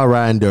 some of y'all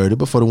riding dirty,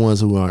 but for the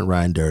ones who aren't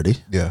riding dirty,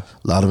 Yeah.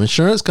 a lot of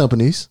insurance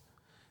companies,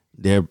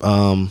 they're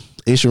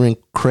issuing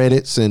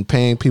credits and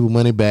paying people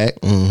money back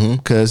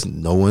because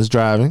no one's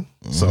driving.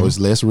 So it's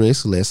less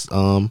risk, less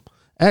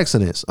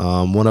accidents.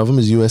 One of them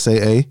is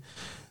USAA.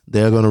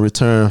 They're going to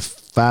return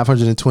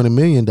 $520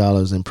 million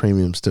in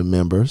premiums to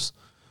members.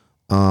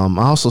 I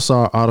also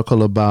saw an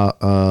article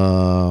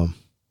about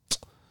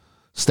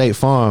State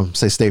Farm.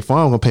 State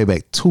Farm going to pay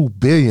back $2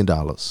 billion.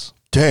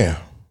 Damn.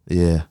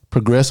 Yeah.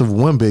 Progressive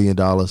 $1 billion.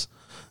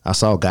 I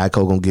saw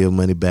Geico going to give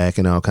money back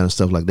and all kind of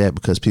stuff like that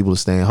because people are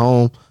staying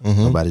home.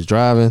 Nobody's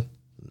driving.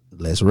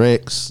 Less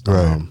wrecks.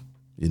 Right.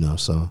 You know,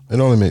 so. It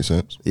only makes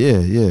sense.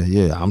 Yeah.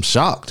 I'm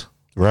shocked.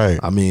 Right.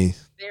 I mean,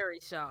 Very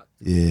shocked.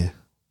 yeah.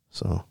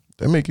 So.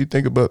 That make you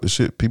think about the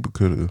shit people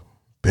could have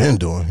been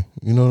doing.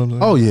 You know what I'm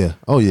saying?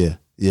 Oh yeah.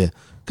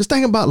 Because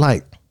think about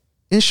like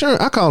insurance.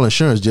 I call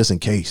insurance just in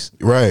case.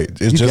 Right.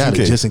 It's You just got in it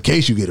case. just in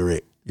case you get a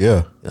wreck.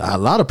 Yeah. A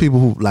lot of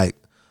people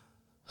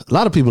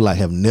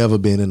have never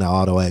been in an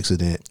auto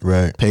accident.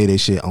 Right. Pay their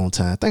shit on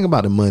time. Think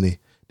about the money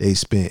they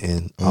spent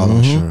in auto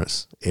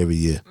insurance every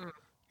year.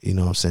 You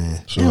know what I'm saying?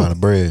 It's a lot of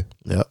bread.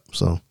 Yep.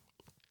 So,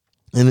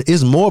 and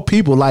it's more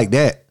people like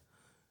that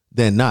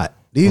than not.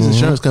 These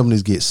insurance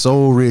companies get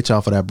so rich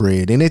off of that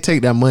bread. Then they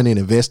take that money and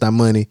invest that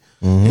money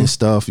and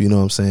stuff. You know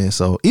what I'm saying?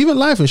 So even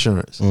life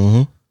insurance,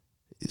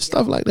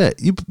 stuff like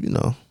that. You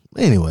know.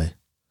 Anyway,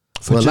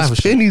 For life just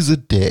insurance. pennies a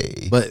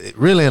day. But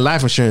really in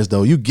life insurance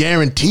though, you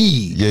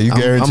guaranteed. Yeah, you I'm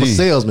a guaranteed.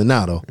 salesman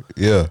now though.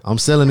 Yeah. I'm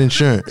selling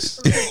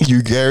insurance.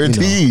 You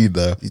guaranteed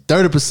though.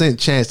 30%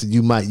 chance that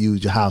you might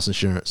use your house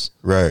insurance.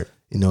 Right.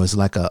 You know, it's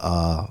like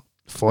a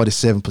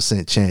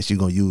 47% chance you're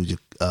gonna use your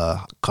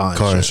car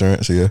Car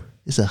insurance. insurance, yeah.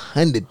 It's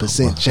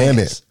 100%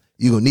 chance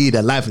you're gonna need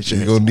that life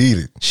insurance. You're gonna need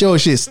it. Sure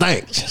shit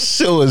stink.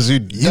 Show us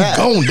you You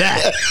gon'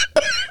 die.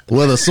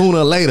 Whether sooner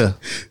or later.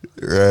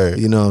 Right.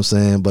 You know what I'm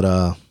saying?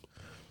 But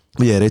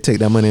yeah, they take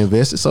that money and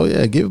invest it. So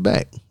yeah, give it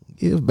back.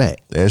 Give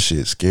back. That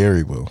shit's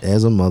scary, bro.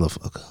 As a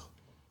motherfucker.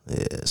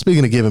 Yeah.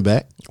 Speaking of giving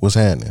back, What's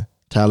happening?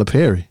 Tyler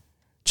Perry.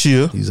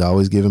 Chill. He's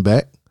always giving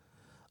back.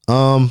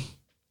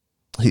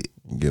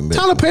 Give me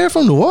Tyler Perry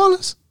from New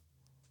Orleans?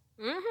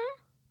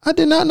 I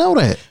did not know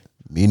that.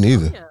 Me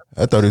neither. Yeah.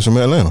 I thought he was from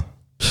Atlanta.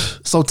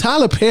 So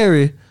Tyler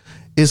Perry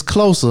is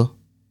closer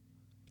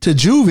to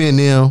Juvie and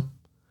them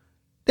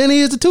than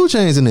he is to 2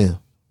 Chainz and them.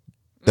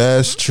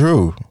 That's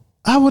true.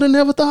 I would have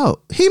never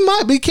thought. He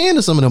might be kin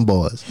to some of them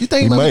boys. You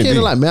think he might be kin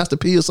to like Master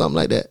P or something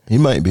like that? He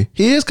might be.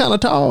 He is kind of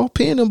tall.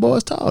 P and them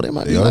boys tall. They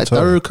might be They are like tall.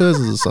 third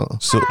cousins or something.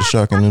 Silk the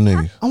Shock and them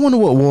niggas. I wonder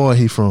what ward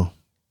he from.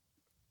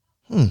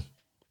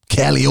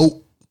 Cali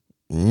Oak.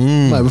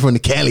 Might be from the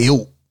Cali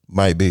Oak.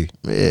 Might be.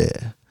 Yeah.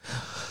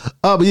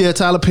 But yeah,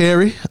 Tyler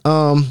Perry.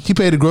 He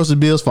paid the grocery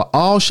bills for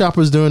all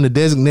shoppers during the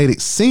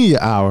designated senior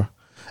hour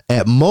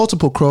at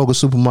multiple Kroger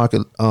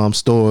supermarket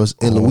stores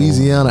in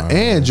Louisiana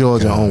and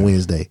Georgia on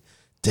Wednesday.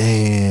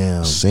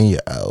 Damn. Senior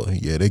hour.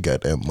 Yeah, they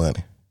got that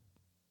money.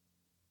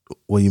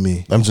 What do you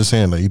mean? I'm just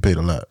saying, like, he paid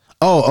a lot.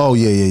 Oh,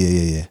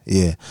 yeah.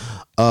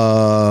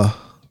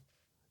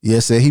 Yeah,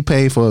 said he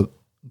paid for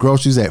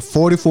groceries at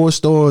 44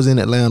 stores in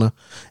Atlanta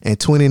and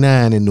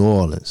 29 in New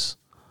Orleans.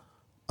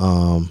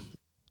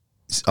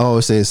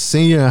 It says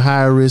senior and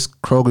high risk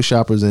Kroger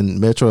shoppers in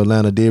Metro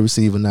Atlanta did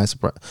receive a nice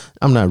surprise.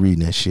 I'm not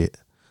reading that shit.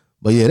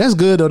 But yeah, that's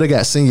good though. They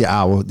got senior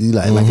hour.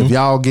 Like if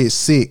y'all get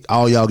sick,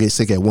 all y'all get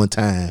sick at one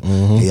time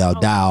and y'all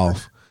die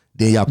off.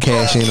 Then y'all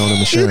cash in on them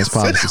insurance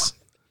policies.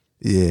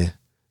 Yeah.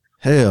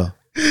 Hell.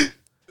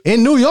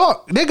 In New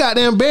York, they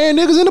goddamn burying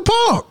niggas in the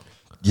park.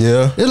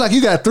 Yeah. It's like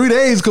you got 3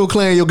 days to go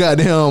claim your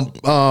goddamn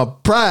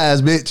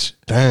prize, bitch.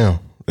 Damn.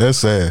 That's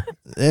sad.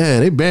 Yeah,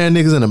 they burying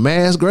niggas in a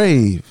mass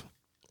grave.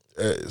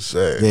 That's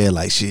sad. Yeah,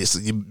 like shit. So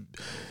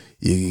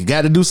you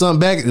got to do something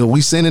back. Or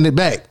we sending it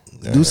back.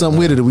 Do something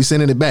with it. Or we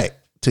sending it back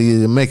to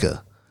your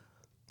maker.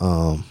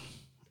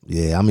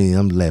 Yeah, I mean,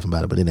 I'm laughing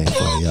about it, but it ain't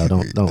funny, y'all.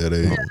 Don't. That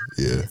ain't,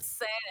 yeah. It's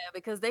sad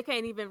because they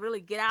can't even really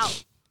get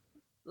out.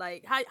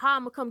 Like how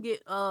I'm gonna come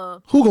get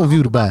Who gonna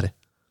view the body?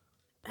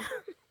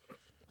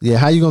 Yeah,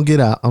 how you gonna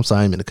get out? I'm sorry,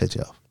 I didn't mean to cut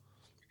you off.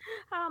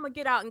 how I'm gonna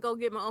get out and go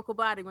get my uncle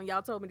body when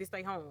y'all told me to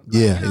stay home.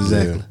 Yeah,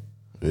 exactly.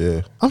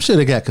 Yeah. I'm sure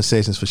they got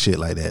concessions for shit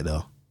like that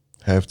though.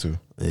 Have to.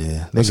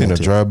 Yeah, I seen a got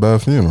to. drive-by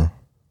funeral.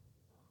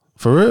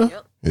 For real?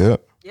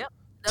 Yep. Yep.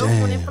 That was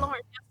one in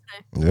Florence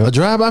yesterday. Yep. A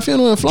drive-by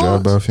funeral in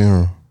Florence? Drive-by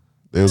funeral.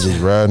 They was just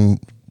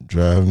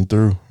driving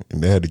through,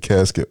 and they had the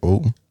casket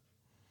open.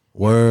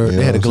 Word. You They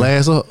know had the what I'm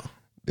glass up.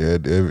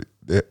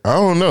 I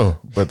don't know,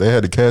 but they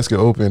had the casket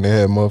open. They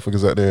had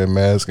motherfuckers out there in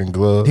masks and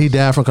gloves. He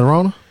died from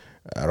corona?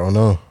 I don't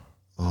know.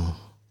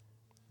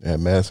 They had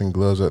masks and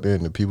gloves out there,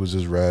 and the people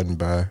just riding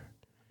by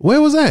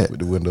Where was that? with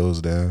the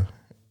windows down.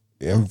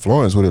 In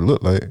Florence, what it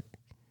looked like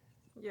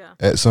Yeah.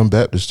 at some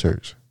Baptist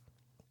church.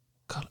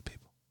 Colored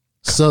people.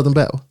 Southern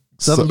Baptist.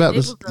 Southern It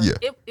Baptist. was us.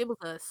 Yeah. It was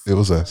us. It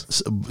was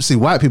us, See,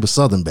 white people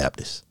Southern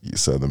Baptist.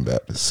 Southern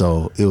Baptist.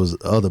 So it was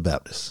other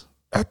Baptists.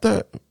 I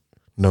thought,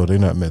 no, they're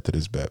not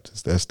Methodist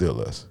Baptist. That's still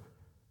us.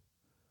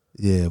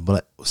 Yeah,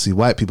 but see,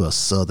 white people are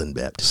Southern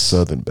Baptists.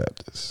 Southern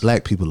Baptists.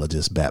 Black people are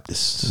just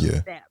Baptists.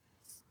 Yeah. That.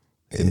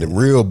 And the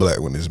real black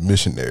one is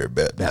Missionary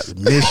Baptist.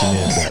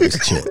 Missionary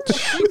Baptist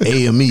Church.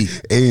 AME.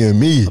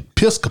 AME.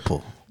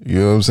 Episcopal. You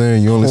know what I'm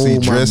saying? You only see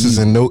Hold my dresses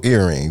knee. and no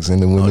earrings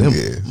in the women.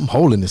 Yeah.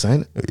 Holiness,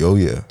 ain't it? Oh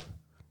yeah.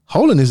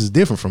 Holiness is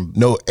different from.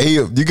 No,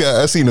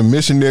 I seen a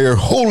Missionary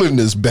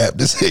Holiness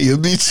Baptist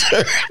AME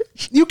church.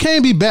 You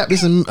can't be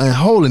Baptist and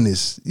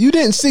holiness. You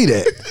didn't see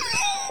that.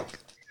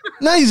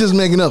 Now you're just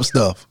making up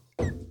stuff.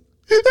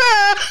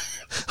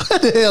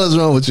 What the hell is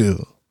wrong with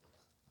you?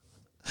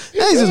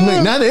 Now you just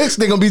make. Now the ex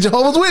they gonna be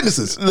Jehovah's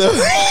Witnesses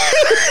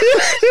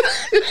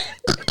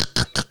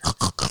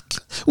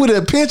with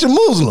a pinch of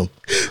Muslim.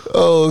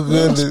 Oh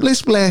goodness. Split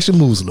splash of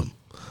Muslim.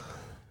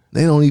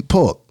 They don't eat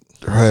pork.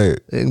 Right.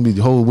 They can be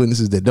Jehovah's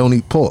Witnesses that don't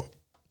eat pork.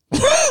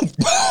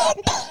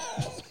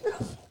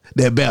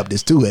 They're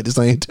Baptists too at the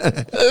same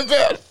time.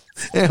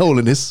 And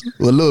holiness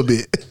a little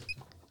bit.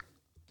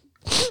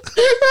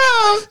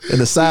 And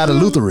the side of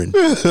Lutheran.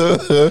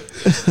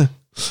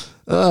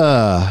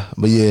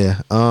 But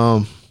yeah,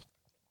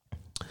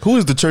 Who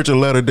is the Church of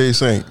Latter-day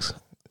Saints?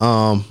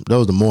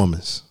 those the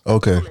Mormons.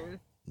 Okay.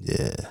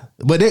 Yeah.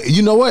 But they,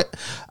 you know what?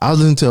 I was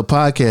listening to a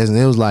podcast and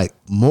it was like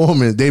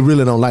Mormons, they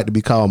really don't like to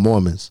be called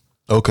Mormons.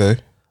 Okay.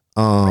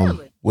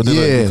 Really? What they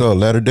like to Yeah. be called?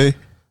 Latter-day?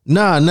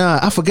 Nah,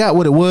 I forgot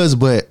what it was,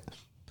 but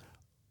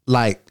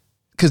like,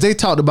 cause they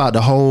talked about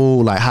the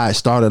whole, like how it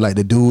started, like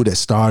the dude that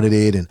started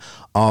it and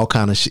all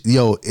kind of shit.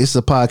 Yo, it's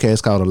a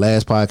podcast called The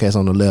Last Podcast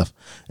on the Left.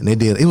 And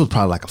it was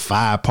probably like a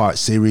 5-part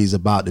series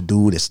about the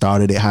dude that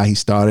started it, how he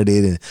started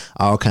it and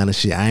all kind of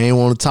shit. I ain't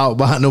want to talk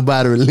about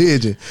nobody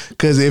religion.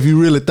 Cause if you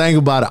really think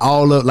about it,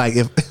 all up, like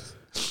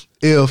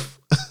if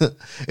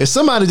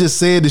somebody just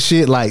said the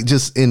shit, like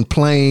just in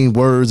plain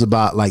words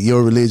about like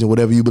your religion,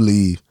 whatever you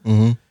believe,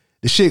 the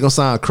shit gonna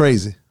sound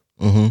crazy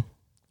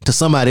to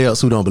somebody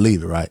else who don't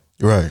believe it, right?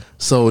 Right.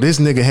 So this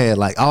nigga had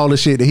like all the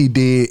shit that he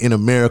did in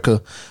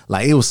America,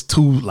 like it was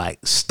 2 like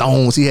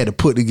stones he had to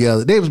put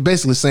together. They was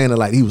basically saying that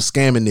like he was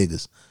scamming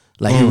niggas.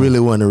 Like he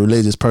really wasn't a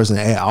religious person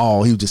at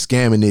all. He was just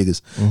scamming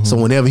niggas. So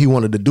whenever he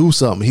wanted to do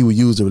something, he would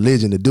use the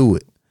religion to do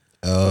it.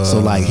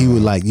 So like he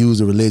would like use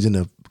the religion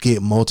to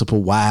get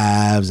multiple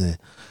wives and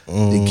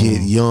to get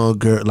young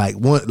girl,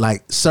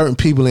 like certain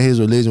people in his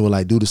religion would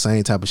like do the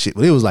same type of shit.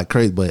 But it was like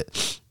crazy.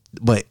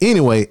 But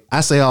anyway,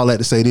 I say all that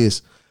to say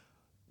this.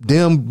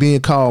 Them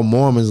being called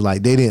Mormons,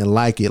 like they didn't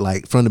like it,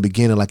 like from the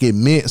beginning, like it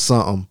meant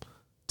something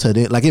to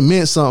them, like it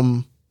meant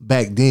something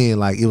back then,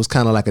 like it was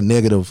kind of like a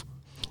negative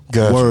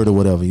word or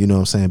whatever, you know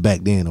what I'm saying,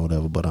 back then or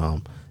whatever. But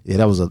yeah,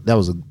 that was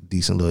a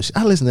decent little shit.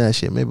 I listened to that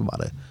shit maybe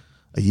about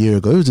a year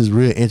ago. It was just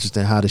real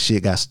interesting how the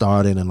shit got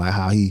started and like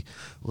how he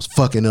was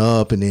fucking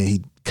up and then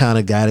he kind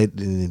of got it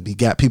and he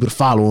got people to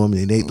follow him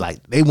and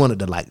they wanted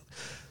to like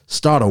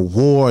start a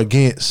war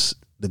against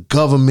the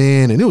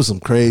government, and it was some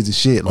crazy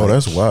shit. Like,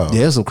 that's wild.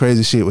 Yeah, some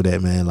crazy shit with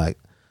that, man. Like,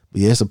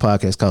 but yeah, it's a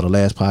podcast called The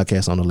Last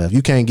Podcast on the Left.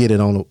 You can't get it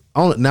on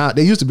now.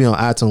 They used to be on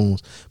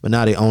iTunes, but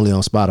now they only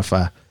on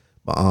Spotify.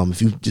 But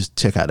if you just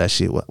check out that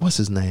shit, what's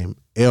his name?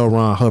 L.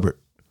 Ron Hubbard.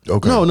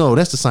 Okay. No,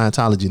 that's the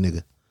Scientology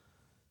nigga.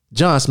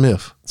 John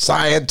Smith.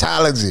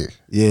 Scientology.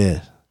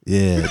 Yeah,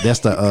 that's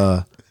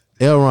the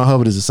L. Ron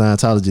Hubbard is the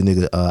Scientology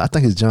nigga. I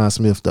think it's John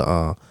Smith,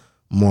 the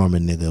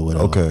Mormon nigga or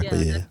whatever. Okay. But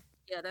yeah.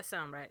 That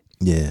sound right.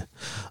 Yeah.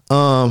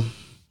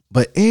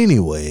 But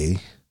anyway,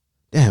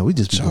 damn, we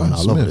just be going John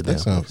all over the Smith. damn That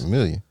sounds place.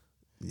 familiar.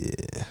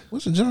 Yeah.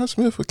 What's a John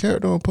Smith a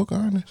character on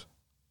Pocahontas?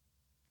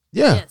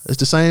 Yeah, Yes. it's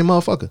the same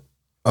motherfucker.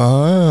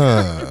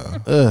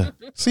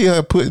 See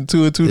how putting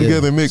 2 and 2 Yeah.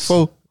 together and make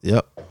 4?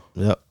 Yep.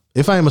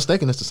 If I ain't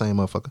mistaken, it's the same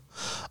motherfucker.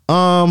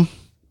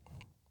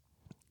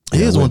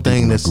 Here's one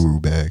thing that's guru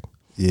bag.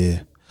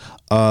 yeah.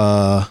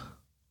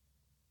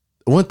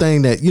 One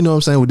thing that, you know what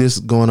I'm saying, with this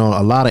going on,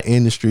 a lot of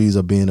industries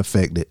are being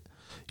affected.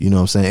 You know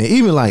what I'm saying? And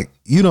even like,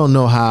 you don't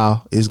know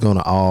how it's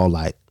gonna all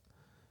like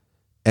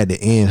at the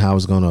end, how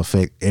it's gonna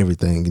affect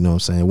everything. You know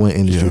what I'm saying? One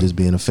industry that's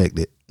being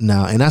affected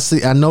now. And I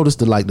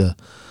noticed it's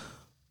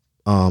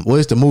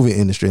the movie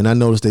industry, and I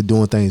noticed they're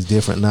doing things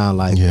different now.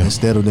 Like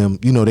instead of them,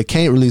 you know, they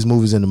can't release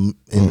movies in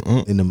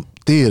the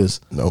theaters.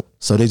 Nope.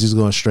 So they just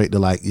going straight to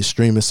like your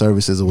streaming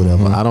services or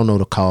whatever. I don't know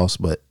the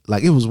cost, but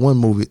like it was one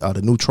movie,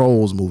 the new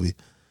Trolls movie.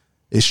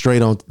 It's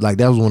straight on, like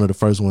that was one of the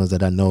first ones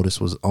that I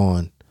noticed was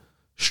on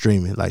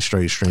streaming, like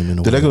straight streaming.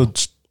 Or Did that whatever. go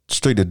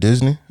straight to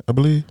Disney, I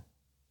believe?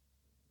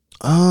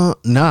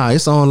 Nah,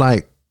 it's on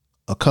like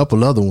a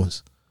couple other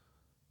ones.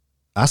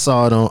 I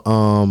saw it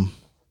on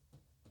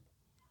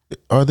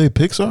Are they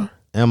Pixar?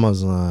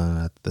 Amazon,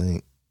 I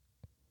think.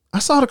 I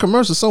saw the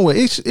commercial somewhere.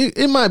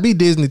 It might be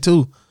Disney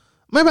too.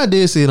 Maybe I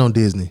did see it on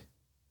Disney.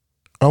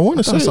 I want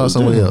I to thought I say saw it it was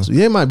somewhere Disney. else.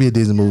 Yeah, it might be a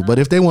Disney movie. But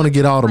if they want to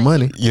get all the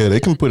money, Yeah, they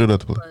can put it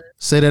up.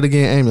 say that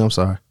again, Amy. I'm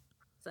sorry.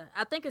 So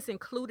I think it's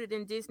included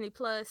in Disney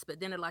Plus, but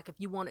then like if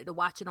you wanted to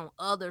watch it on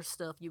other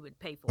stuff, you would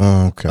pay for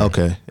it.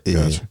 Okay.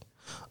 Yeah.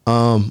 Gotcha.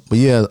 But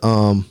yeah,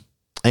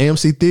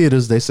 AMC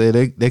theaters, they say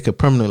they could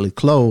permanently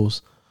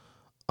close.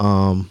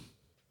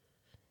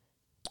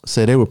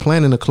 said they were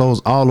planning to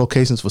close all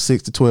locations for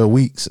 6 to 12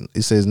 weeks.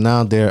 It says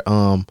now their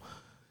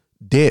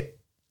debt,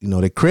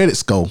 their credit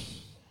score,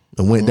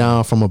 and went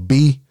down from a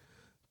B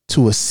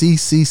to a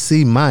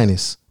CCC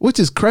minus, which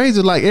is crazy.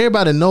 Like,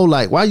 everybody know,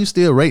 like, why you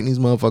still rating these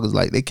motherfuckers?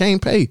 Like, they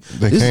can't pay.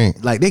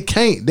 They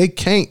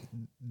can't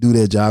do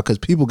their job because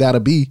people gotta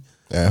be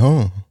at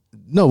home.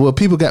 No, well,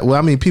 people.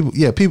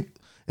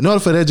 In order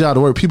for their job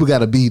to work, people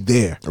gotta be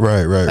there.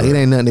 Right. Like, it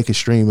ain't nothing they can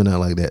stream and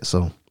nothing like that.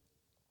 So,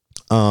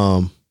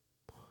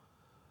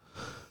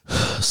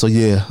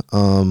 yeah.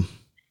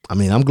 I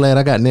mean, I'm glad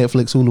I got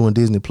Netflix, Hulu, and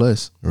Disney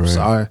Plus. I'm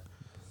sorry,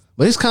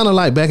 but it's kind of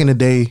like back in the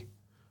day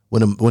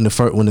when the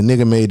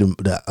nigga made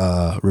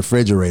the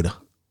refrigerator.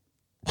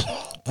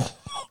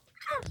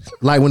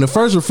 Like, when the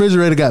first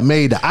refrigerator got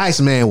made, the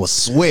Iceman was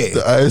sweating.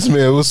 The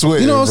Iceman was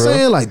sweating. You know what I'm bro.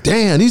 saying? Like,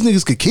 damn, these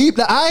niggas could keep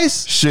the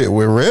ice. Shit,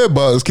 when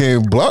Redbox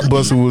came,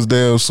 Blockbuster was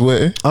damn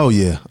sweating. Oh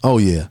yeah.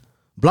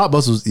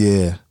 Blockbuster was,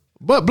 yeah.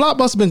 But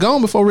Blockbuster been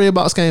gone before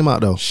Redbox came out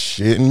though.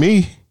 Shitting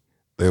me.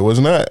 They was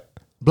not.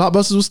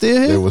 Blockbuster was still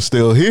here? They was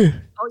still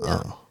here. Oh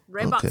yeah.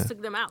 Redbox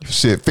took them out.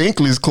 Shit,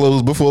 Finkley's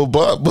closed before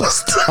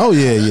Blockbuster. Oh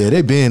yeah,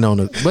 they been on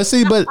it. But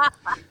see, but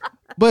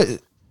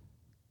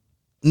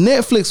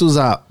Netflix was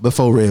out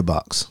before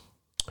Redbox.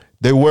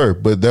 They were,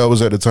 but that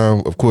was at the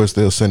time, of course,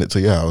 they'll send it to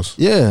your house.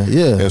 Yeah.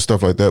 And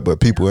stuff like that. But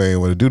people ain't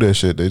want to do that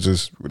shit.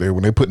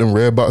 When they put them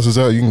red boxes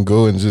out, you can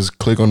go and just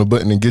click on the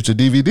button and get your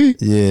DVD.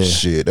 Yeah.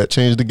 Shit, that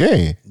changed the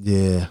game.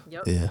 Yeah.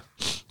 Yep. Yeah.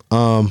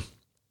 But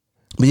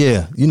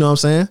yeah, you know what I'm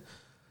saying?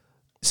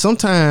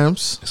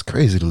 Sometimes It's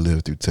crazy to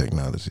live through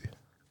technology.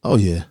 Oh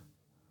yeah.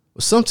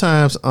 But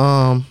sometimes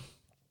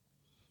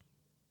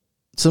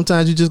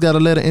you just gotta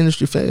let the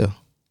industry fail.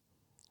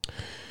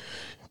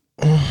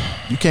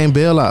 You can't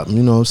bail out,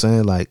 you know what I'm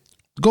saying? Like,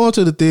 going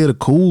to the theater,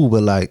 cool,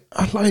 but like,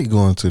 I like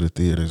going to the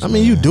theaters. I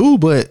mean, you do,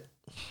 but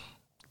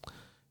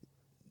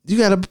you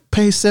gotta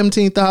pay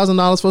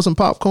 $17,000 for some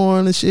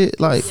popcorn and shit.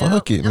 Like, Yeah.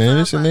 Fuck it, That's man.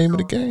 what It's the I'm name of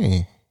the like,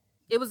 game.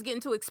 It was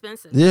getting too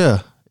expensive.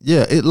 yeah.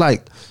 It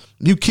like,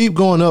 you keep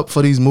going up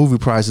for these movie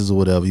prices or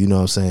whatever, you know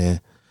what I'm saying?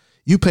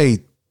 You pay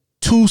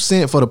 2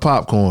 cents for the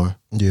popcorn,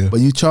 Yeah. but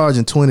you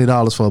charging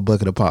 $20 for a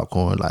bucket of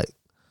popcorn. Like,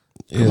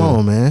 come Yeah.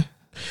 on, man.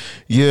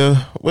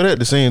 Yeah, but at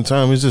the same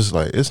time, it's just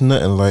like, it's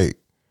nothing like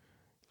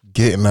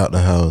getting out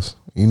the house.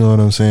 You know what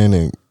I'm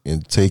saying?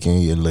 And taking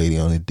your lady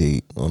on a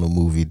date, on a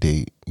movie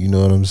date. You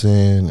know what I'm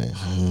saying?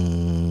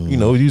 And, you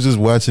know, you just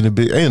watching the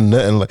big, ain't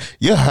nothing like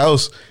your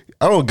house.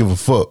 I don't give a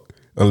fuck.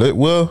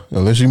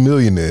 Unless you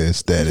millionaire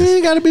status. You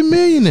ain't gotta be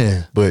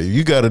millionaire. But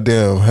you got a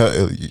damn,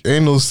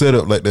 ain't no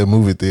setup like that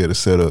movie theater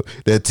setup.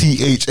 That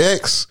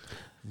THX.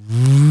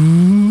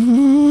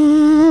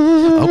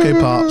 Okay,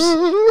 pops.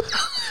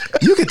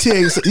 You can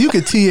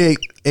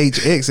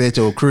THX at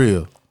your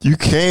crib. You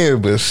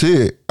can, but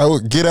shit, I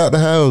would get out the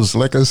house,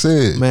 like I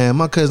said. Man,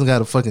 my cousin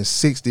got a fucking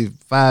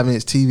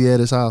 65-inch TV at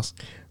his house.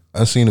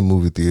 I seen a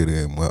movie theater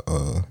and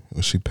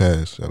when she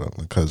passed, shout out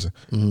my cousin.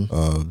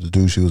 The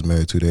dude she was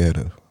married to, they had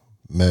a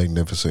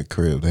magnificent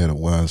crib. They had a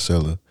wine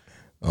cellar.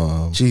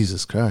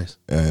 Jesus Christ.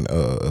 And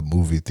a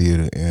movie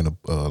theater and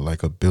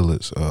like a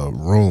billiards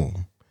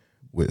room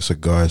with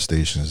cigar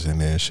stations in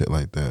there and shit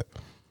like that.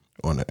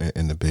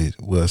 In the base,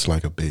 well, it's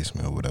like a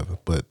basement or whatever.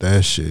 But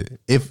that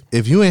shit,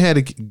 If you ain't had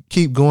to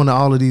keep going to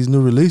all of these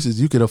new releases,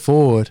 you could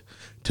afford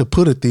to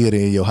put a theater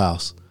in your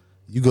house.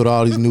 You go to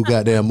all these new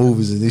goddamn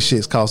movies and this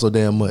shit's cost so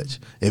damn much.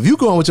 If you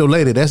going with your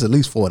lady, that's at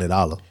least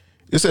 $40.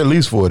 it's at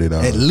least $40.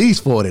 At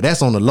least 40.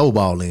 That's on the low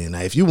ball end.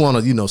 Now, if you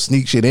want to,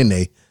 sneak shit in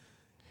there,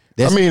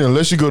 I mean,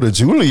 unless you go to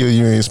Julia,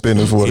 you ain't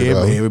spending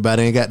 $40.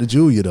 everybody ain't got the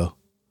Julia though.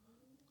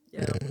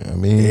 I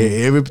mean,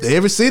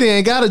 Every city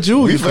ain't got a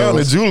Julia. we found a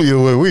fellas. Julia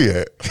where we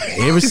at.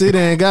 Every city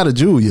ain't got a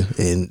Julia,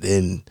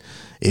 and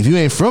if you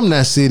ain't from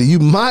that city, you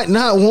might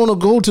not want to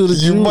go to the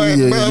You Julia. might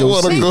in not your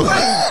want to city. go.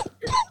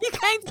 You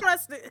can't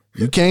trust it.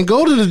 You can't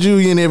go to the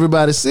Julia in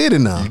everybody's city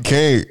now.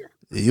 Can't.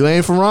 You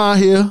ain't from around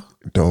here.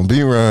 Don't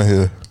be around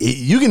here.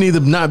 You can either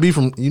not be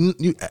from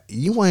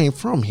you ain't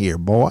from here,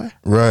 boy,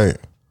 Right.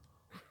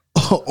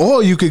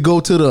 or you could go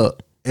to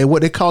and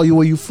what they call you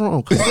where you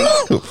from.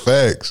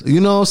 Facts.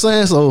 You know what I'm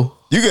saying? So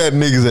You got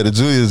niggas at the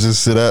Julia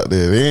just sit out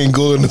there. They ain't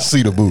going to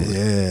see the movie.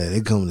 yeah,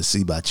 they coming to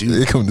see about you.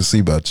 They come to see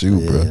about you,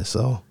 bro. Yeah,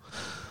 so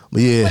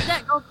but yeah, But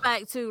that goes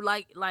back to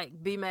like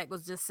B-Mac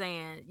was just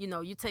saying,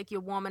 you take your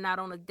woman out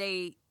on a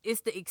date,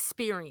 it's the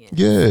experience.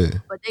 Yeah,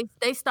 But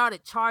they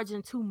started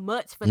charging too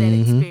much for that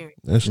experience.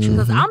 that's true.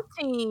 Because I'm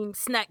team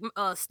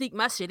sneak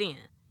my shit in.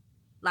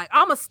 Like,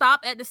 I'm going to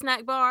stop at the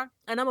snack bar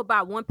and I'm going to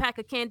buy 1 pack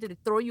of candy to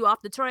throw you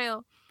off the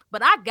trail.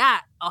 But I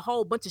got a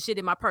whole bunch of shit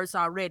in my purse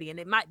already. And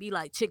it might be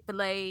like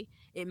Chick-fil-A.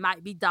 It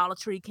might be Dollar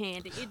Tree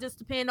candy. It just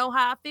depends on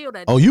how I feel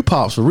that oh, day. you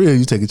pops for real.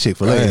 You take a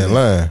Chick-fil-A. I ain't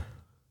lying.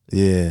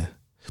 Yeah.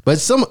 But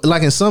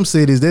in some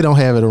cities they don't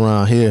have it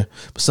around here.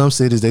 But some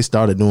cities they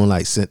started doing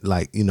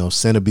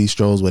center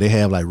bistros where they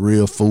have like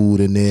real food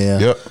in there.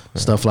 Yep.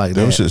 Stuff like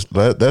Them that.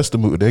 shits, that's the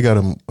movie. They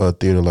got a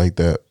theater like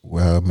that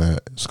where I'm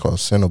at. It's called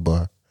Center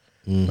Bar.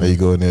 Where you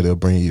go in there, they'll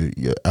bring you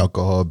your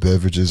alcohol,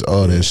 beverages,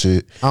 all that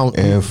shit, I don't-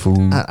 and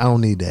food. I don't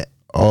need that.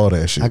 All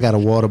that shit. I got a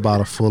water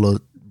bottle full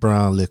of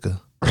brown liquor.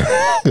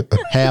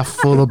 Half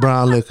full of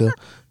brown liquor,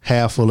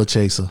 half full of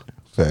chaser.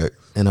 Fact.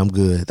 And I'm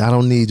good. I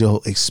don't need your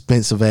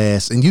expensive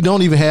ass. And you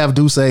don't even have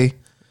Douce at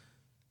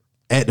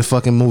the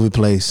fucking movie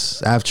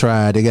place. I've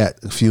tried. They got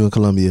a few in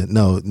Columbia.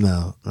 No,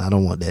 I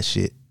don't want that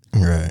shit.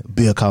 Right.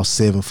 Bill cost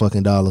 $7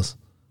 fucking.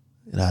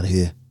 Get out of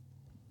here.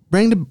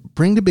 Bring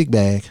the big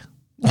bag.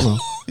 You know,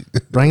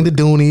 bring the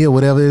Dooney or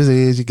whatever it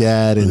is you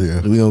got,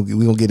 and we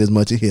gonna get as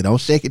much in here.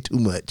 Don't shake it too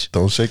much.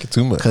 Don't shake it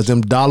too much. Cause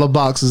them dollar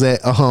boxes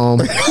at from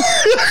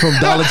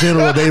Dollar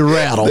General, they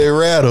rattle. They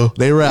rattle.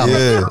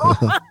 Yeah.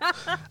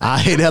 I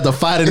hate to have to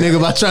fight a nigga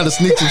about trying to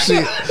sneak some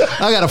shit.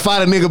 I gotta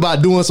fight a nigga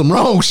about doing some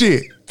wrong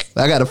shit.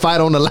 I gotta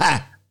fight on the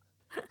lie.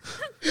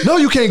 No,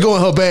 you can't go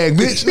in her bag,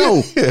 bitch.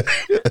 No.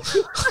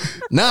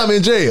 Now I'm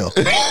in jail.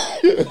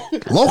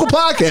 Local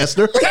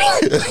podcaster.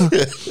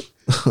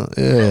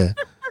 Yeah.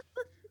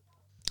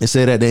 It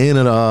said at the end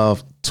of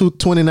the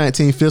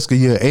 2019 fiscal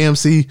year,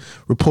 AMC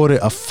reported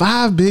a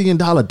 $5 billion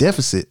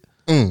deficit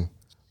Shit.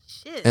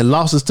 and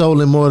losses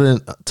totaling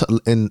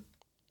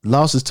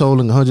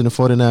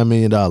 $149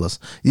 million.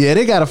 Yeah,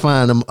 they got to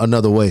find them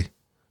another way.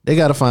 They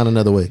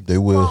They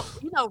will.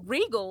 Well,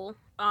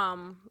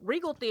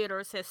 Regal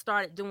Theaters has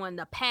started doing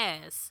the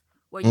pass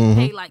where you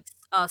pay like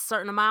a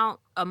certain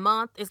amount a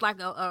month. It's like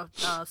a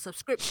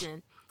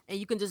subscription, and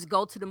you can just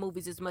go to the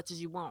movies as much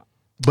as you want.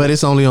 But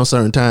it's only on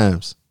certain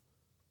times.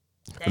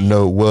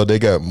 No, well, they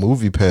got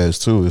Movie Pass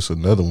too. It's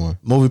another one.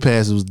 Movie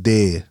Pass was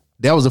dead.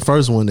 That was the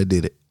first one that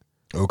did it.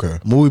 Okay.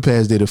 Movie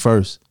Pass did it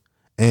first.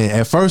 And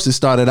at first it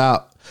started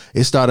out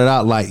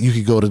like you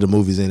could go to the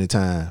movies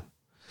anytime.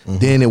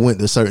 Then it went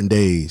to certain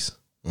days.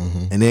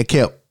 And then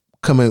kept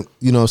coming,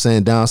 you know what I'm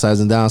saying,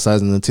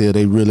 downsizing until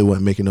they really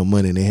weren't making no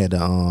money, and they had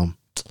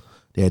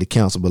to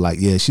cancel. But like,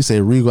 yeah, she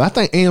said Regal. I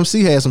think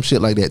AMC had some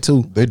shit like that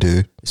too. They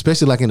did.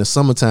 Especially like in the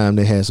summertime,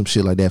 they had some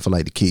shit like that for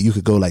like the kid. You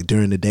could go like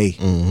during the day,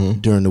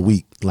 during the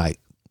week, like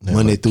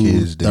Monday like through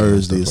Kids Day and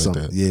Thursday or stuff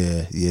something.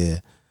 like Yeah.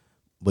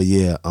 But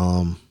yeah,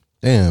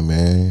 damn,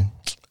 man,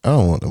 I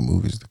don't want the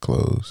movies to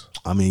close.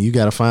 I mean, you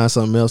got to find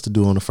something else to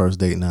do on the first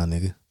date now,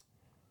 nigga.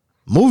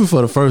 Movie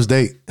for the first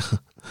date.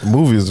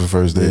 Movie is the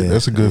first date. Yeah,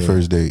 That's a good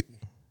first date.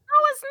 No,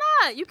 it's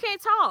not. You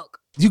can't talk.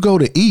 You go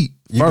to eat.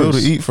 You go to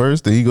eat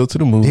first, then you go to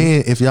the movie.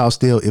 Then if y'all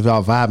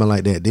vibing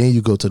like that, then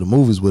you go to the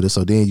movies with her.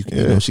 So then you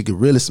know she could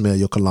really smell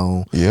your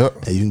cologne.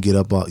 Yep. And you can get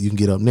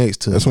up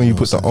next to her. That's when you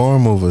put the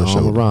arm over the Arm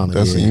shoulder. around her,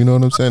 That's yeah. you know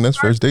what I'm saying. That's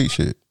first date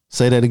shit.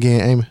 Say that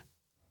again, Amy.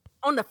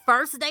 On the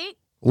first date?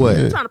 What?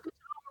 You trying to put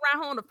your arm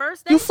around her on the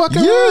first date? You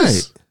fucking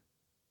Yes.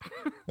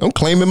 right. I'm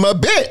claiming my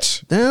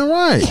bitch. Damn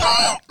right.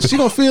 She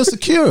gonna feel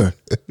secure.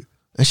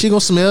 And she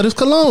gonna smell this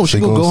cologne. She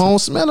gonna go home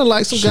smelling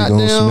like some She gonna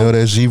smell goddamn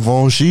that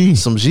Givenchy.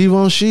 some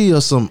Givenchy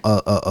or some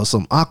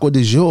Aqua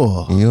de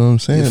Jour. You know what I'm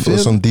saying? feel Or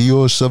me? some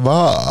Dior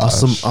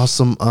Sauvage. Or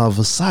some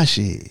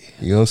Versace.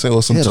 You know what I'm saying?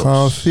 Or some Fiddles.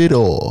 Tom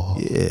Fiddle.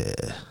 Yeah.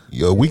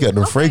 Yo, we got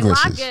them Okay, well,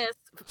 fragrances. I guess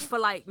for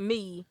like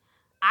me,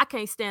 I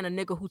can't stand a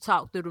nigga who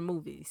talk through the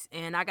movies,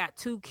 and I got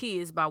 2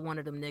 kids by one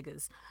of them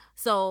niggas.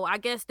 So I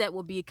guess that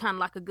would be kind of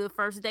like a good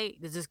first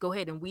date to just go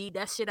ahead and weed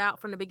that shit out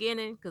from the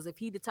beginning. Because if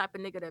he the type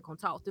of nigga that gonna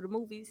talk through the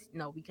movies,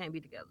 no, we can't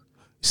be together.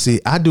 See,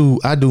 I do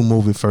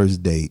movie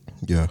first date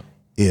Yeah.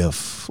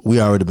 if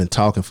we already been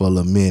talking for a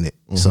little minute.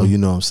 So you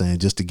know what I'm saying,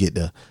 just to get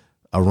the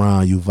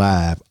around you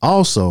vibe.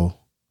 Also,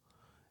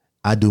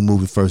 I do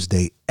movie first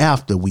date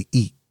after we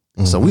eat.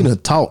 So we done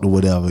talked or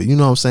whatever. You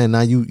know what I'm saying?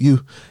 Now you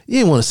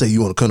ain't want to say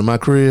you want to come to my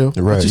crib,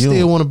 Right, but you you still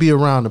don't- want to be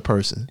around the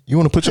person. You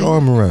want to put your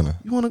arm around her.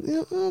 You want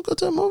to go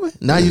to a movie?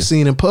 Now you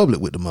seen in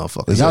public with the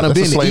motherfucker. Y'all done That's a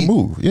been to slight eat.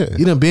 move. Yeah.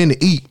 You done been to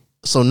eat.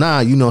 So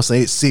now you know what I'm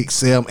saying, it's 6,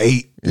 7,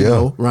 8. You Yeah.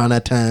 know, around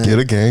that time. Get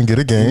a gang. Get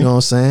a gang. You know what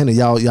I'm saying? And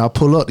y'all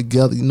pull up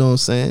together, you know what I'm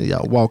saying?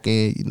 Y'all walk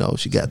in, you know,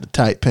 she got the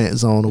tight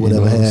pants on or You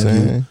whatever know what I'm have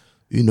you. saying?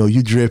 You know,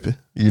 you dripping.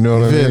 You know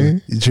what I Feel me?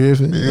 mean? You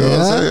dripping. You know what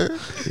I'm saying?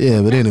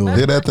 Yeah, but anyway.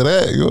 Then after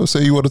that, you know what I'm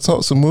saying? You want to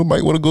talk some more?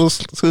 Might want to go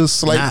to a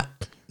slight.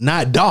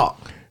 Not dark.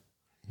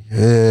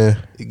 Yeah.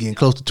 It getting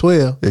close to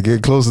 12. It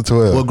get close to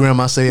 12. What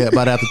grandma say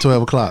about after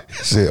 12 o'clock?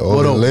 Shit, all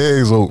What the open?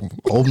 legs open.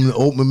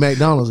 Open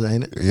McDonald's,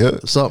 ain't it? Yeah.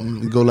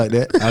 Something go like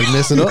that. I was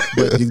messing up,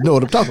 but you know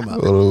what I'm talking about.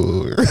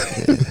 Oh.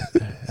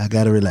 I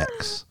gotta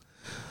relax.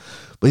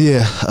 But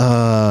yeah,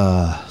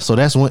 so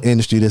that's one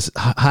industry that's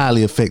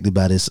highly affected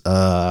by this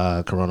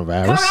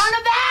coronavirus.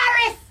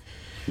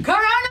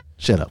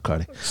 Shut up,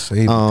 Cardi.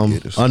 Save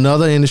it.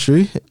 Another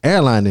industry,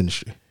 airline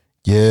industry.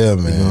 Yeah,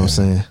 man. You know what I'm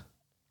saying?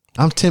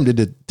 I'm tempted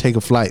to take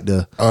a flight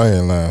to. I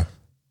ain't lying.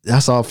 I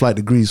saw a flight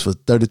to Greece for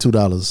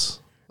 $32.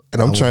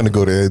 And I'm trying to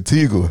go to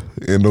Antigua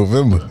in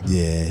November.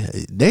 Yeah,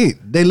 they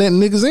letting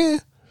niggas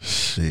in.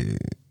 Shit.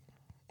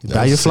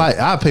 Buy your flight.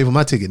 I'll pay for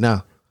my ticket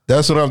now.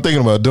 That's what I'm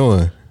thinking about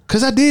doing.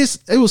 Cause I did.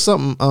 It was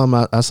something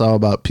I saw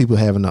about people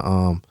having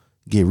to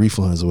get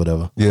refunds or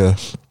whatever. Yeah.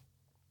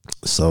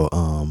 So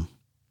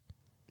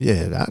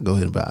yeah, I'll go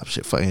ahead and buy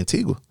shit for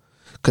Antigua.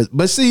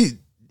 But see,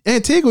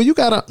 Antigua, you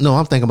gotta. No,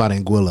 I'm thinking about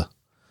Anguilla.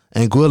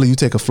 Anguilla, you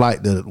take a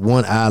flight to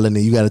one island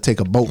and you got to take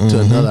a boat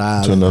to another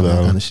island. another and all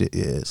island. kind of shit.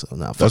 Yeah, so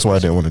now That's why I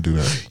didn't want to do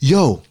that.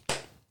 Yo,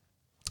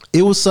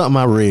 It was something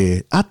I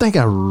read. I think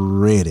I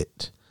read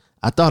it.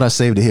 I thought I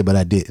saved it here, but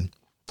I didn't.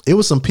 It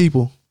was some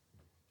people.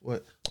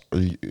 What?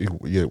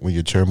 Yeah, when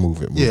your chair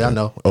moving. Yeah, I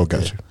know. Oh,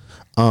 gotcha.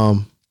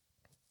 I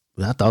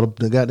thought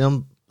the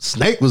goddamn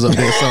snake was up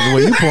there or something.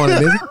 Where you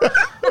pointed,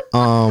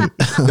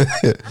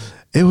 nigga.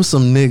 It was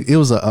some nigga. It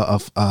was a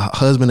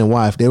husband and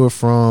wife. They were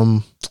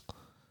from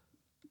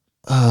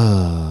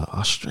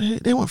Australia.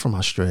 They went from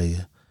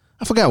Australia.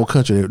 I forgot what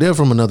country they were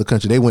from. Another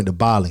country. They went to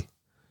Bali.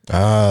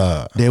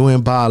 They went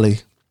to Bali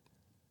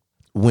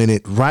when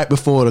right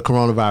before the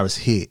coronavirus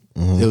hit.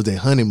 It was their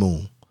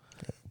honeymoon.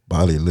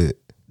 Bali lit.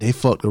 They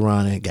fucked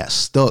around and got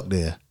stuck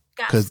there.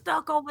 Got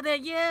stuck over there,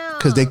 yeah.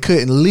 Because they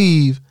couldn't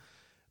leave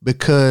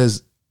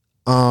because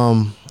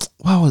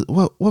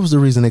what was the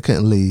reason they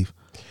couldn't leave?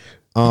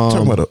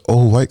 Talking about an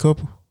old white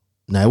couple?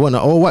 Nah, it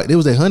wasn't an old white. It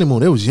was their honeymoon.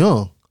 They was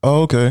young.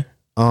 Oh, okay.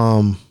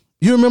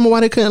 You remember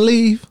why they couldn't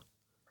leave?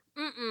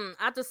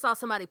 I just saw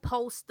somebody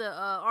post the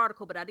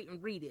article, but I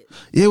didn't read it.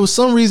 Yeah, it was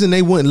some reason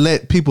they wouldn't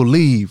let people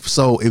leave.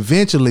 So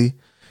eventually,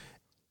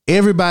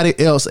 everybody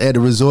else at the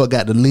resort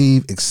got to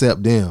leave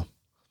except them.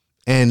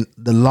 And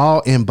the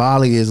law in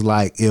Bali is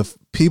like, if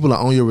people are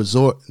on your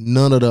resort,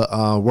 none of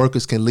the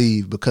workers can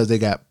leave because they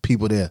got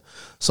people there.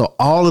 So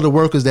all of the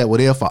workers that were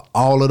there for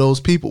all of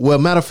those people, well,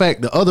 matter of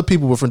fact, the other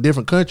people were from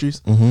different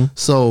countries.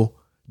 So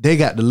they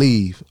got to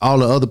leave. All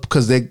the other,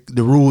 because the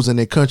rules in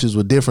their countries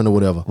were different or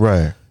whatever.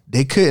 Right.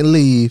 They couldn't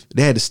leave.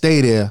 They had to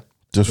stay there.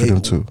 Just for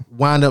them two.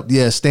 Wind up,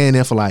 staying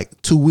there for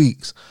like 2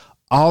 weeks.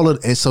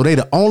 And so they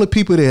the only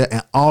people there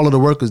and all of the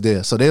workers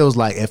there. So they was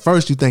like, at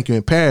first you think you're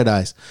in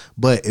paradise,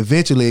 but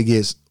eventually it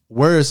gets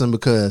worrisome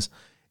because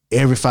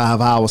every 5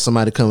 hours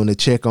somebody coming to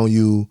check on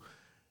you.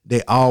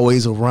 They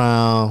always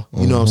around,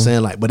 you know what I'm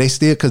saying? Like, but they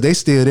still, cause they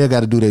still there got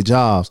to do their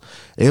jobs.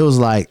 It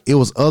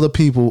was other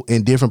people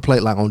in different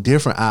places, like on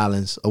different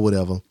islands or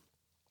whatever,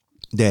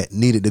 that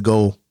needed to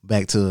go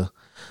back to,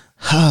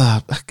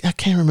 I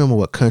can't remember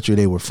what country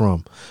they were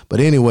from. But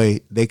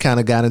anyway, they kind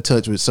of got in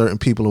touch with certain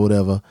people or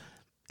whatever.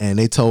 And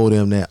they told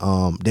them that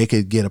they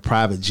could get a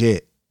private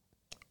jet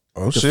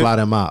to fly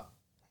them out.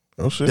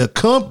 Oh shit!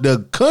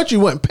 The country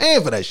wasn't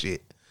paying for that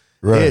shit.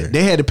 Right.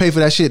 They had to pay for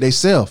that shit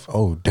themselves.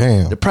 Oh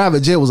damn! The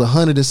private jet was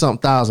 $100 and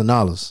something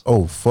 $1,000.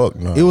 Oh fuck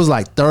no! It was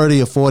like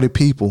 30 or 40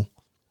 people.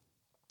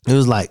 It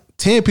was like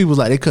 10 people was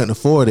like they couldn't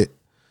afford it.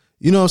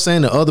 You know what I'm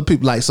saying? The other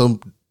people, like, so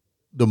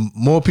the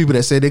more people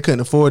that said they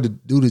couldn't afford to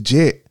do the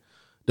jet,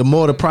 the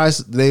more the price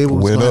they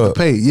was going to have to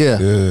pay.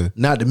 Yeah.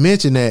 Not to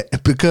mention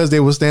that because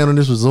they were staying on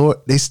this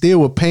resort, they still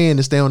were paying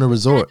to stay on the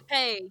resort.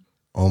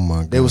 Oh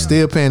my God. They were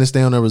still paying to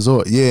stay on the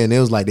resort. Yeah, and it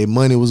was like their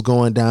money was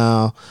going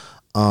down.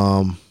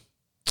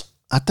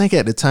 I think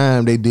at the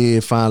time they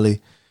did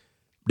finally,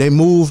 they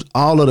moved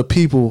all of the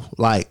people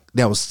like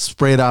that was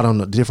spread out on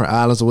the different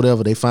islands or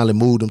whatever. They finally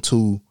moved them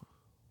to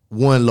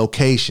one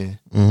location.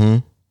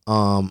 And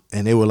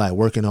they were like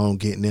working on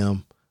getting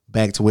them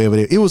back to wherever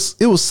it was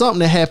something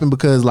that happened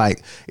because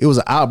like it was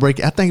an outbreak.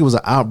 I think it was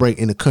an outbreak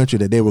in the country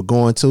that they were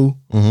going to,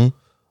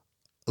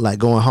 like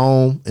going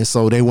home, and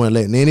so they weren't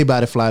letting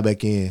anybody fly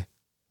back in.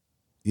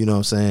 You know what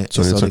I'm saying?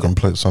 So they took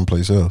them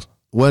someplace else.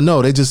 Well,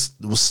 no, they just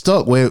was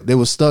stuck where they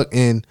were stuck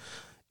in.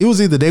 It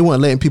was either they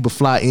weren't letting people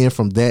fly in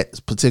from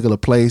that particular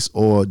place,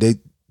 or they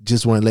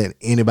just weren't letting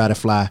anybody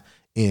fly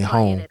in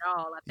home. At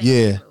all,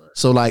 yeah.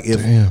 So like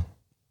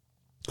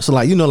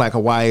like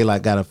Hawaii,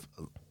 like got a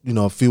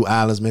few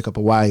islands make up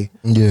Hawaii.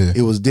 Yeah.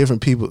 It was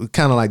different people,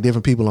 kind of like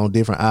different people on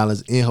different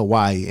islands in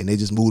Hawaii, and they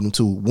just moved them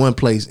to one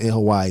place in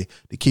Hawaii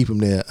to keep them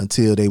there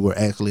until they were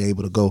actually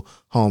able to go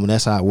home. And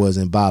that's how it was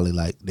in Bali.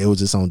 Like they were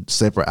just on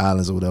separate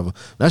islands or whatever.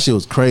 That shit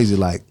was crazy.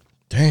 Like,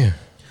 damn.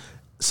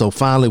 So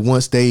finally,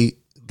 once they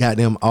got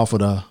them off of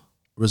the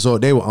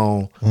resort they were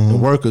on, the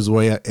workers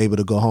were able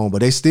to go home.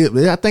 But they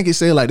still, I think it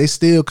said like they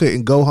still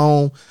couldn't go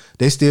home.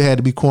 They still had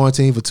to be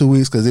quarantined for 2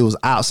 weeks because it was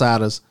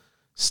outsiders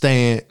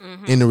staying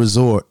in the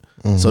resort.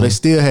 So they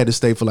still had to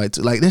stay for like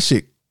that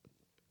shit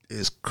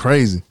is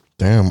crazy.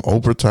 Damn,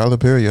 Oprah, Tyler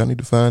Perry, y'all need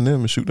to find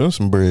them and shoot them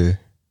some bread.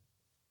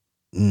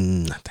 I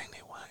think they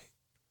white.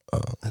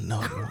 I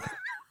know they white.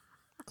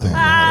 I don't know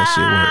how that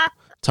shit work.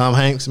 Tom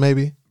Hanks,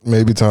 maybe?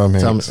 Maybe Tom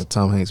Hanks.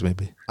 Tom Hanks,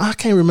 maybe. I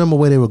can't remember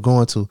where they were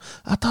going to.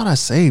 I thought I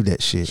saved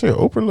that shit. Shit,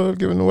 Oprah love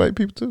giving to white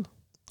people too.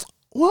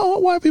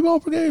 What white people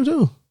Oprah gave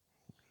to?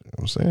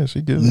 I'm saying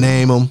she gives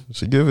Name them.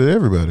 She give it to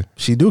everybody.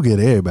 She do get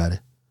everybody.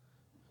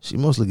 She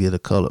mostly get the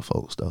colored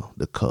folks though.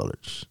 The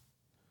coloreds.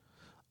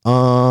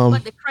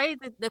 But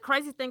the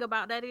crazy thing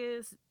about that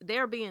is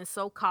they're being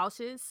so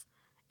cautious,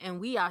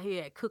 and we out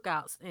here at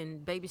cookouts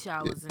and baby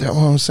showers. That's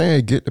what I'm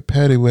saying. Get the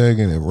paddy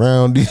wagon and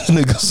round these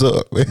niggas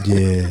up, man.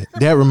 Yeah,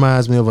 that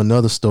reminds me of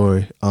another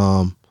story.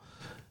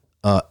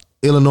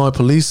 Illinois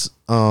police.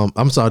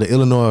 The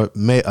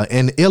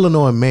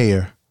Illinois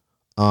mayor,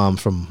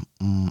 from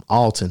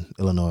Alton,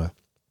 Illinois.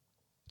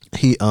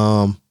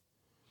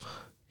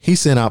 He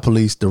sent out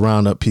police to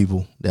round up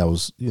people that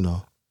was,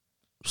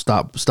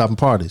 stopping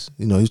parties.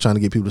 He was trying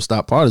to get people to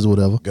stop parties or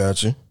whatever.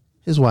 Gotcha.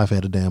 His wife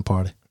had a damn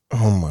party.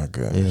 Oh my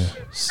God. Yeah.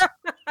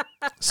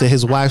 said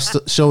his wife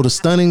showed a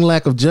stunning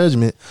lack of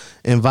judgment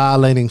in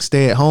violating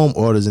stay-at-home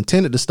orders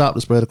intended to stop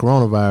the spread of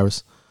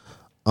coronavirus.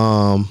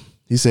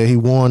 He said he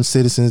warned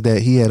citizens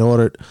that he had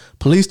ordered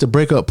police to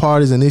break up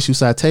parties and issue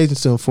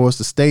citations to enforce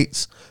the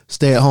state's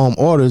stay-at-home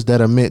orders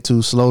that are meant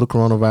to slow the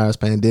coronavirus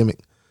pandemic.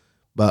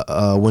 But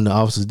when the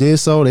officers did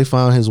so, they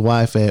found his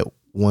wife at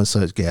one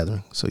such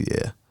gathering. So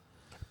yeah,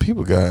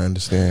 People gotta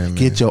understand, man.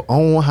 get your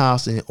own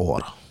house in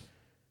order.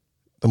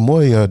 The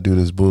more y'all do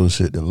this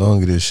bullshit, the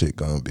longer this shit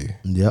gonna be.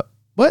 Yep.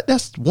 But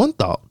that's one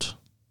thought.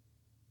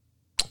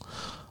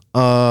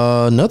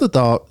 Another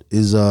thought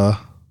is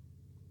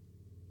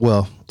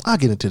well, I'll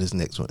get into this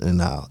next one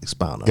and I'll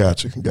expound on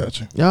it.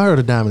 Gotcha. Y'all heard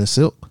of Diamond and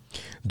Silk?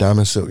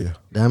 Diamond Silk, yeah.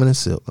 Diamond and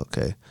Silk,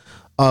 okay.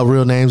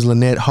 Real names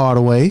Lynette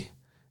Hardaway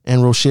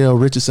and Rochelle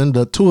Richardson,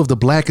 the two of the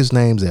blackest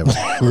names ever.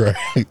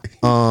 Right.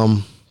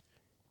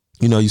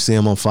 You know, you see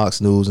them on Fox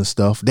News and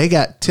stuff. They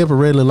got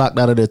temporarily locked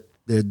out of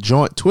their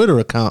joint Twitter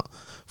account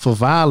for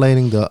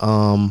violating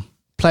the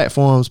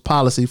platform's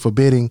policy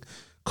forbidding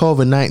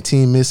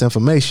COVID-19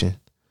 misinformation.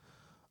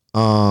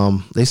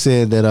 They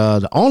said that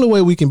the only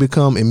way we can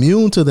become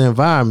immune to the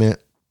environment,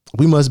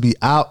 we must be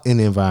out in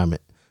the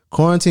environment.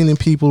 Quarantining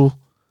people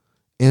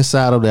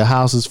inside of their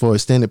houses for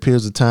extended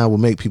periods of time will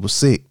make people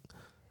sick.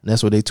 And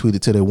that's what they tweeted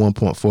to their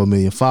 1.4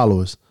 million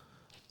followers.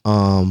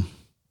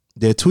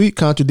 Their tweet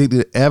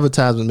contradicted the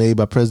advertisement made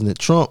by President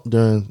Trump's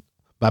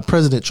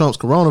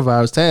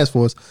coronavirus task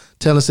force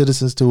telling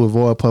citizens to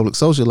avoid public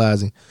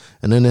socializing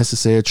and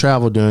unnecessary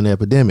travel during the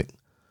epidemic.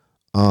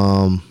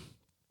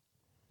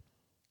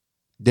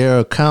 Their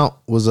account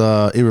was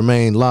it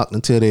remained locked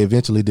until they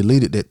eventually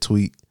deleted that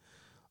tweet.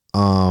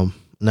 Now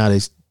they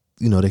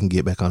can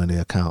get back onto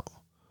their account.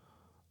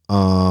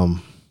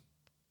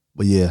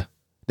 But yeah,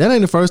 that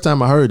ain't the first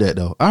time I heard that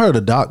though. I heard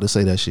a doctor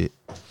say that shit.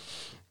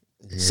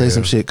 Yeah. Say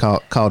some shit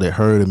called it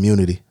herd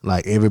immunity.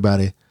 Like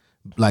everybody,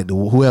 like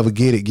whoever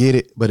get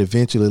it, but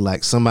eventually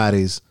like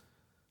somebody's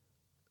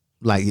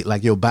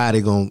like your body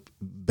gonna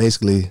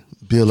basically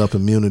build up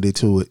immunity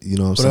to it. You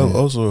know what I'm saying? But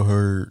I've also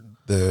heard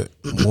that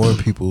more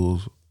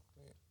people's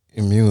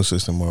immune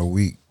system are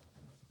weak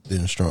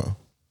than strong.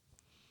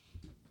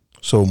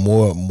 So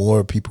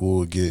more people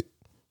will get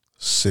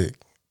sick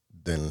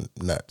than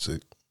not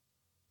sick.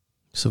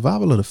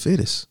 Survival of the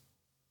fittest.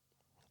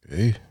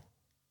 Hey,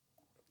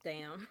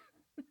 Damn.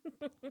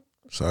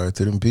 sorry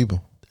to them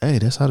people. Hey,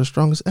 that's how the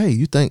strongest. Hey,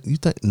 you think?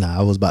 Nah,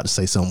 I was about to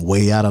say something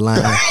way out of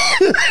line,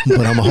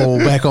 but I'm gonna hold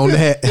back on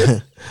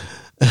that.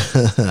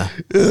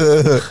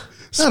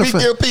 Speak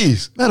your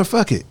piece. Matter of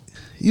fact,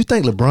 you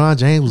think LeBron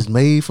James was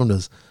made from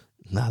the?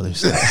 Nah, let me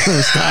stop.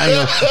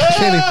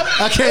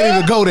 I can't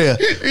even go there.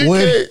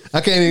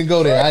 I can't even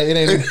go there. It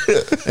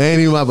ain't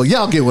even my. But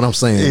y'all get what I'm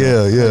saying.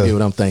 Yeah. Y'all get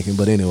what I'm thinking.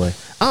 But anyway,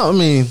 I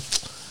mean,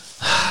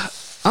 I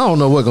don't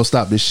know what's gonna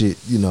stop this shit.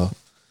 You know,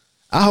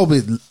 I hope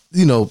it.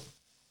 You know,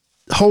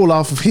 hold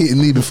off of hitting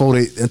me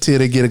until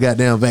they get a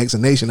goddamn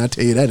vaccination. I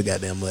tell you that a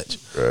goddamn much.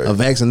 Right. A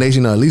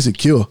vaccination or at least a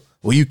cure.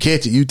 Well, you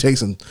catch it, you take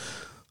some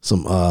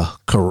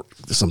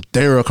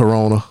Thera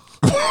Corona.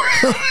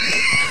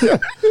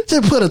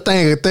 Just put a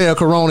thing of Thera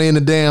Corona in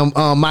the damn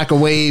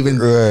microwave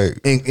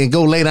and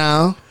go lay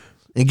down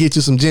and get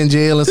you some ginger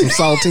ale and some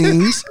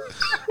saltines.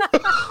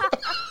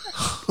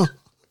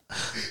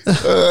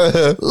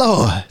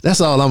 Lord, that's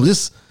all I'm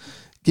just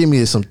give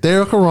me some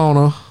Thera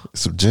Corona,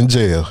 some ginger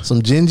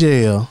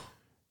ale,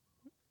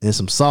 and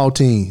some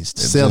saltines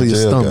to settle your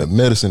stomach. Got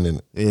medicine in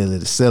it. Yeah,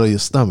 to settle your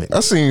stomach. I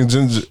seen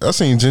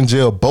ginger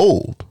ale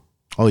bold.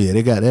 Oh yeah,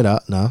 they got that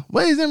out now.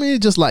 But I mean,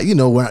 it's just like, you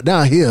know, where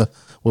down here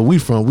where we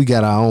from, we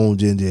got our own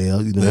ginger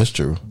ale. You know, that's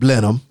true.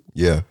 Blenheim.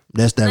 Yeah,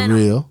 that's that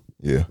real.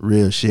 Yeah,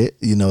 real shit.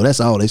 You know,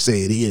 that's all they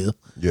say it is.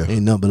 Yeah,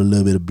 ain't nothing but a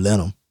little bit of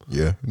Blenheim.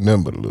 Yeah,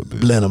 nothing but a little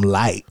bit. Blenheim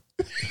light.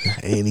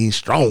 Ain't even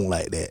strong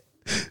like that.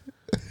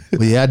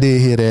 But yeah, I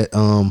did hear that.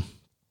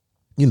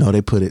 You know,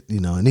 they put it, you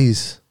know, in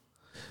these.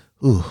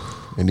 Ooh,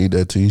 they need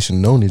that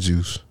Tahitian noni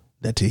juice.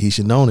 That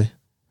Tahitian noni.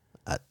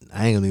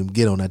 I ain't gonna even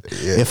get on that.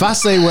 Yeah. If I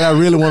say what I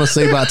really want to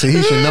say about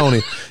Tahitian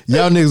noni,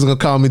 y'all niggas gonna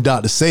call me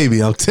Dr.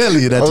 Sabi. I'm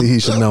telling you that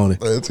Tahitian noni.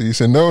 That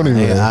Tahitian noni,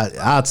 man.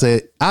 I'll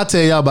tell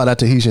y'all about that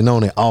Tahitian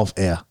noni off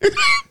air.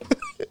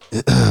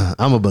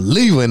 I'm a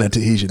believer in that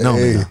Tahitian noni.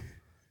 Hey.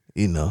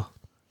 You know,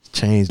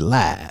 changed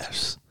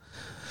lives.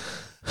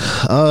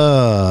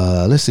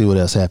 Let's see what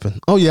else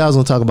happened. Oh yeah, I was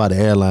gonna talk about the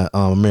airline,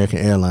 American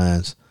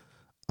Airlines.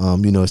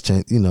 You know, it's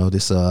changed. You know,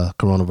 this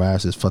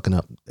coronavirus is fucking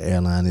up the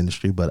airline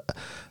industry. But I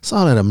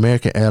saw that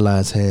American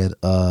Airlines had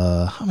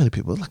how many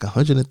people? Like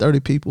 130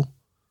 people.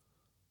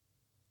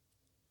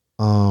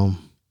 Oh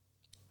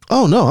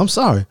no, I'm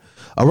sorry.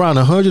 Around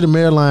 100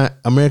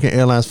 American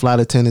Airlines flight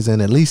attendants and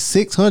at least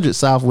 600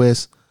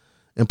 Southwest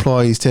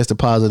employees tested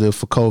positive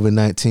for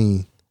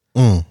COVID-19,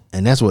 and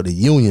that's what the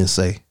unions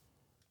say.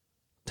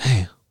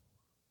 Damn.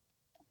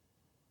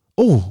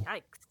 Oh.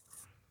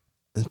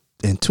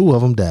 And 2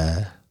 of them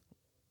died.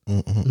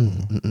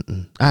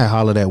 I had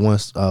hollered at one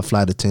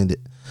flight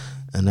attendant,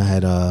 and I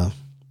had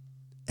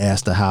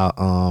asked her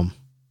how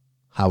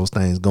was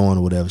things going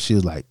or whatever. She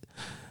was like,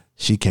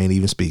 she can't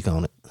even speak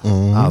on it.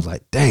 I was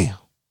like, damn.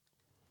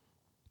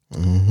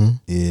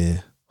 Yeah.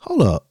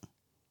 Hold up.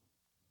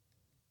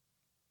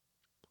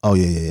 Oh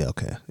yeah,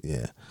 okay,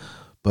 yeah.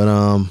 But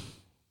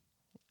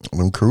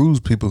Them cruise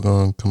people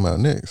gonna come out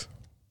next.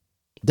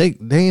 they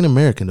ain't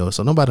American though,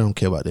 so nobody don't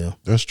care about them.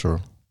 That's true.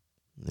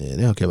 Yeah,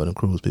 they don't care about them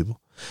cruise people.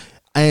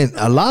 And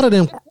a lot of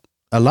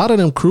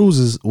them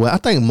cruises, well, I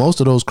think most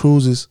of those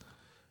cruises,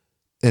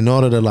 in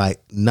order to like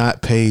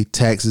not pay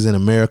taxes in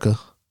America,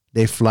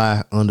 they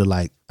fly under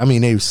like, I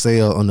mean, they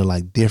sail under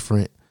like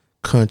different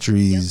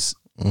countries'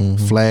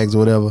 flags or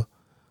whatever.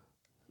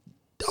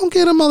 Don't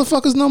give them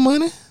motherfuckers no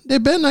money. They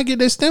better not get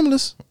their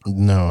stimulus.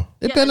 No.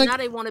 They Yeah, better and not,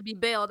 now they want to be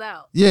bailed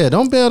out. yeah,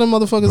 don't bail them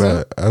motherfuckers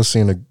out. But I've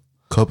seen a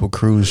couple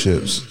cruise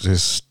ships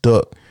just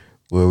stuck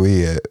where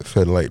we at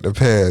for like the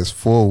past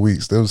 4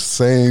 weeks. Those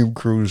same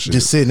cruise ships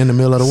Just sitting in the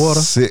middle of the water.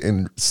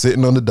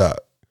 sitting on the dock.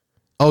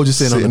 Oh, just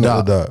sitting on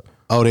the dock.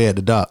 Oh, they at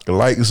the dock. The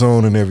lights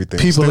on and everything.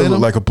 People Still in look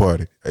them? like a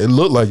party. It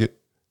looked like it.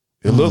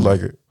 It looked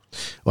like it.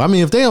 Well, I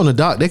mean, if they on the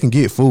dock, they can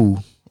get food.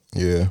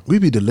 Yeah. We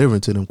be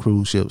delivering to them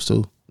cruise ships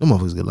too. Them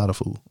motherfuckers get a lot of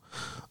food.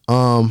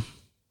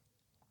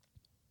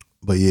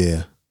 But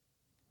yeah,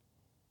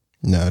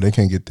 Nah, they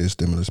can't get this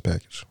stimulus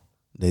package.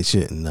 they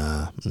shouldn't.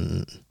 Nah,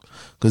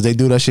 because they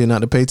do that shit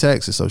not to pay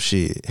taxes. So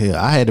shit, hell,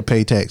 I had to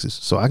pay taxes,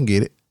 so I can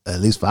get it at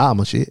least file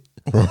my shit.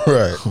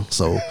 Right.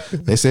 So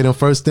they say them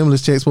first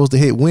stimulus checks supposed to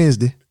hit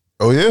Wednesday.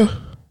 Oh yeah?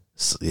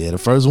 So, yeah, the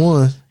first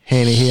one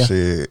handed here.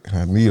 Shit.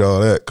 I need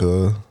all that,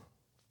 cuz.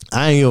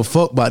 I ain't give a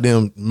fuck about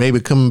them maybe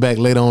coming back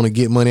later on and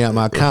get money out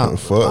my account.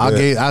 Fuck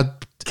that.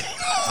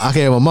 I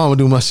had my mama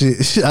do my shit.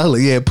 I was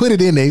like, yeah, put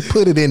it in there.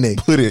 Put it in there.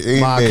 Put it in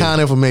my there.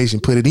 account information.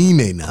 Put it in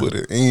there now. Put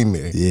it in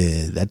there.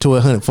 Yeah, that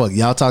 1200. Fuck,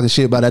 y'all talking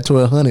shit about that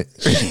 1200.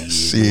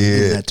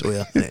 Shit. That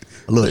 1200.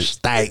 A little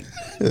stank.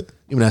 Give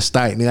me that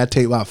stank. Nigga, I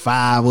take about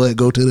 5 what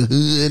go to the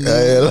hood.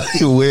 Hey,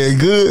 like, wear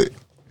good.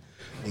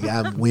 Nigga,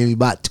 I win me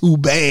about 2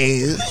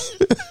 bands.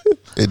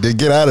 And then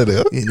get out of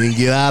there. And then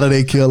get out of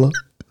there, killer.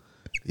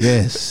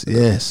 Yes,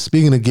 yes.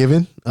 Speaking of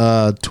giving,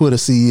 Twitter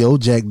CEO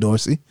Jack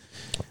Dorsey,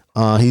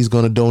 he's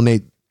gonna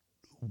donate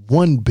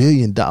 $1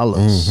 billion.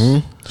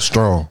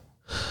 Strong.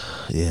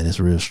 Yeah, that's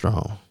real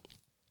strong.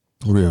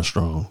 Real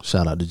strong.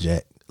 Shout out to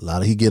Jack.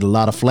 He get a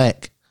lot of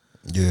flack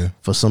Yeah.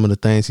 for some of the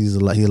things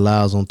he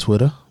allows on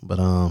Twitter.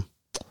 But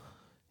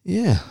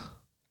yeah.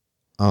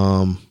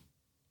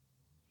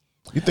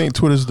 You think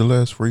Twitter's the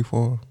last free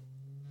form?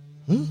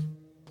 What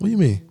do you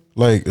mean?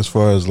 Like, as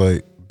far as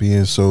like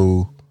being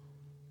so,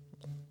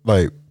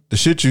 like the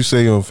shit you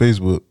say on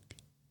Facebook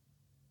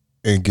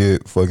and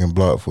get fucking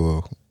blocked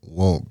for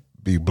won't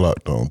be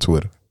blocked on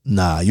Twitter.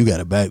 Nah, you got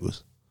it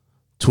backwards.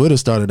 Twitter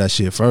started that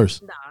shit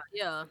first. Nah,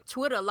 yeah.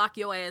 Twitter lock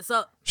your ass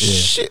up.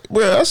 Shit,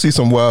 well, I see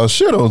some wild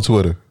shit on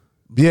Twitter.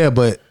 Yeah,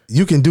 but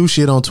you can do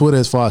shit on Twitter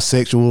as far as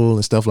sexual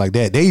and stuff like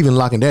that. They even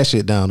locking that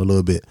shit down a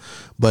little bit.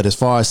 But as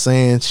far as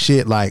saying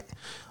shit like,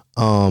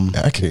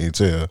 I can't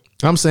tell.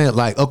 I'm saying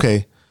like,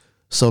 okay,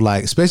 so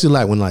like, especially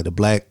like when like the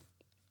black,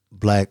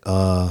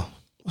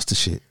 what's the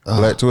shit?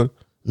 Black Twitter?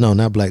 No,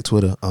 not Black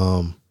Twitter.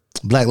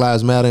 Black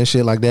Lives Matter and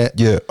shit like that.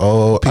 Yeah.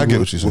 Oh, I People- get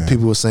what you're saying. when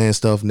people were saying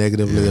stuff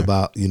negatively Yeah.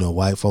 about,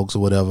 white folks or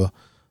whatever,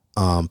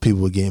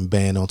 people were getting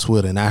banned on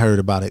Twitter. And I heard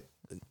about it,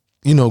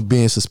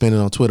 being suspended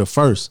on Twitter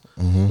first.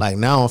 Mm-hmm. Like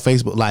now on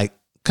Facebook, like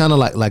kind of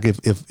like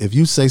if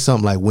you say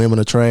something like women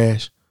are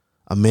trash,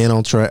 or men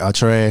are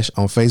trash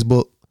on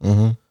Facebook,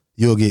 Mm-hmm.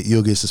 you'll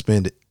get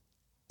suspended.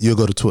 You'll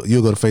go to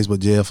Facebook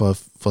jail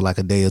for like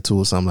a day or two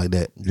or something like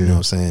that. You know what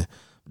I'm saying?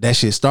 That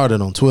shit started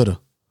on Twitter.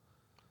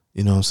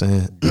 You know what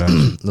I'm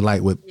saying?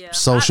 Like with Yeah.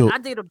 social. I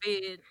did a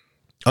bid.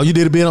 Oh, you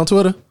did a bid on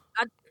Twitter?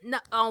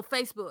 On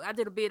Facebook. I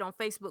did a bid on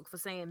Facebook for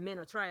saying men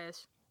are trash.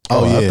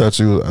 Oh, yeah. I thought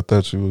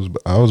you was.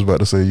 I was about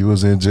to say you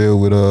was in jail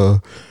with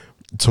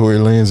Tory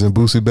Lanez and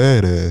Boosie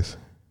Badass.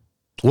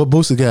 What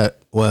Boosie got?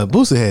 Well,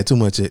 Boosie had too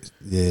much.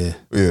 Yeah.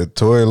 Yeah,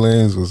 Tory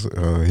Lanez was.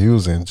 He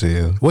was in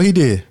jail. What he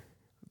did?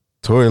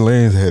 Tory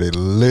Lanez had it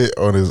lit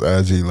on his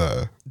IG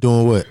live.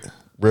 Doing what?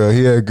 Bro,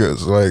 he had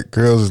girls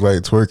was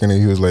like twerking,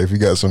 and he was like, if you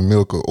got some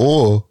milk or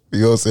oil,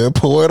 you know what I'm saying,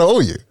 pour it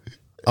on you.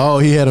 Oh,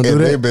 he had him do And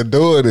that? they've been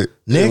doing it.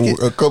 Naked?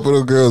 And a couple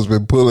of girls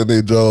been pulling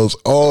their jaws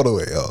all the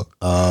way out,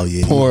 Oh,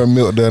 yeah. pouring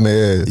milk down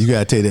their ass. You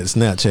got to take that to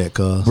Snapchat,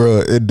 cuz.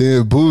 Bro, and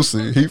then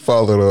Boosie, he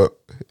followed up,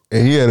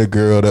 and he had a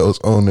girl that was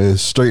on there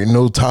straight,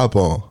 no top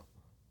on.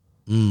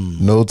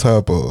 No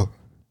top on.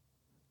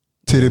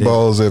 Titty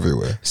balls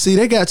everywhere. See,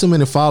 they got too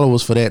many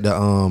followers for that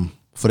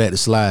to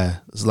slide.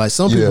 It's like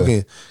some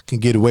people can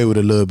get away with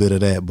a little bit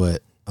of that,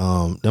 but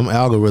them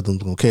algorithms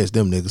gonna catch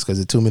them niggas because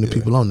there's too many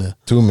people on there.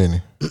 Too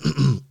many.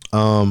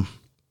 I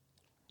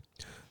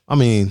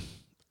mean,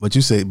 but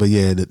you say, but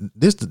yeah,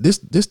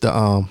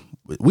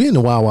 we in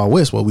the Wild Wild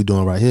West. What we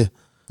doing right here?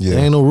 Yeah.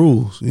 There ain't no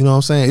rules. You know what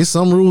I'm saying? It's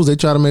some rules. They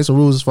try to make some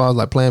rules as far as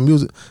like playing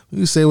music.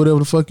 You say whatever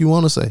the fuck you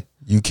want to say.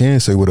 You can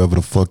say whatever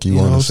the fuck you You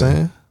know want what to I'm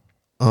say.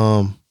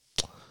 saying?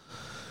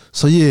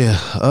 So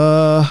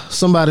yeah,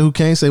 somebody who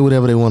can't say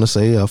whatever they want to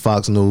say,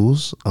 Fox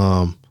News,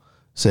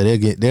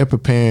 said they're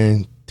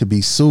preparing to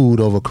be sued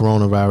over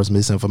coronavirus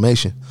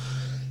misinformation.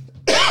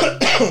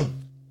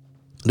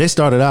 they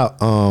started out,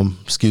 downplaying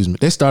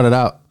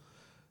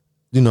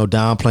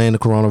the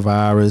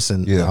coronavirus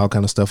and all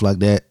kind of stuff like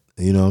that.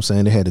 You know what I'm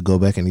saying? They had to go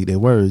back and eat their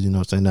words, you know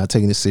what I'm saying? Not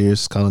taking it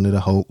serious, calling it a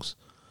hoax.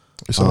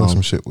 It's on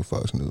some shit with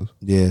Fox News.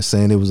 Yeah,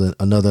 saying it was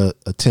another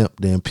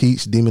attempt to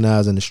impeach,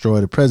 demonize, and destroy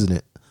the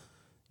president.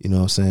 You know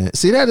what I'm saying?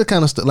 See, that's the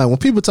kind of stuff, like when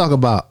people talk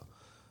about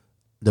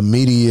the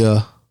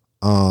media,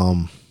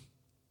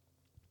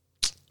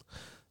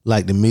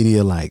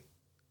 like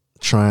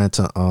trying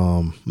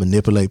to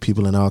manipulate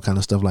people and all kind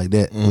of stuff like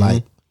that.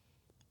 Like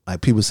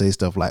people say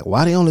stuff like,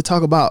 why they only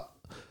talk about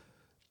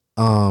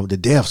the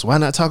deaths? Why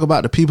not talk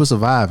about the people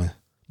surviving?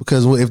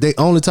 Because if they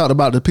only talked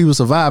about the people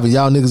surviving,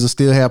 y'all niggas will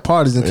still have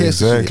parties and catch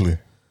Exactly. shit.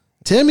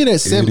 Tell me that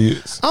 7.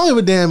 Idiots. I don't give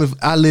a damn if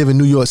I live in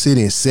New York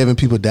City and 7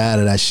 people died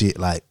of that shit.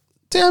 Like,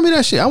 tell me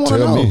that shit. I want to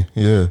know. Tell me.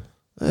 Yeah.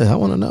 Yeah, I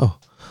want to know.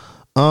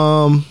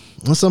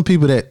 Some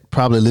people that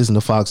probably listen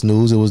to Fox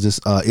News, it was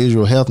this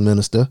Israel health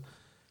minister.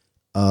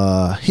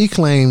 He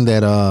claimed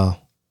that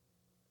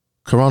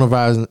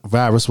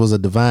coronavirus was a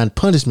divine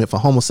punishment for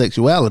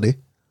homosexuality.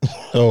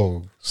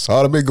 Oh,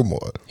 Sodom and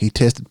Gomorrah. He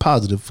tested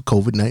positive for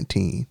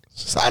COVID-19.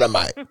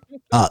 Sodomite.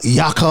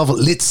 Yaakov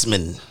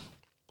Litzman.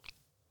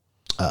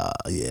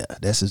 Yeah,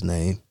 that's his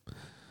name.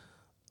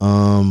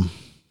 Don't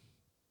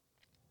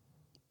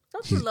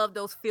you love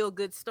those feel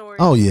good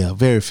stories? Oh yeah,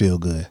 very feel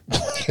good.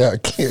 I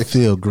can't.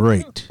 Feel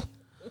great.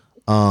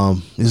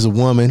 There's a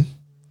woman,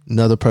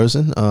 another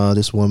person.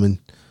 This woman,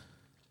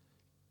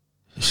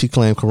 she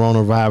claimed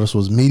coronavirus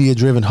was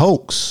media-driven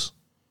hoax.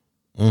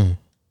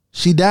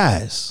 She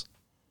dies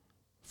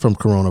from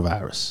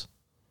coronavirus.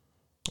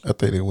 I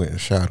think they went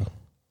and shot him.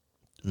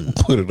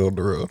 Put it on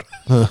the road.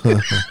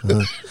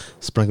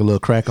 Sprinkle a little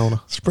crack on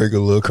her. Sprinkle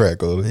a little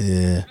crack on it.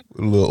 Yeah.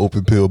 With a little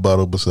open pill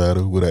bottle beside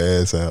her with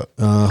her ass out.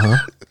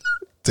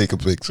 Take a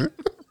picture.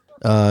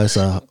 It's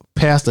a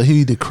pastor.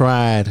 He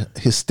decried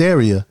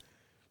hysteria.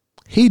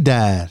 He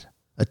died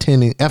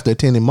after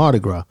attending Mardi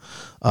Gras.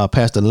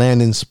 Pastor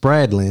Landon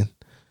Spradlin.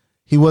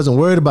 He wasn't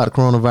worried about the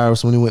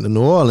coronavirus when he went to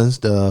New Orleans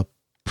to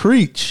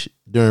preach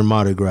during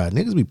Mardi Gras.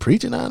 Niggas be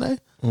preaching out there.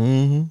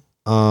 A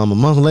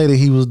month later,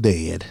 he was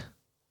dead.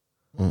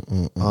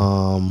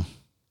 Damn,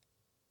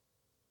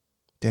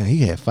 he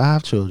had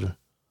 5 children.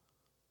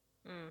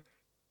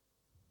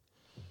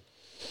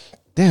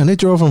 Damn, they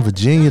drove from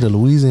Virginia to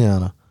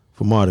Louisiana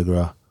for Mardi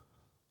Gras.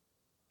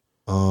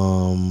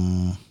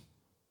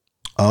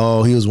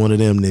 Oh, he was one of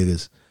them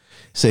niggas.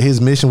 Said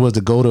his mission was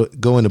to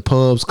go into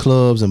pubs,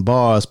 clubs, and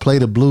bars, play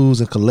the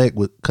blues, and connect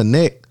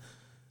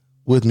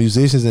with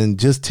musicians, and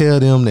just tell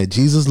them that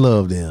Jesus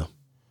loved them.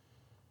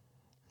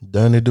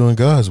 Down there doing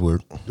God's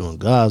work. Doing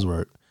God's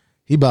work.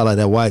 He about like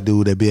that white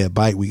dude that be at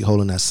Bike Week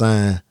holding that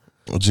sign.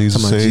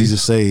 Jesus saves.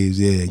 Jesus saves.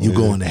 Yeah, you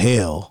going to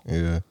hell.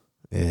 Yeah.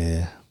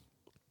 Yeah.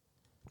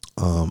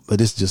 But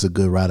it's just a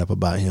good write up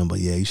about him. But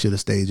yeah, you should have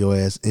stayed your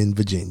ass in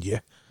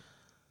Virginia.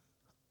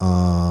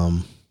 Let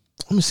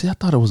me see. I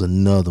thought it was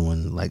another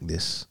one like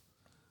this.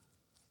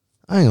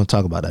 I ain't gonna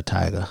talk about that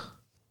tiger.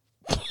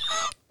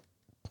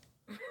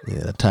 Yeah,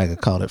 that tiger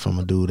caught it from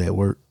a dude at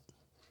work.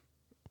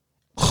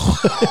 He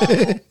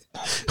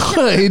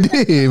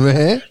did,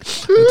 man.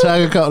 The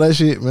tiger caught that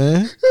shit,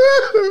 man.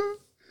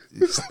 I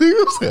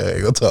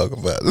ain't gonna talk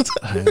about it.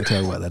 I ain't gonna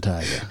talk about that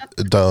tiger.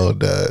 The dog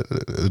died.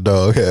 The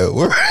dog had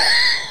work.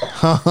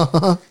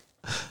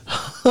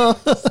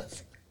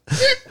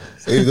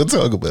 Ain't gonna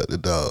talk about the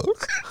dog.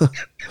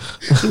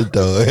 The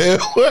dog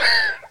had work.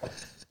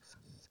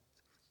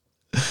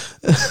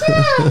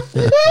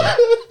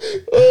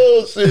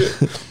 Oh shit.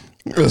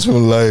 That's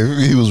from life.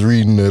 He was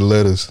reading their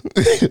letters.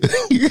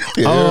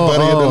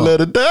 Everybody in the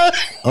letter died.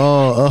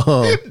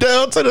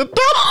 Down to the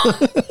dog.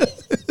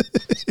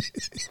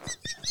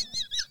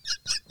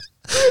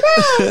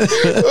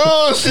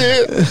 Oh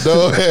shit!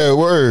 Dog had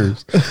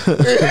words.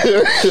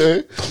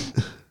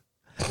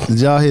 Did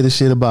y'all hear the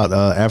shit about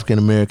African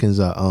Americans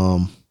are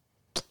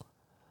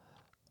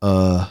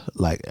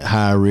like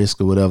high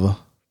risk or whatever?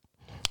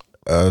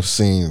 I've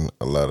seen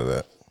a lot of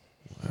that.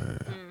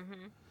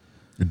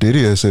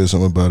 Diddy had said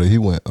something about it. He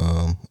went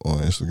on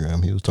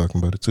Instagram. He was talking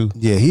about it too.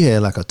 Yeah, he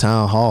had like a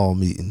town hall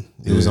meeting.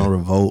 It was on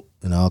Revolt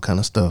and all kind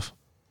of stuff.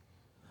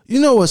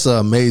 You know what's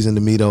amazing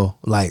to me though?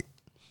 Like,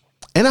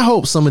 and I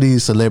hope some of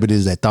these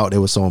celebrities that thought they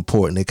were so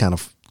important, they kind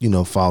of,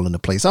 fall into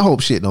place. I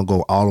hope shit don't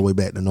go all the way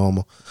back to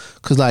normal.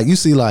 Cause like you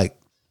see like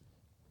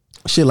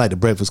shit like the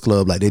Breakfast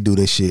Club, like they do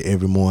this shit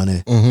every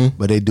morning,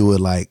 but they do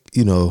it like,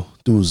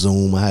 through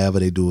Zoom or however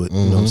they do it.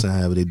 You know what I'm saying?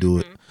 However they do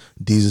it.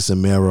 Jesus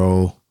and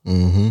Mero,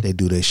 they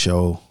do their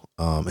show.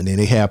 And then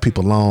they have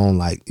people on,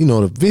 like,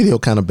 the video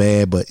kind of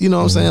bad, but you know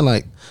what I'm saying?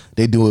 Like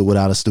they do it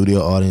without a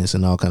studio audience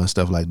and all kind of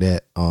stuff like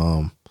that.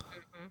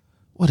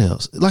 What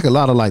else? Like a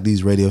lot of like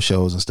these radio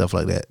shows and stuff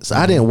like that. So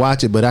I didn't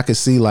watch it, but I could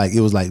see like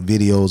it was like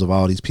videos of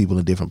all these people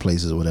in different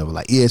places or whatever.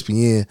 Like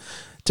ESPN,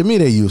 to me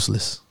they're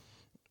useless.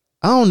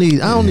 I don't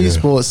need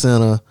Sports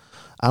Center.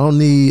 I don't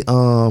need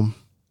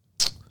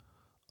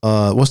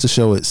what's the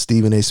show with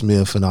Stephen A.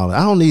 Smith and all that.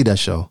 I don't need that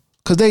show.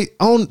 Cause this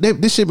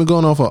shit been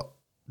going on for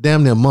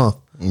damn near a month.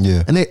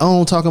 Yeah. And they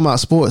own talking about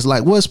sports.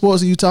 Like, what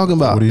sports are you talking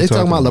about? What are you They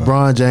talking talking about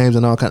about? LeBron James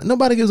and all kind.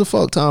 Nobody gives a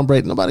fuck. Tom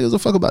Brady. Nobody gives a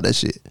fuck about that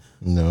shit.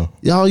 No.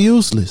 Y'all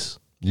useless.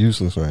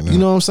 Useless right now. You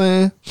know what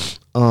I'm saying?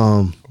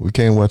 We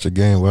can't watch a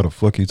game. Why the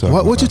fuck you talking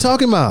about? What you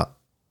talking about?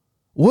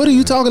 What are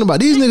you talking about?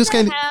 These niggas Didn't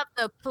can't. they have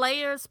the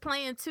players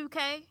playing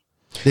 2K?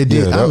 They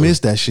did. Yeah, I that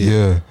missed that shit.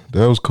 Yeah,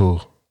 that was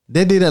cool.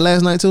 They did that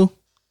last night too.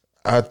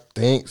 I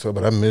think so,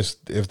 but I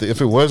missed.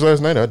 If it was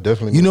last night, I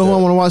definitely. You know who I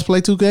missed want to watch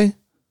play 2K? that.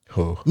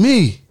 Who?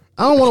 Me.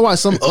 I don't want to watch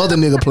some other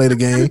nigga play the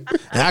game.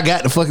 And I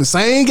got the fucking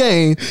same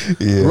game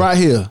Yeah. right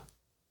here.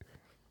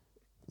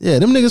 Yeah,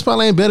 them niggas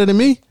probably ain't better than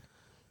me.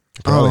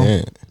 Probably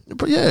ain't.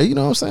 But yeah, you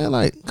know what I'm saying?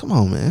 Like, come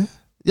on, man.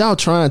 Y'all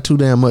trying too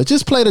damn much.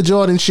 Just play the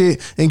Jordan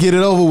shit and get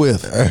it over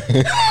with.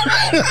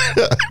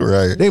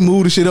 Right. They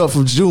moved the shit up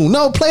from June.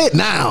 No, play it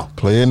now.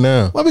 Play it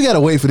now. Why we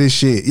gotta wait for this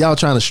shit? Y'all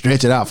trying to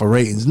stretch it out for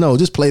ratings. No,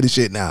 just play the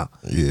shit now.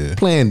 Yeah.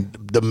 Playing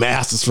the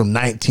Masters from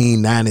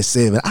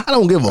 1997. I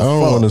don't give a I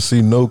don't fuck. want to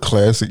see no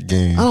classic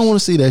games. I don't want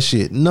to see that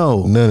shit.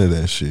 No. None of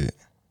that shit.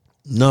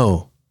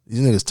 No. These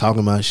niggas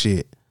talking about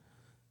shit.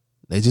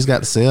 They just got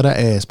to sell their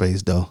ass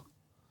space though.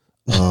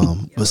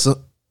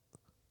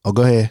 But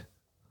go ahead.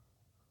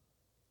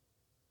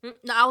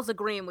 No, I was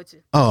agreeing with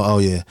you. Oh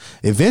yeah.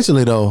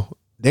 Eventually though,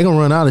 they gonna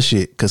run out of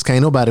shit because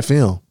can't nobody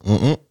film.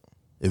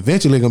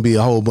 Eventually gonna be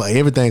a whole bunch.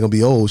 Everything gonna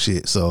be old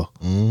shit. So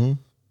only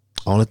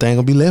thing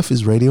gonna be left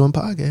is radio and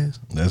podcast.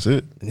 That's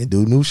it. And they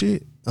do new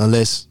shit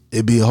unless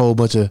it be a whole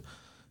bunch of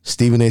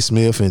Stephen A.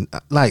 Smith and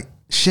like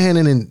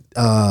Shannon and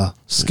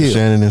Skip.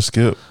 Shannon and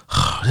Skip.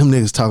 Them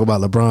niggas talk about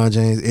LeBron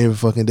James every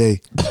fucking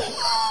day.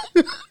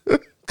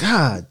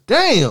 God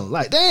damn.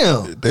 Like,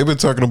 damn. They've been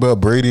talking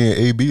about Brady and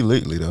AB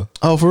lately, though.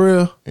 Oh, for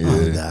real? Yeah.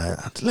 Oh,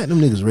 God. Let them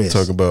niggas rest.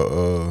 Talking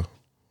about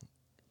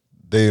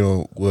they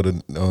don't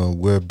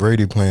where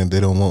Brady playing, they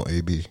don't want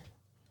AB.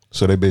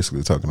 So they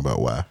basically talking about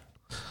why.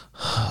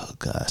 Oh,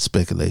 God.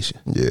 Speculation.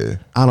 Yeah.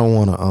 I don't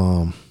want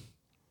to,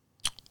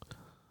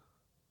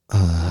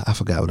 I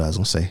forgot what I was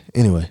going to say.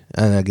 Anyway,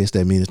 I guess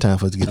that means it's time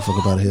for us to get the fuck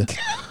up out of here.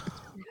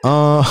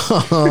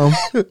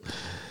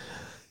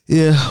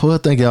 Yeah, well,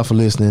 thank y'all for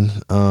listening.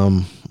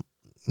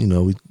 You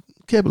know, we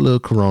kept a little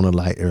Corona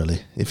light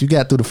early. If you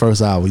got through the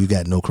first hour, you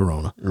got no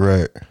Corona.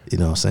 Right. You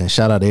know what I'm saying?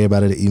 Shout out to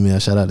everybody that email.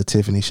 Shout out to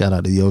Tiffany. Shout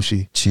out to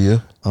Yoshi.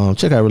 Cheer.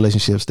 Check out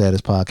Relationship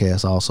Status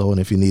Podcast also. And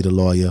if you need a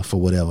lawyer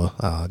for whatever,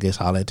 I guess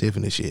holler at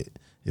Tiffany shit.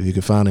 If you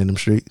can find her in them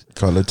streets.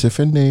 Call her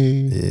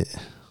Tiffany. Yeah.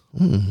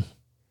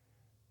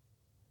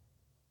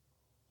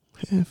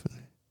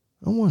 Tiffany.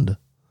 I wonder.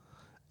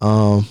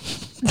 I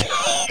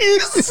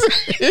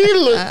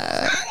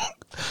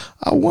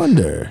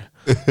wonder.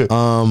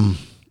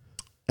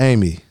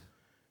 Amy.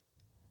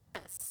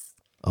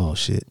 Oh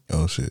shit.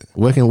 Oh shit.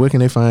 Where can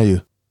they find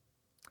you?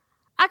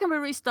 I can be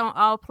reached on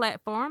all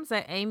platforms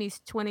at Amy's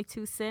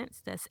 22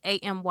 cents. That's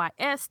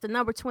AMYS, the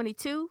number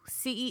 22,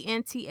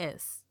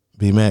 CENTS.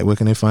 B Mac, where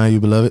can they find you,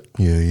 beloved?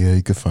 Yeah.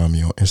 You can find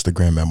me on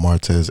Instagram at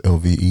Martez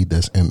LVE.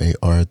 That's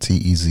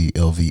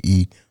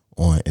MARTEZLVE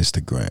on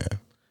Instagram.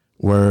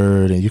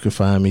 Word, and you can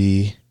find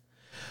me.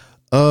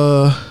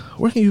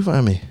 Where can you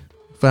find me?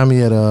 Find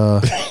me at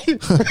I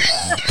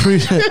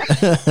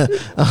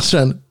was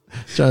trying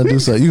to do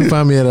something. You can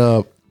find me at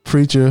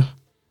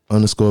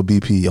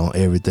preacher_BP on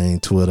everything,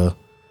 Twitter,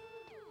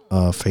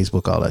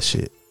 Facebook, all that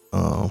shit.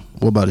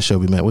 What about the show,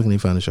 B Mac? Where can they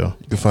find the show?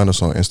 You can find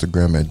us on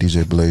Instagram at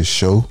DJ Blaze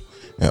Show.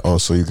 And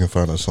also you can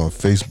find us on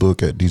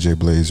Facebook at DJ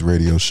Blaze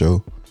Radio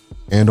Show.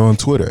 And on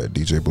Twitter at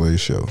DJ Blaze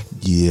Show.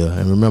 Yeah,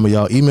 and remember,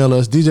 y'all, email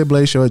us,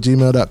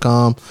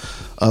 djblazeshow@gmail.com.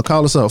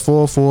 Call us up,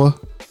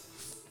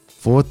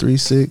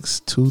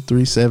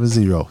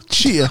 444-336-2370.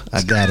 Cheer.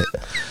 I got it.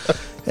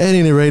 At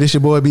any rate, it's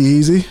your boy, Be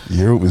Easy.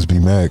 Yeah, it was B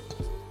Mac.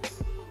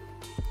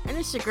 And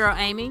it's your girl,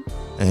 Amy.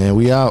 And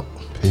we out.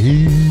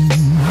 Peace.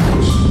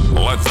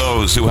 Let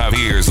those who have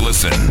ears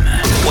listen.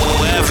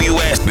 Wherever you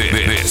at,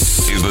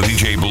 this is the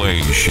DJ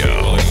Blaze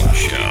Show.